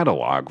Damon's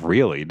catalog,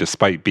 really,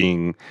 despite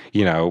being,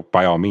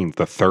 by all means,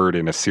 the third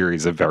in a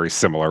series of very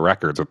similar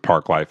records with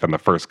Parklife and the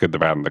first Good, the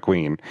Bad, and the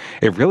Queen.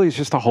 It really is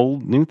just a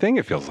whole new thing,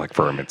 it feels like,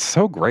 for him. It's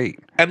so great.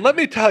 And let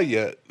me tell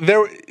you,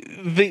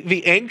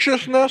 the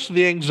anxiousness,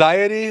 the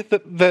anxiety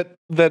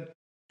that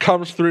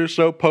comes through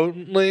so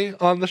potently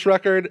on this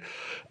record,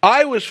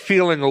 I was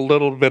feeling a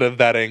little bit of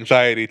that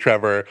anxiety,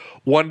 Trevor,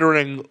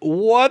 wondering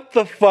what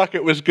the fuck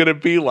it was going to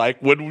be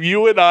like when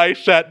you and I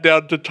sat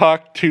down to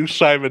talk to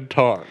Simon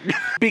Tong.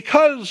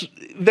 Because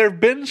there have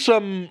been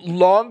some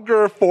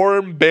longer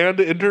form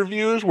band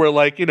interviews where,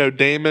 like,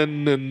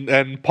 Damon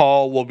and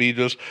Paul will be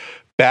just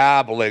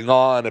babbling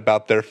on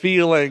about their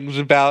feelings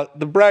about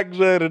the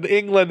Brexit and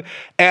England.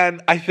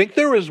 And I think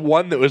there was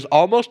one that was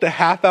almost a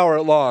half hour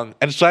long,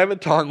 and Simon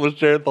Tong was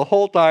there the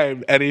whole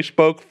time, and he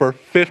spoke for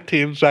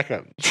 15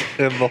 seconds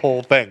in the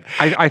whole thing.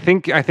 I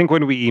think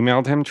when we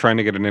emailed him trying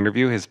to get an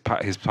interview, his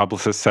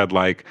publicist said,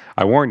 like,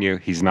 I warn you,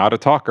 he's not a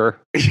talker.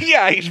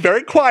 Yeah, he's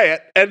very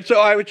quiet. And so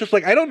I was just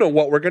like, I don't know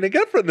what we're going to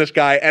get from this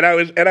guy. And I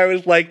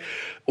was like,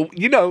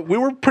 we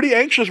were pretty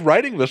anxious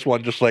writing this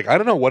one, just like, I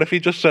don't know, what if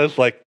he just says,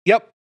 like,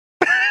 yep.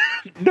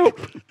 Nope.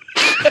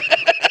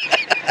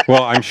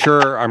 Well, I'm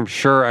sure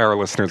our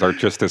listeners are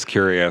just as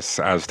curious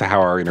as to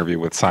how our interview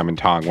with Simon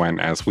Tong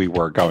went as we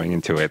were going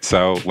into it.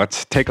 So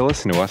let's take a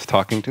listen to us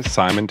talking to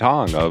Simon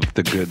Tong of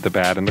The Good, the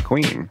Bad, and the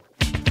Queen.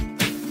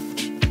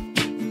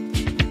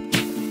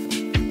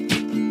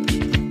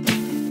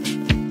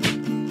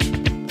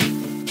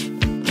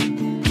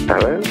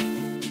 Hello?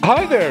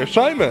 Hi there,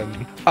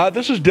 Simon.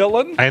 This is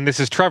Dylan. And this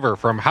is Trevor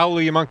from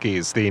Hallelujah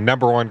Monkeys, the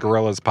 #1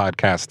 Gorillaz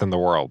podcast in the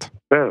world.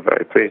 Oh,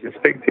 very pleased to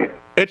speak to you.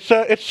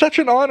 It's such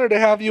an honor to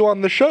have you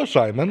on the show,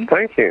 Simon.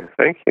 Thank you.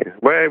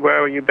 Where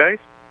are you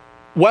based?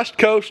 West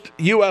Coast,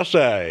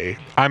 USA.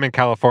 I'm in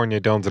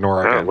California, Dylan's in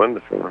Oregon. Oh,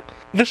 wonderful.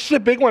 This is a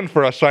big one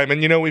for us, Simon.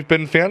 We've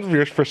been fans of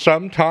yours for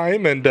some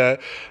time, and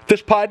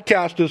this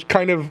podcast is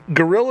kind of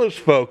Gorillaz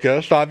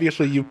focused.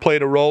 Obviously, you've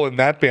played a role in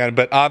that band,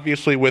 but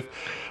obviously with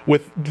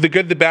with The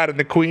Good, the Bad, and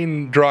the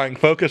Queen drawing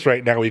focus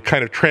right now, we've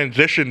kind of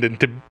transitioned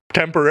into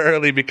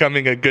temporarily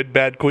becoming a Good,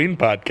 Bad, Queen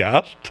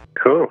podcast.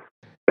 Cool.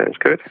 Sounds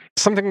good.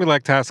 Something we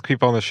like to ask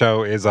people on the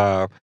show is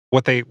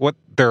what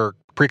their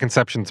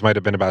preconceptions might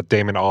have been about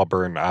Damon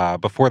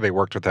Albarn before they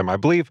worked with him. I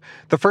believe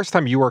the first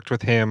time you worked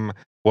with him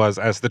was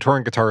as the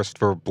touring guitarist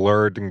for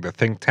Blur during the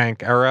Think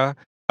Tank era.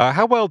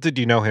 How well did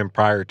you know him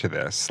prior to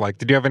this? Like,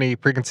 did you have any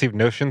preconceived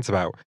notions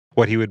about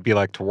what he would be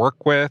like to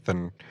work with,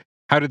 and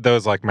how did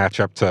those like match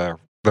up to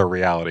the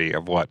reality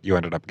of what you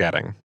ended up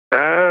getting?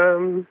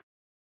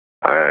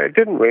 I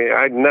didn't really.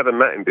 I'd never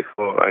met him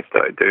before I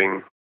started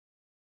doing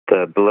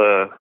the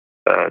Blur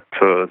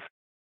tours.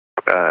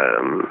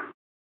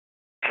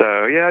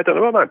 So yeah, I don't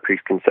know what my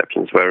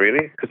preconceptions were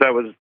really, because I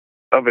was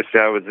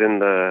in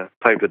the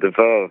playing with the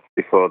Verve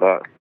before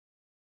that,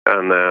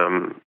 and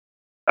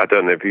I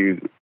don't know if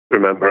you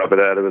remember over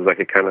there was like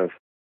a kind of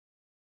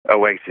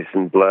Oasis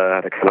and Blur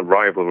had a kind of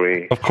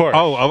rivalry. Of course.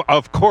 Oh,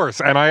 of course.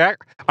 And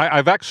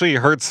I've actually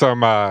heard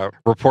some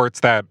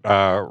reports that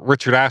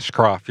Richard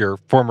Ashcroft, your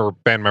former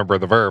band member of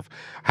the Verve,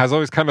 has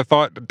always kind of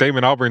thought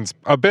Damon Albarn's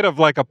a bit of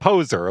like a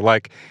poser.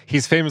 Like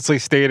he's famously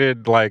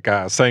stated, like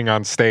saying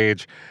on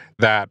stage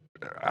that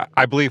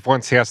I believe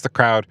once he asked the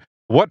crowd,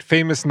 "What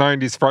famous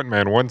 '90s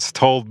frontman once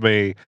told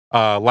me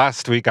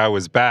last week I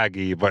was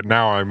baggy, but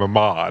now I'm a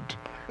mod?"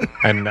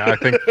 And I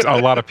think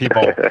a lot of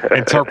people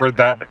interpret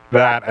that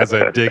as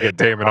a dig at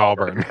Damon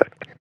Albarn.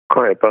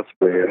 Quite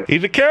possibly, yeah.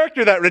 He's a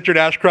character, that Richard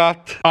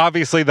Ashcroft.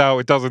 Obviously, though,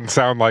 it doesn't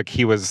sound like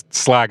he was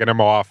slagging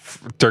him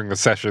off during the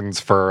sessions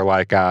for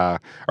like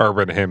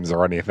urban hymns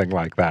or anything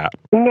like that.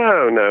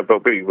 No,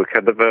 but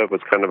the Verve was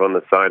kind of on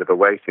the side of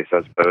Oasis,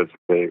 I suppose.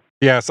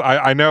 Yes,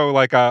 I know.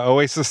 Like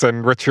Oasis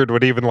and Richard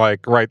would even like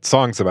write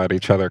songs about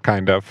each other,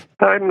 kind of.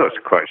 I'm not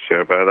quite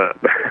sure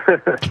about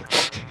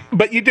that.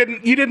 But you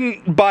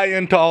didn't buy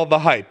into all the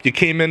hype. You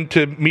came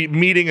into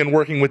meeting and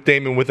working with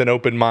Damon with an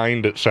open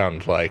mind, it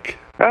sounds like.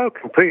 Oh,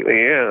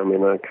 completely, yeah. I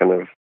mean, I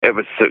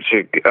was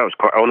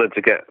quite honoured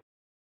to get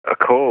a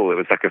call. It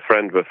was like a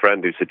friend of a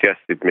friend who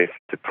suggested me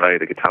to play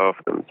the guitar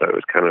for them. So I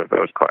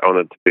was quite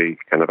honoured to be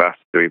kind of asked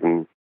to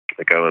even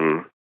go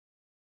and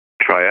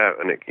try out.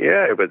 And it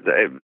was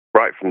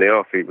right from the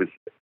off. It was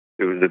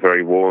a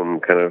very warm,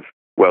 kind of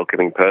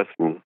welcoming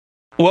person.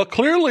 Well,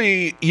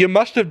 clearly you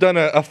must have done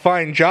a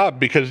fine job,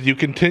 because you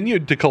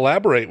continued to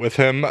collaborate with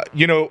him.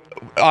 You know,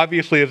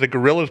 obviously as a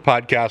Gorillaz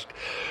podcast,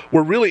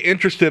 we're really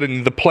interested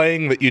in the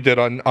playing that you did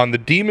on the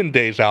Demon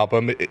Days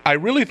album. I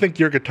really think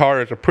your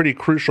guitar is a pretty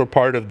crucial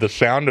part of the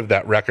sound of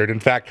that record.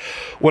 In fact,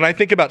 when I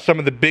think about some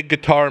of the big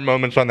guitar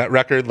moments on that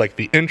record, like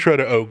the intro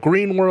to Oh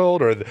Green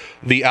World, or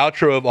the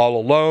outro of All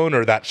Alone,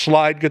 or that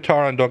slide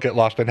guitar on Don't Get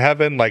Lost in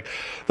Heaven, like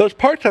those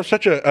parts have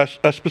such a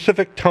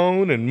specific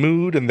tone and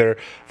mood, and they're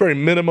very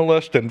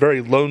minimalist and very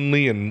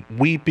lonely and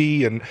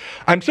weepy. And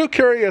I'm so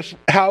curious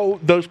how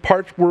those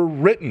parts were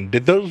written.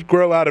 Did those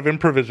grow out of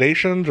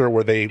improvisations, or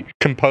were they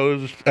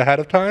composed ahead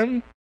of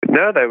time?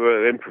 No, they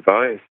were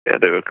improvised. Yeah,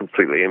 they were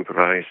completely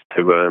improvised.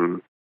 They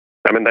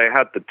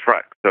had the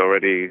tracks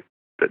already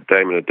that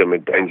Damon had done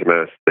with Danger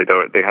Mouse.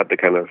 They had the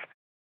kind of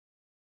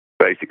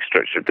basic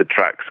structure of the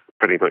tracks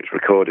pretty much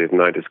recorded,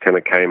 and I just kind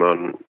of came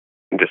on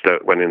and just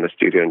went in the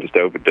studio and just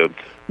overdubbed.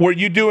 Were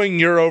you doing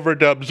your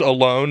overdubs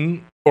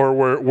alone, or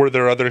were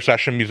there other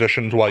session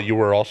musicians while you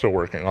were also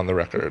working on the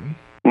record?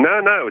 No,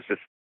 it was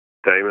just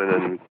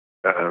Damon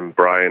and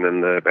Brian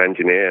and the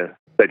engineer.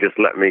 They just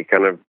let me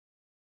kind of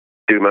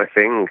do my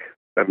thing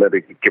and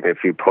maybe give me a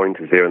few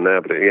pointers here and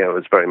there. But yeah, it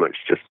was very much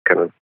just kind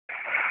of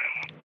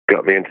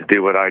got me in to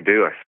do what I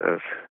do, I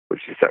suppose,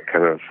 which is that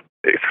kind of,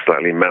 it's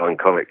slightly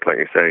melancholic, like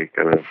you say,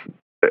 kind of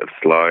bit of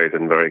slide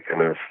and very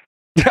kind of...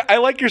 I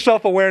like your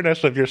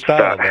self-awareness of your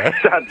style there.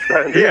 Sad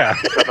sound, Yeah.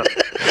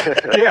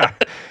 Yeah.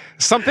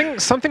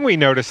 Something we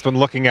noticed when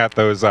looking at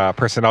those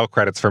personnel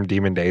credits from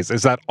Demon Days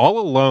is that All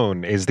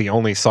Alone is the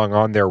only song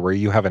on there where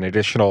you have an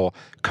additional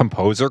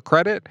composer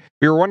credit.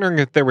 We were wondering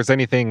if there was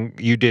anything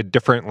you did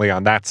differently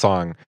on that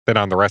song than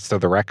on the rest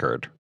of the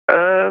record.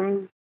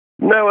 No,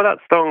 well, that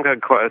song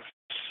had quite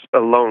a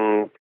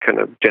long kind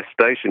of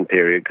gestation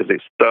period, because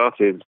it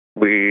started,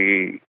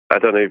 I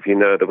don't know if you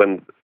know, that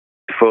when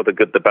before The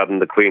Good, the Bad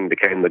and the Queen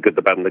became The Good,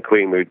 the Bad and the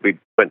Queen, we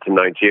went to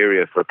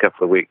Nigeria for a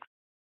couple of weeks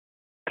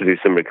to do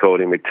some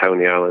recording with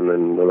Tony Allen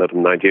and a lot of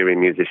Nigerian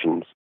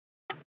musicians.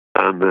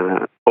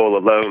 And All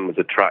Alone was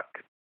a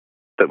track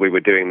that we were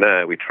doing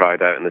there. We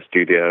tried out in the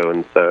studio,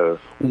 and so...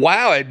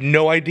 Wow, I had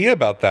no idea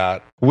about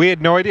that. We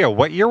had no idea.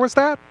 What year was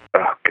that?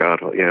 Oh,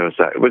 God, what year was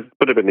that? It would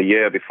have been the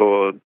year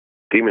before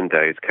Demon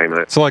Days came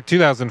out. So like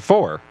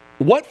 2004.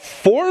 What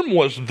form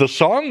was the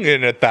song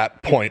in at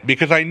that point?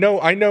 Because I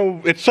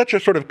know it's such a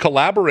sort of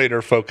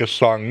collaborator-focused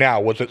song now.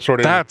 Was it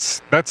sort of...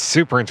 That's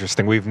super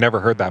interesting. We've never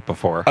heard that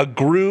before. A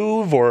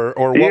groove, or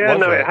what was it? Yeah,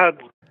 no, it had...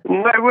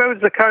 No, it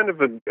was a kind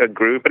of a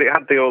groove, but it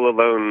had the All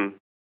Alone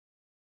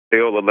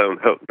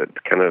hook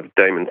that kind of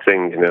Damon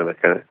sings, you know, the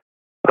kind of,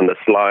 and the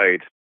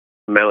slide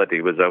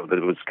melody was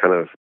kind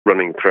of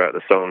running throughout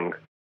the song.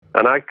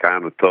 And I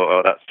kind of thought,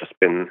 oh, that's just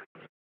been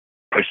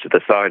pushed to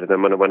the side. And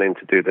then when I went in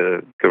to do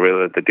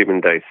the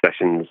Demon Day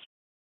sessions,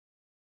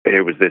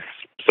 it was this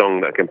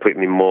song that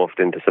completely morphed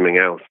into something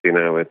else,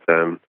 with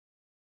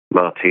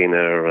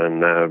Martina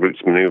and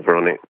Roots Maneuver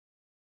on it.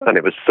 And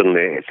it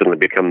suddenly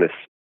become this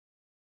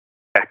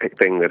epic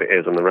thing that it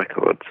is on the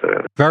record.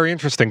 So. Very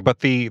interesting. But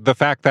the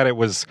fact that it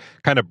was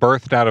kind of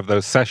birthed out of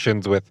those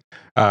sessions with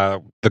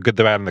The Good,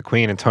 the Bad, and the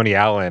Queen and Tony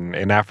Allen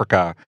in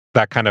Africa,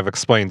 that kind of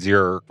explains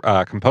your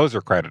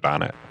composer credit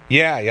on it.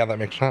 Yeah, that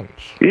makes sense.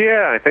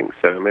 Yeah, I think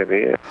so,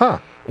 maybe, yeah. Huh.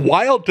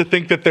 Wild to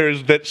think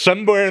that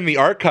somewhere in the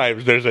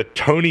archives there's a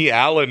Tony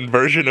Allen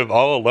version of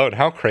All Alone.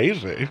 How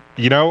crazy.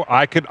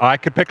 I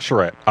could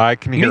picture it. I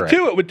can hear it. Me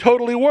too. It would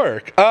totally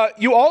work.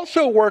 You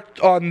also worked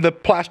on the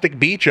Plastic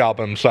Beach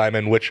album,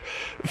 Simon, which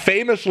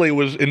famously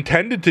was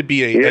intended to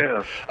be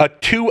a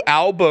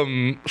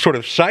 2-album sort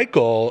of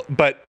cycle,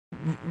 but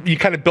you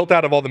kind of built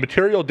out of all the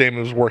material Damon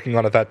was working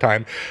on at that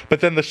time. But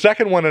then the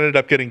second one ended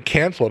up getting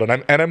canceled.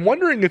 And I'm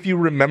wondering if you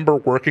remember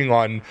working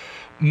on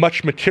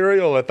much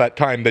material at that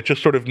time that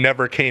just sort of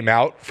never came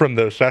out from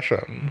those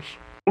sessions.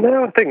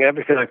 No, I think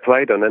everything I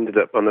played on ended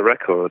up on the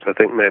record. I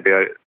think maybe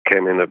I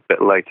came in a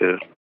bit later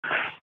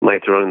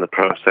on in the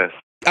process.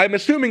 I'm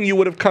assuming you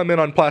would have come in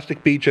on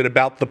Plastic Beach at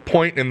about the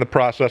point in the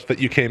process that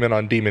you came in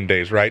on Demon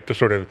Days, right? To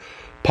sort of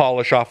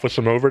polish off with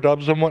some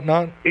overdubs and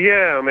whatnot?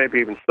 Yeah, or maybe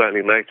even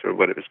slightly later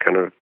when it was kind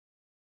of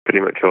pretty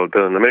much all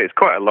done. I mean, it's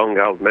quite a long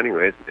album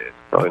anyway, isn't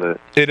it?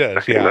 It is,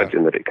 I can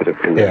imagine that it could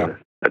have been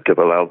a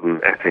double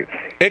album epic.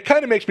 It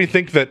kind of makes me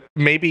think that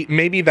maybe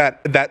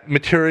that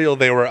material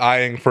they were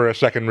eyeing for a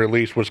second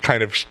release was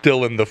kind of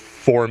still in the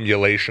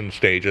formulation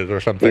stages or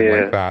something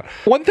like that.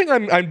 One thing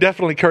I'm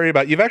definitely curious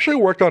about, you've actually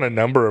worked on a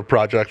number of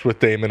projects with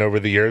Damon over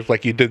the years.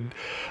 Like you did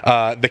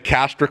the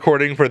cast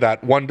recording for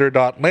that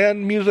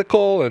Wonder.Land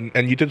musical,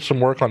 and you did some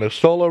work on his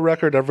solo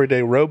record,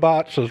 Everyday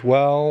Robots, as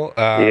well.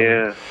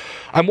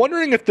 I'm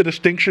wondering if the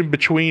distinction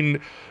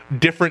between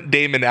different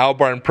Damon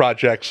Albarn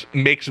projects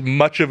makes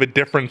much of a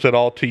difference at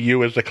all to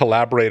you as a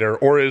collaborator,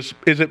 or is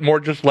it more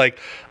just like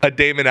a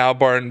Damon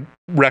Albarn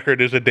record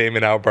is a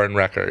Damon Albarn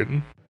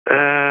record?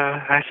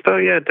 I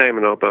suppose,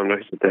 Damon Albarn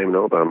is a Damon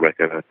Albarn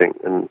record, I think.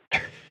 And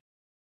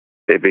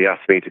if he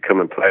asked me to come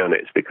and play on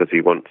it, it's because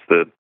he wants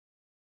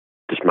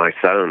just my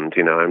sound.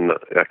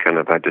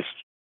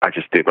 I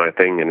just do my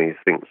thing, and he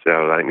thinks,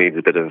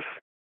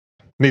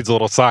 needs a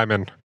little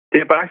Simon.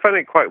 Yeah, but I find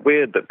it quite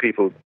weird that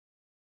people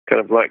kind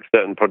of like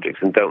certain projects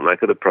and don't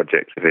like other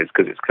projects of his,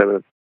 because it's kind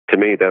of, to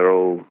me, they're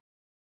all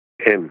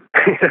him.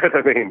 You know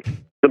what I mean?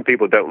 Some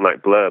people don't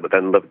like Blur, but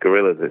then love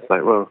Gorillaz. It's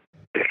like, well,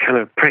 they're kind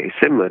of pretty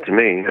similar to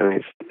me. I mean,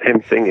 it's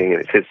him singing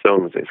and it's his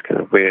songs. It's kind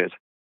of weird,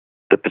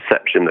 the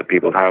perception that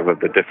people have of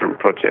the different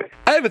projects.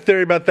 I have a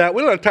theory about that.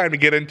 We don't have time to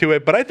get into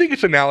it, but I think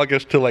it's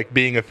analogous to like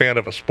being a fan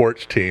of a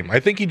sports team. I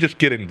think you just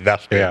get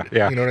invested.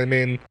 Yeah. You know what I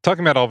mean?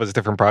 Talking about all of his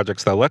different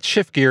projects, though, let's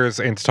shift gears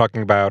into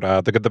talking about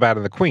The Good, the Bad,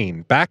 and the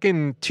Queen. Back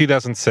in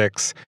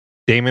 2006,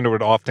 Damon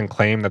would often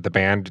claim that the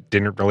band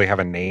didn't really have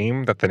a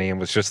name, that the name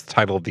was just the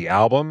title of the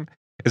album.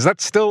 Is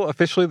that still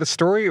officially the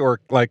story, or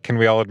like can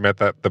we all admit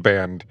that the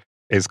band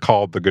is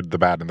called The Good, the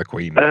Bad, and the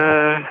Queen?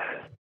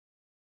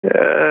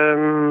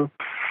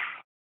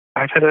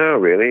 I don't know,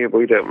 really.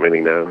 We don't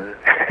really know.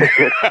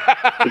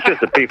 It's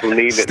just that people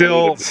need it.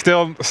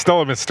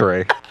 Still a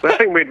mystery. I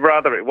think we'd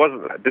rather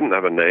it didn't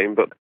have a name,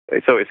 but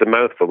so it's a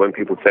mouthful when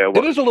people say,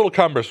 it is a little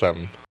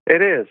cumbersome.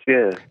 It is,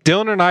 yeah.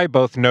 Dylan and I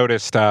both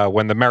noticed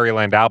when the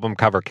Maryland album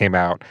cover came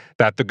out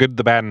that The Good,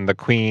 the Bad, and the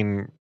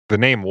Queen, the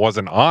name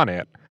wasn't on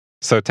it.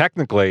 So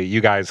technically, you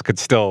guys could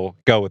still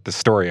go with the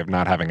story of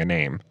not having a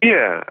name.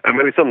 Yeah, I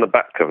mean, it's on the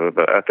back cover,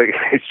 but I think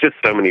it's just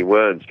so many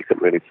words, you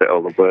couldn't really fit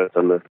all the words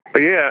on there.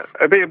 But yeah,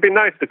 it'd be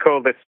nice to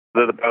call this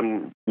the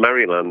band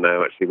Maryland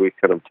now, actually. We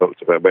kind of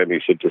talked about maybe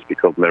it should just be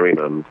called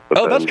Maryland.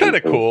 That's kind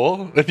of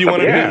cool. If you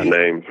want to be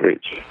name for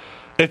each.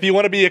 If you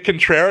want to be a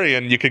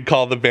contrarian, you could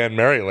call the band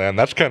Maryland.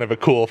 That's kind of a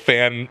cool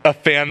fan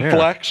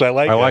flex. I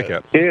like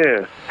it.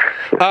 Yeah.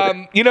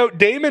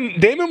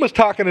 Damon was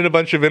talking in a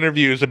bunch of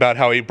interviews about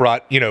how he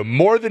brought,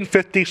 more than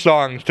 50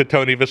 songs to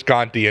Tony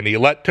Visconti, and he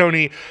let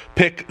Tony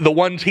pick the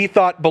ones he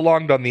thought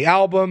belonged on the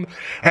album.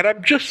 And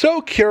I'm just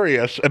so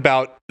curious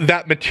about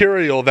that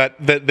material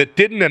that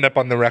didn't end up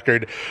on the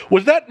record.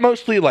 Was that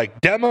mostly like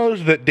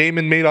demos that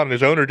Damon made on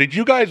his own, or did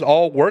you guys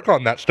all work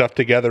on that stuff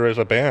together as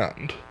a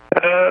band?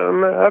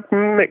 A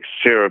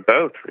mixture of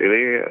both,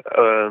 really.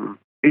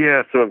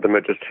 Some of them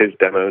are just his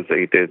demos that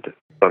he did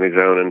on his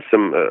own, and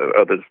some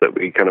others that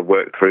we kind of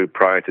worked through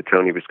prior to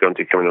Tony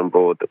Visconti coming on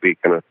board, that we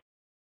kind of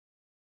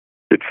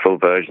did full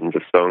versions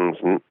of songs.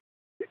 And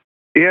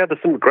there's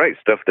some great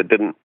stuff that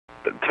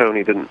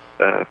Tony didn't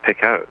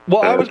pick out.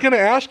 Well, I was going to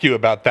ask you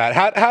about that.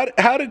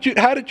 How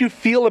did you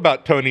feel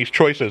about Tony's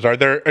choices?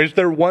 Is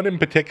there one in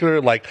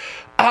particular like,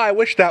 I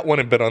wish that one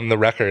had been on the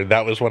record?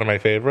 That was one of my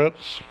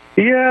favorites.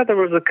 Yeah, there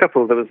was a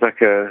couple. There was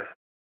like a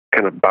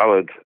kind of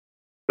ballad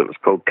that was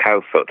called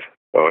Cowfoot,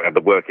 or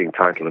the working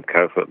title of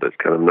Cowfoot, that's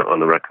kind of not on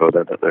the record.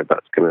 I don't know if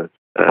that's going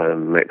to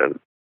make that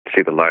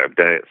see the light of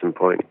day at some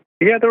point.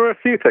 Yeah, there were a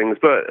few things,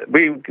 but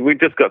we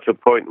just got to a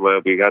point where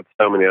we had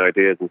so many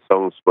ideas and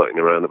songs floating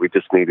around that we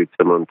just needed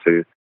someone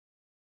to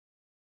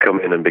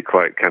come in and be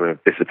quite kind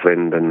of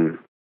disciplined and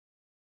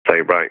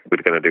say, right,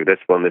 we're going to do this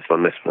one, this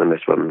one, this one,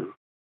 this one.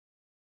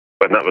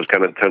 But that was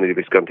kind of Tony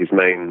Visconti's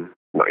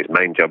not his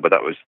main job, but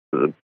that was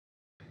the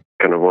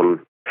kind of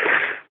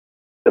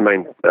the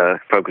main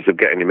focus of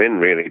getting him in,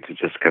 really, to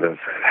just kind of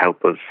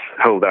help us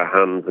hold our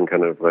hands and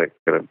kind of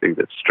be a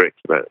bit strict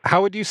about it.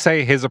 How would you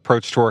say his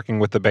approach to working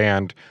with the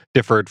band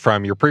differed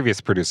from your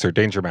previous producer,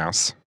 Danger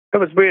Mouse? It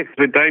was weird,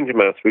 because with Danger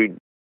Mouse, we'd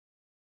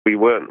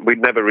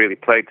never really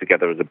played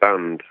together as a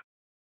band.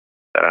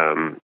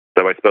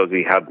 So I suppose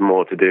he had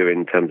more to do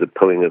in terms of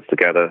pulling us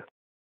together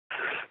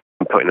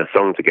and putting a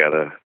song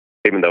together,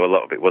 even though a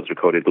lot of it was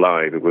recorded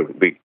live.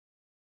 We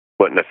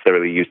weren't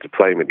necessarily used to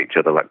playing with each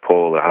other like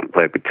Paul. I hadn't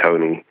played with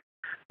Tony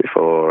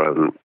before,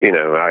 and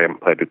I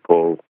hadn't played with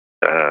Paul.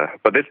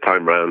 But this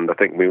time round, I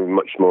think we were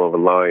much more of a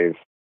live,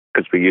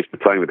 because we used to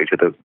play with each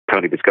other.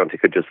 Tony Visconti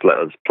could just let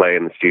us play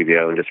in the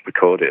studio and just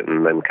record it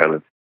and then kind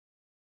of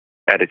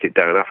edit it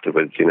down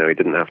afterwards. He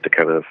didn't have to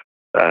kind of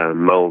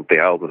mold the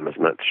album as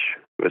much.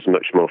 It was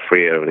much more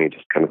freer, and he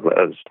just kind of let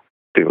us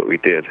do what we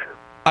did.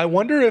 I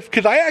wonder if,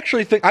 because I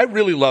actually think, I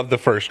really love the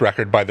first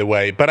record, by the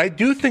way, but I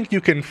do think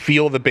you can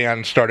feel the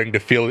band starting to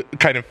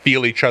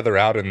feel each other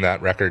out in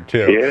that record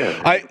too.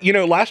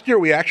 Yeah. Last year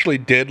we actually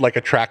did like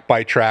a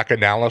track-by-track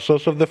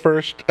analysis of the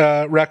first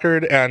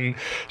record, and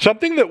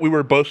something that we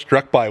were both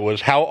struck by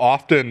was how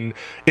often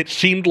it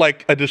seemed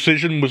like a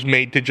decision was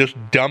made to just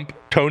dump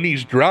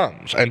Tony's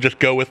drums and just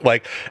go with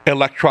like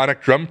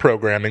electronic drum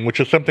programming,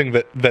 which is something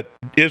that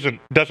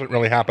doesn't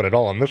really happen at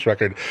all on this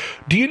record.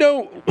 Do you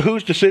know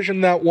whose decision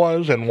that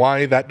was and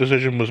why that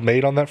decision was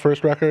made on that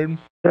first record?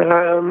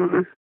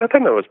 I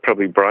think it was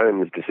probably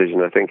Brian's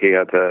decision. I think he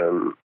had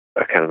a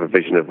kind of a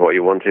vision of what he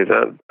wanted,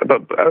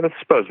 but I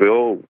suppose we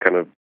all kind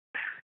of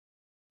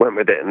went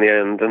with it in the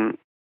end. And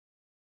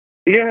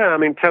yeah, I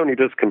mean, Tony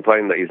does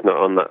complain that he's not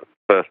on that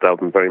first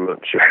album very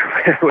much.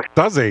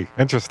 Does he?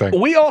 Interesting.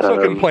 We also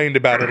complained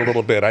about it a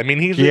little bit. I mean,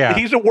 he's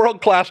a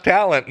world-class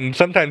talent, and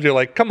sometimes you're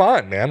like, come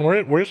on, man,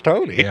 where's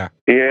Tony?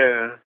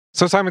 Yeah.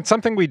 So, Simon,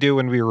 something we do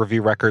when we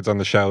review records on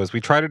the show is we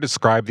try to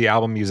describe the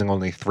album using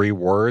only 3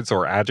 words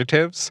or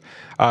adjectives.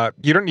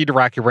 You don't need to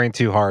rack your brain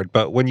too hard,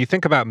 but when you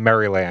think about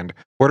Maryland,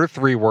 what are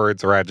 3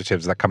 words or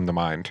adjectives that come to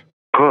mind?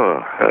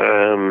 Well,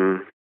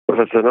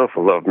 there's an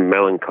awful lot of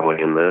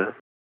melancholy in there.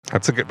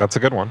 That's a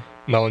good one.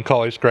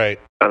 Melancholy's great.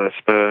 And I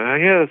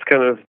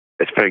suppose,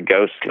 it's very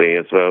ghostly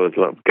as well. There's a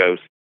lot of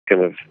ghost,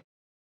 kind of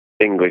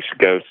English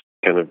ghost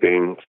kind of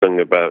being sung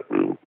about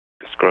and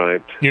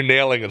described. You're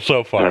nailing it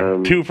so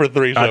far. 2 for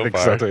 3 so far. I think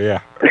so too,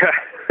 yeah.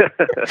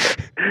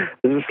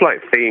 There's a slight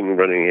theme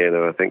running here,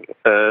 though, I think.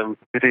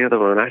 The other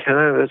one, I don't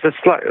know, there's a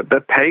slight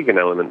pagan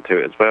element to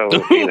it as well.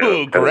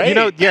 Ooh, great.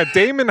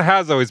 Damon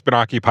has always been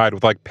occupied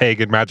with like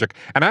pagan magic,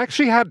 and I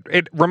actually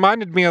it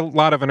reminded me a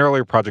lot of an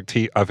earlier project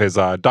of his,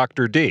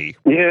 Dr. D.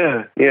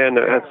 Yeah,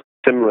 no, it has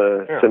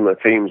similar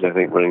themes, I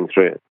think, running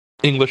through it.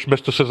 English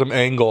mysticism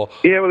angle.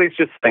 Yeah, well, he's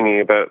just thinking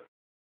about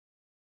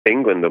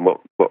England and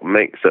what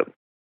makes up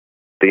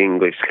the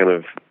English kind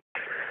of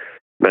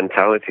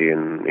mentality,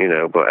 and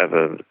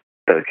whatever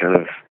the kind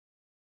of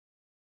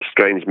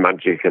strange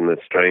magic and the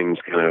strange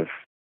kind of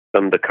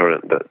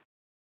undercurrent that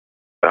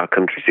our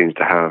country seems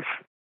to have,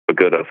 for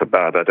good or for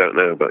bad, I don't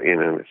know, but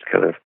it's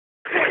kind of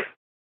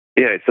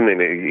it's something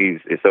that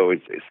it's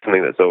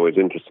something that's always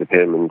interested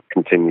him and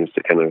continues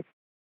to kind of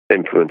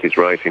influence his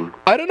writing.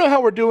 I don't know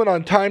how we're doing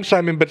on time,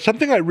 Simon, but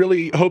something I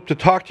really hope to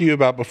talk to you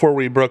about before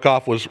we broke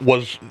off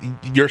was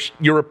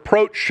your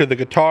approach to the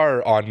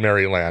guitar on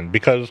Maryland,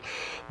 because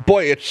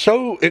boy,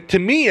 to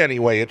me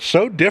anyway, it's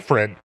so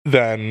different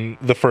than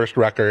the first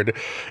record.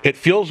 It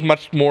feels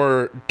much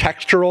more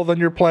textural than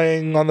you're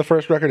playing on the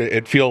first record.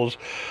 It feels,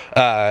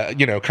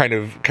 kind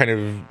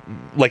of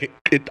like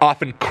it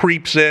often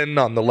creeps in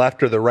on the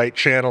left or the right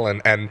channel,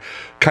 and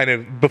kind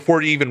of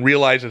before you even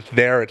realize it's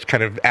there, it's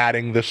kind of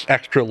adding this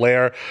extra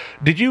layer.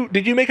 Did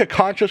you make a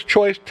conscious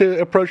choice to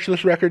approach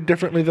this record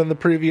differently than the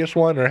previous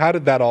one, or how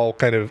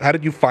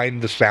did you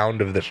find the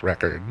sound of this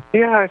record?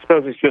 Yeah, I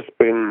suppose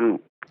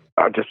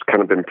I've just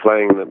kind of been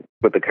playing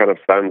with the kind of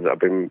sounds that I've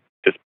been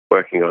just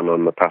working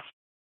on the past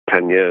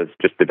 10 years,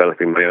 just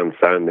developing my own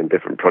sound in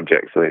different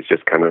projects, and it's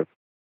just kind of,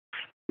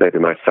 maybe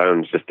my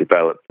sound's just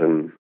developed,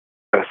 and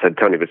I said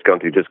Tony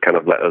Visconti just kind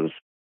of let us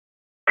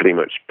pretty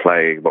much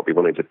play what we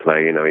wanted to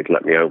play. He'd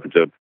let me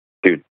overdub,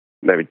 do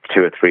maybe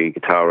 2 or 3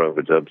 guitar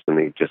overdubs, and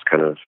he'd just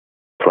kind of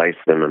place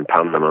them and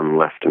pan them on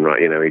left and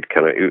right. He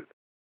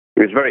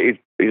was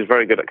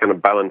very good at kind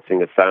of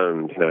balancing a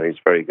sound. He's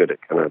very good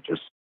at kind of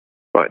just,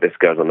 right, this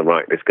goes on the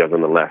right, this goes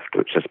on the left,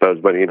 which I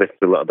suppose when you listen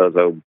to a lot of those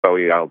old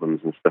Bowie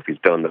albums and stuff he's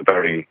done,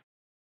 they're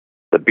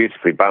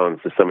beautifully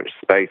balanced. There's so much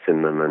space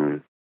in them,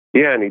 and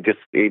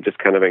he just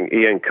kind of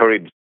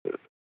encouraged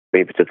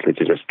me particularly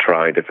to just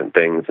try different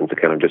things and to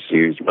kind of just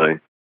use my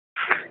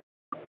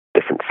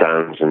different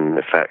sounds and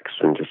effects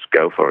and just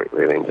go for it,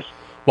 really. And just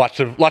lots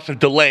of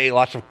delay,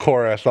 lots of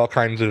chorus, all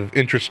kinds of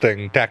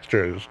interesting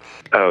textures.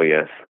 Oh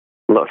yes,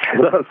 lots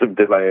of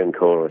delay and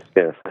chorus.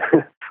 Yes.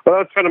 Well, I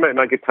was trying to make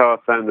my guitar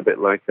sound a bit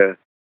like a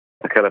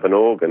kind of an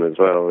organ as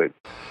well.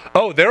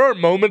 There are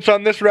moments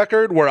on this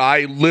record where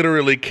I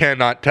literally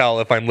cannot tell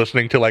if I'm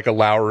listening to like a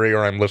Lowry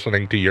or I'm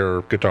listening to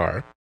your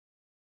guitar.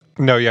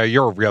 No, yeah,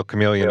 you're a real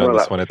chameleon on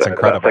this one. It's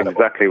incredible. That's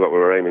exactly what we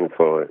were aiming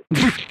for.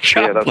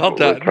 Job that's well what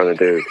done. we're trying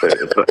to do.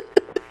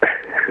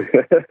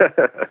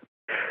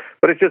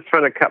 But it's just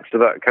trying to capture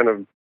that kind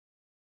of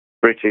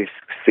British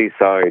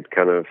seaside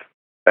kind of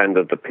end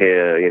of the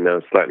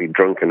pier, slightly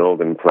drunken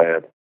organ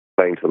player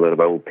playing to a lot of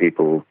old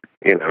people.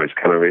 It's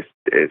kind of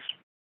it's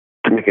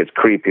to make it as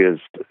creepy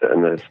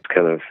and as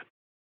kind of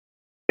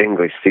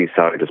English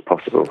seaside as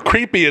possible.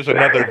 Creepy is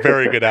another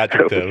very good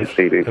adjective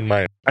in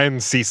my.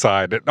 And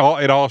seaside, it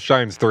all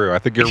shines through. I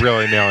think you're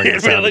really nailing the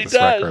sound of this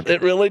record.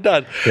 It really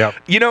does. Yep.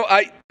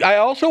 I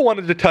also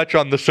wanted to touch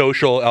on the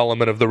social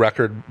element of the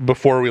record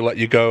before we let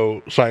you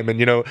go,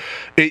 Simon.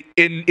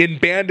 In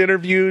band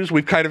interviews,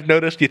 we've kind of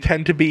noticed you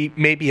tend to be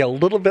maybe a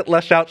little bit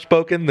less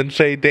outspoken than,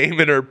 say,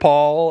 Damon or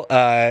Paul.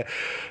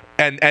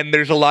 And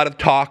there's a lot of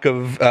talk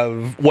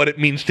of what it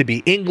means to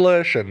be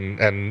English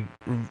and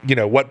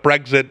what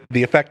Brexit,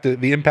 the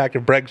impact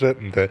of Brexit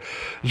and the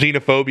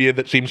xenophobia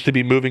that seems to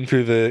be moving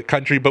through the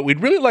country. But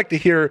we'd really like to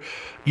hear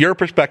your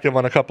perspective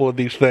on a couple of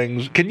these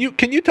things. Can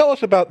you tell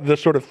us about the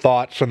sort of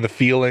thoughts and the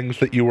feelings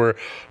that you were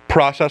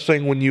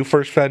processing when you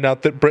first found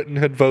out that Britain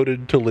had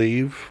voted to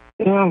leave?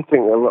 Yeah, I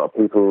think a lot of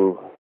people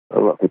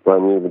I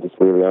knew were just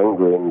really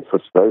angry and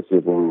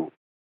frustrated and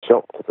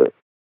shocked that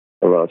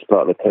a large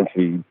part of the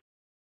country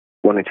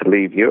wanting to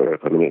leave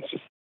Europe. I mean, it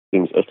just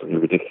seems utterly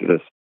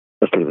ridiculous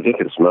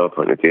from our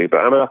point of view. But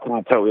I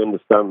can totally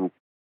understand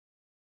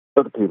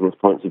other people's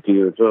points of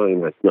view as well.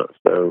 It's not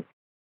so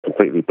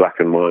completely black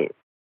and white.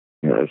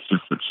 It's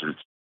just such a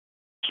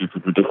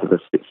stupid, ridiculous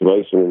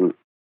situation.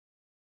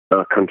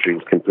 Our country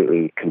is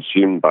completely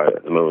consumed by it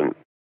at the moment.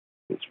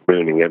 It's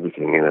ruining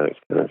everything. It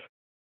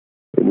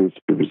needs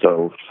to be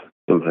resolved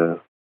somehow.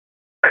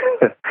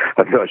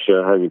 I'm not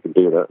sure how you can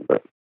do that,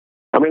 but.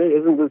 I mean,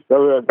 isn't this? I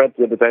read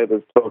the other day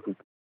there's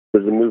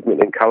a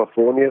movement in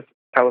California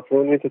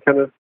to kind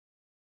of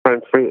try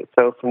and free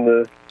itself from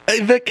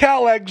the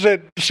Cal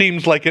exit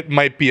seems like it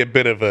might be a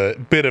bit of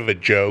a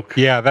joke.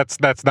 Yeah, that's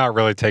not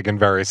really taken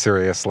very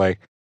seriously.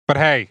 But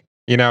hey,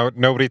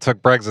 nobody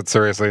took Brexit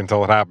seriously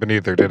until it happened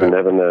either, did it? You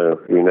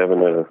never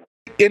know.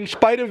 In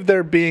spite of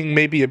there being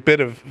maybe a bit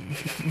of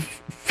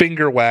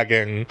finger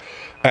wagging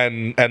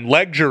and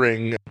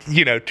lecturing,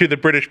 to the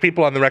British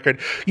people on the record,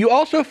 you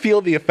also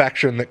feel the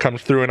affection that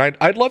comes through. And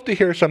I'd love to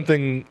hear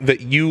something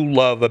that you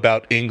love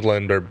about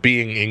England or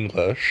being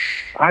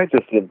English. I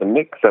just love the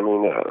mix. I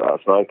mean,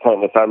 that's my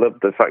kindness. I love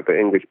the fact that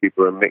English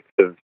people are a mix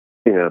of,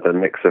 the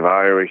mix of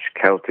Irish,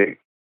 Celtic,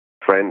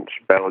 French,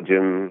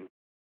 Belgian,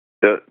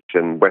 Dutch,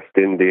 and West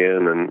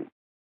Indian, and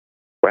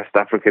West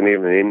African,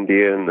 even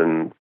Indian,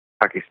 and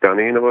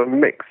Pakistani, a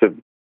mix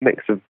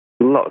of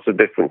lots of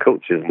different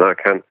cultures,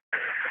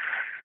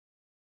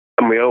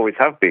 and we always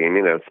have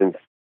been, since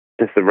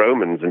the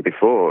Romans and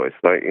before. It's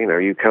like,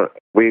 you can't.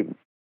 We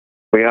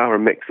are a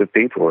mix of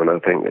people, and I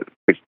think that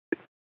we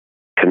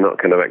cannot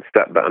kind of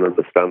accept that and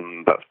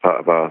understand that's part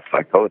of our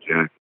psychology.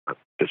 It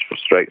just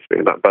frustrates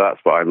me. But that's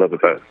what I love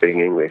about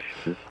being English.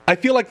 I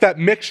feel like that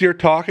mix you're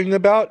talking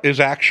about is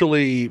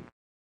actually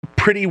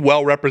pretty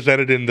well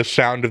represented in the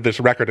sound of this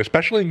record,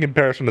 especially in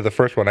comparison to the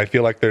first one. I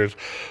feel like there's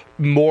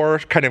more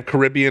kind of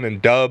Caribbean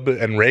and dub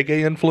and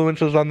reggae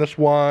influences on this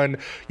one.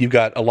 You've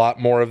got a lot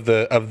more of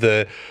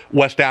the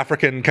West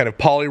African kind of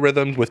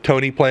polyrhythms with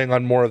Tony playing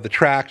on more of the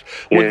tracks.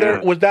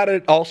 Was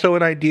that also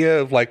an idea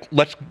of like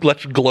let's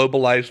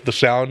globalize the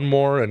sound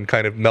more and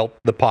kind of melt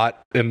the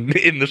pot in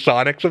the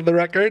sonics of the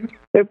record?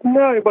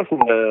 No, it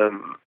wasn't a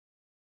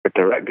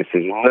direct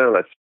decision. No,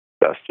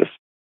 that's just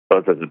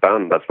us as a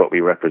band. That's what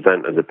we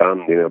represent as a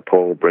band.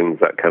 Paul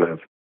brings that kind of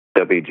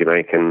dubby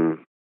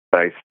Jamaican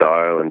bass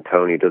style, and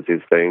Tony does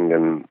his thing,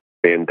 and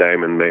me and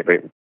Damon maybe,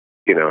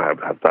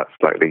 have that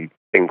slightly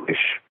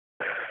English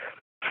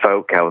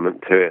folk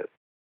element to it.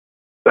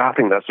 I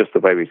think that's just the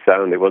way we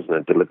sound. It wasn't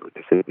a deliberate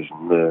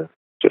decision.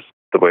 Just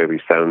the way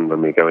we sound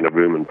when we go in a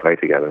room and play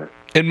together.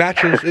 It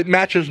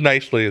matches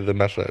nicely the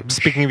message.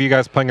 Speaking of you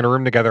guys playing in a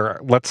room together,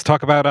 let's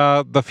talk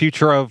about the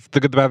future of The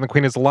Good, the Bad, and the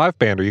Queen as a live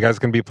band. Are you guys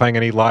going to be playing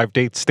any live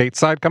dates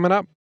stateside coming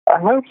up? I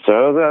hope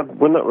so.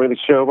 We're not really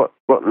sure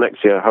what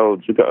next year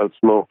holds. We've got a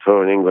small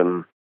tour in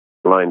England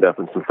lined up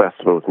and some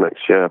festivals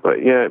next year.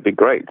 But yeah, it'd be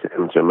great to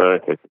come to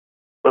America.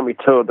 When we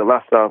toured the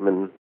last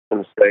album in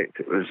the States,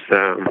 it was,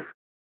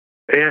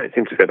 it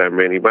seemed to go down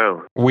really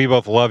well. We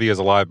both love you as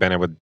a live band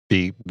and would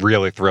be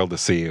really thrilled to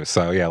see you.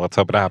 So yeah, let's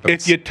hope it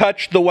happens. If you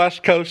touch the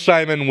West Coast,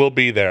 Simon, we'll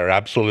be there.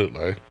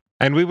 Absolutely.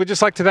 And we would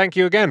just like to thank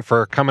you again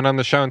for coming on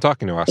the show and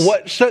talking to us.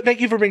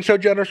 Thank you for being so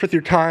generous with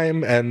your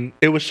time, and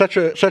it was such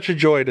a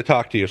joy to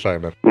talk to you,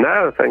 Simon.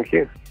 No, thank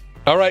you.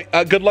 All right,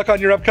 good luck on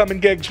your upcoming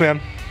gigs, man.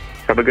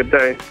 Have a good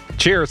day.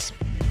 Cheers.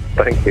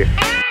 Thank you.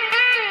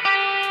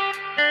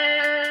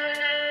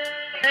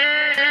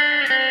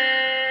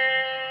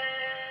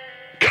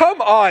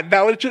 on.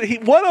 That was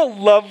just, what a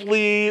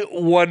lovely,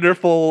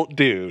 wonderful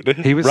dude.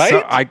 He was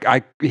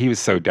right? he was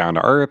so down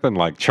to earth and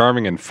like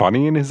charming and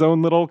funny in his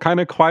own little kind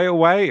of quiet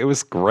way. It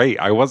was great.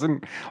 I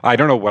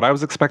don't know what I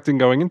was expecting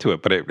going into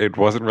it, but it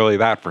wasn't really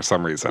that for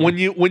some reason. When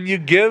you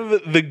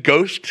give the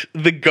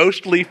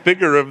ghostly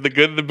figure of the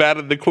good, the bad,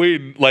 and the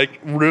queen like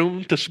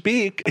room to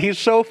speak, he's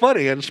so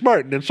funny and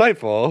smart and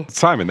insightful.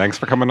 Simon, thanks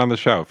for coming on the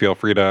show. Feel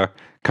free to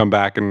come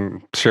back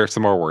and share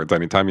some more words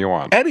anytime you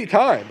want.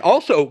 Anytime.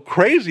 Also,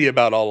 crazy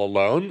about All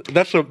Alone.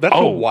 That's a wild.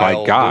 Oh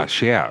my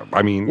gosh, yeah.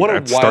 I mean,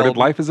 that started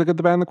life as a Good,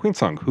 the Bad, and the Queen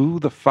song. Who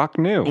the fuck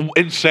knew?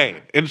 Insane.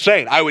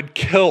 I would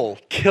kill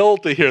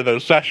to hear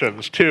those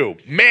sessions too.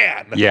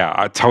 Man.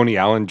 Yeah, Tony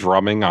Allen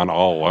drumming on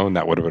All Alone.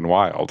 That would have been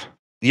wild.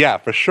 Yeah,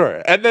 for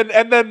sure. And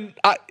then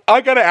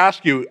I gotta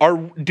ask you: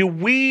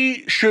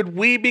 should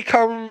we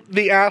become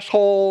the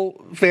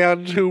asshole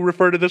fans who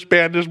refer to this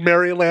band as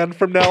Maryland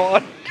from now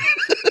on?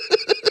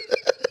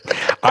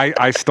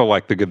 I still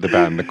like the Good, the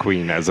Bad, and the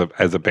Queen as a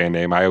band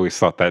name. I always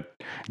thought that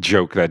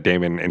joke that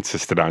Damon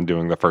insisted on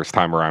doing the first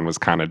time around was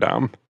kind of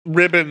dumb.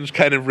 Ribbons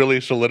kind of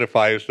really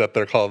solidifies that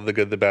they're called the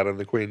Good, the Bad, and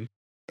the Queen.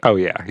 Oh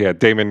yeah.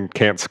 Damon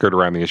can't skirt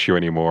around the issue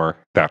anymore.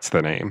 That's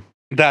the name.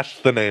 That's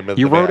the name of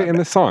you the wrote band. it in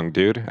the song,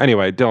 dude.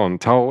 Anyway, Dylan,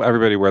 tell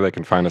everybody where they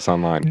can find us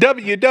online.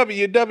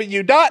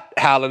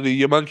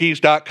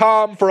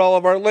 www.hallelujahmonkeys.com for all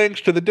of our links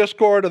to the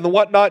Discord and the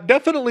whatnot.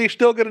 Definitely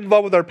still get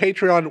involved with our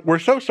Patreon. We're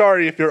so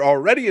sorry if you're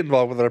already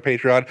involved with our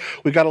Patreon.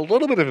 We got a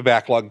little bit of a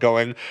backlog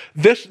going.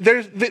 This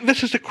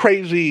is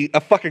a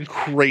fucking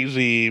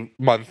crazy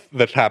month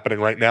that's happening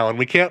right now, and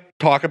we can't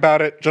talk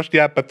about it just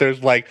yet, but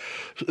there's like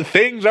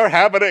things are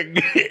happening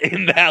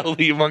in the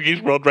Hallelujah Monkeys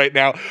world right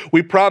now.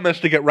 We promise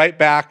to get right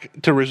back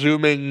to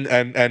resuming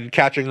and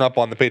catching up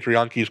on the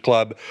Patreon Keys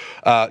Club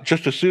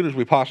just as soon as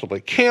we possibly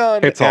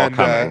can. It's all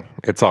coming.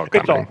 It's all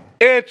coming.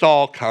 It's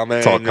all coming.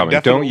 It's all coming.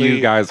 Don't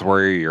you guys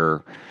worry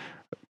your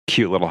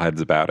cute little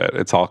heads about it.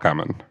 It's all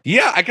coming.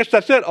 Yeah, I guess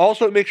that's it.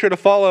 Also, make sure to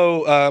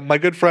follow my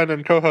good friend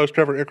and co-host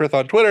Trevor Ickrath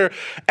on Twitter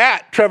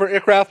at Trevor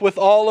Ickrath with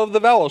all of the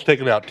vowels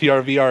taken out.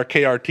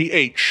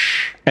 TRVRKRTH.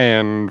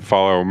 And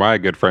follow my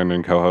good friend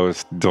and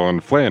co-host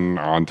Dylan Flynn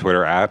on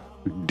Twitter at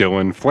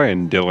Dylan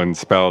Flynn. Dylan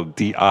spelled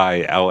Dillon,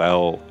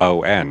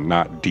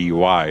 not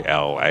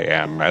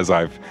Dylan, as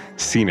I've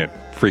seen it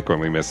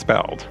frequently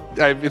misspelled.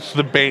 It's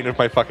the bane of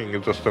my fucking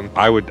existence.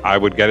 I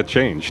would get it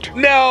changed.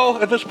 No,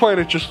 at this point,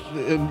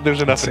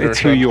 there's enough. It's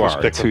who you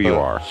are. It's who you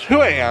are. It's who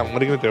I am.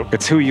 What are you gonna do?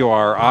 It's who you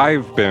are.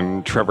 I've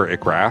been Trevor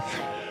Ickrath.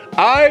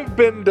 I've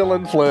been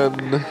Dylan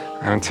Flynn.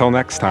 Until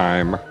next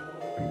time,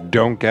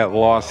 don't get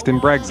lost in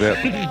Brexit.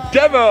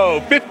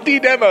 50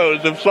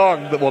 demos of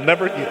songs that we'll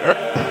never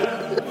hear.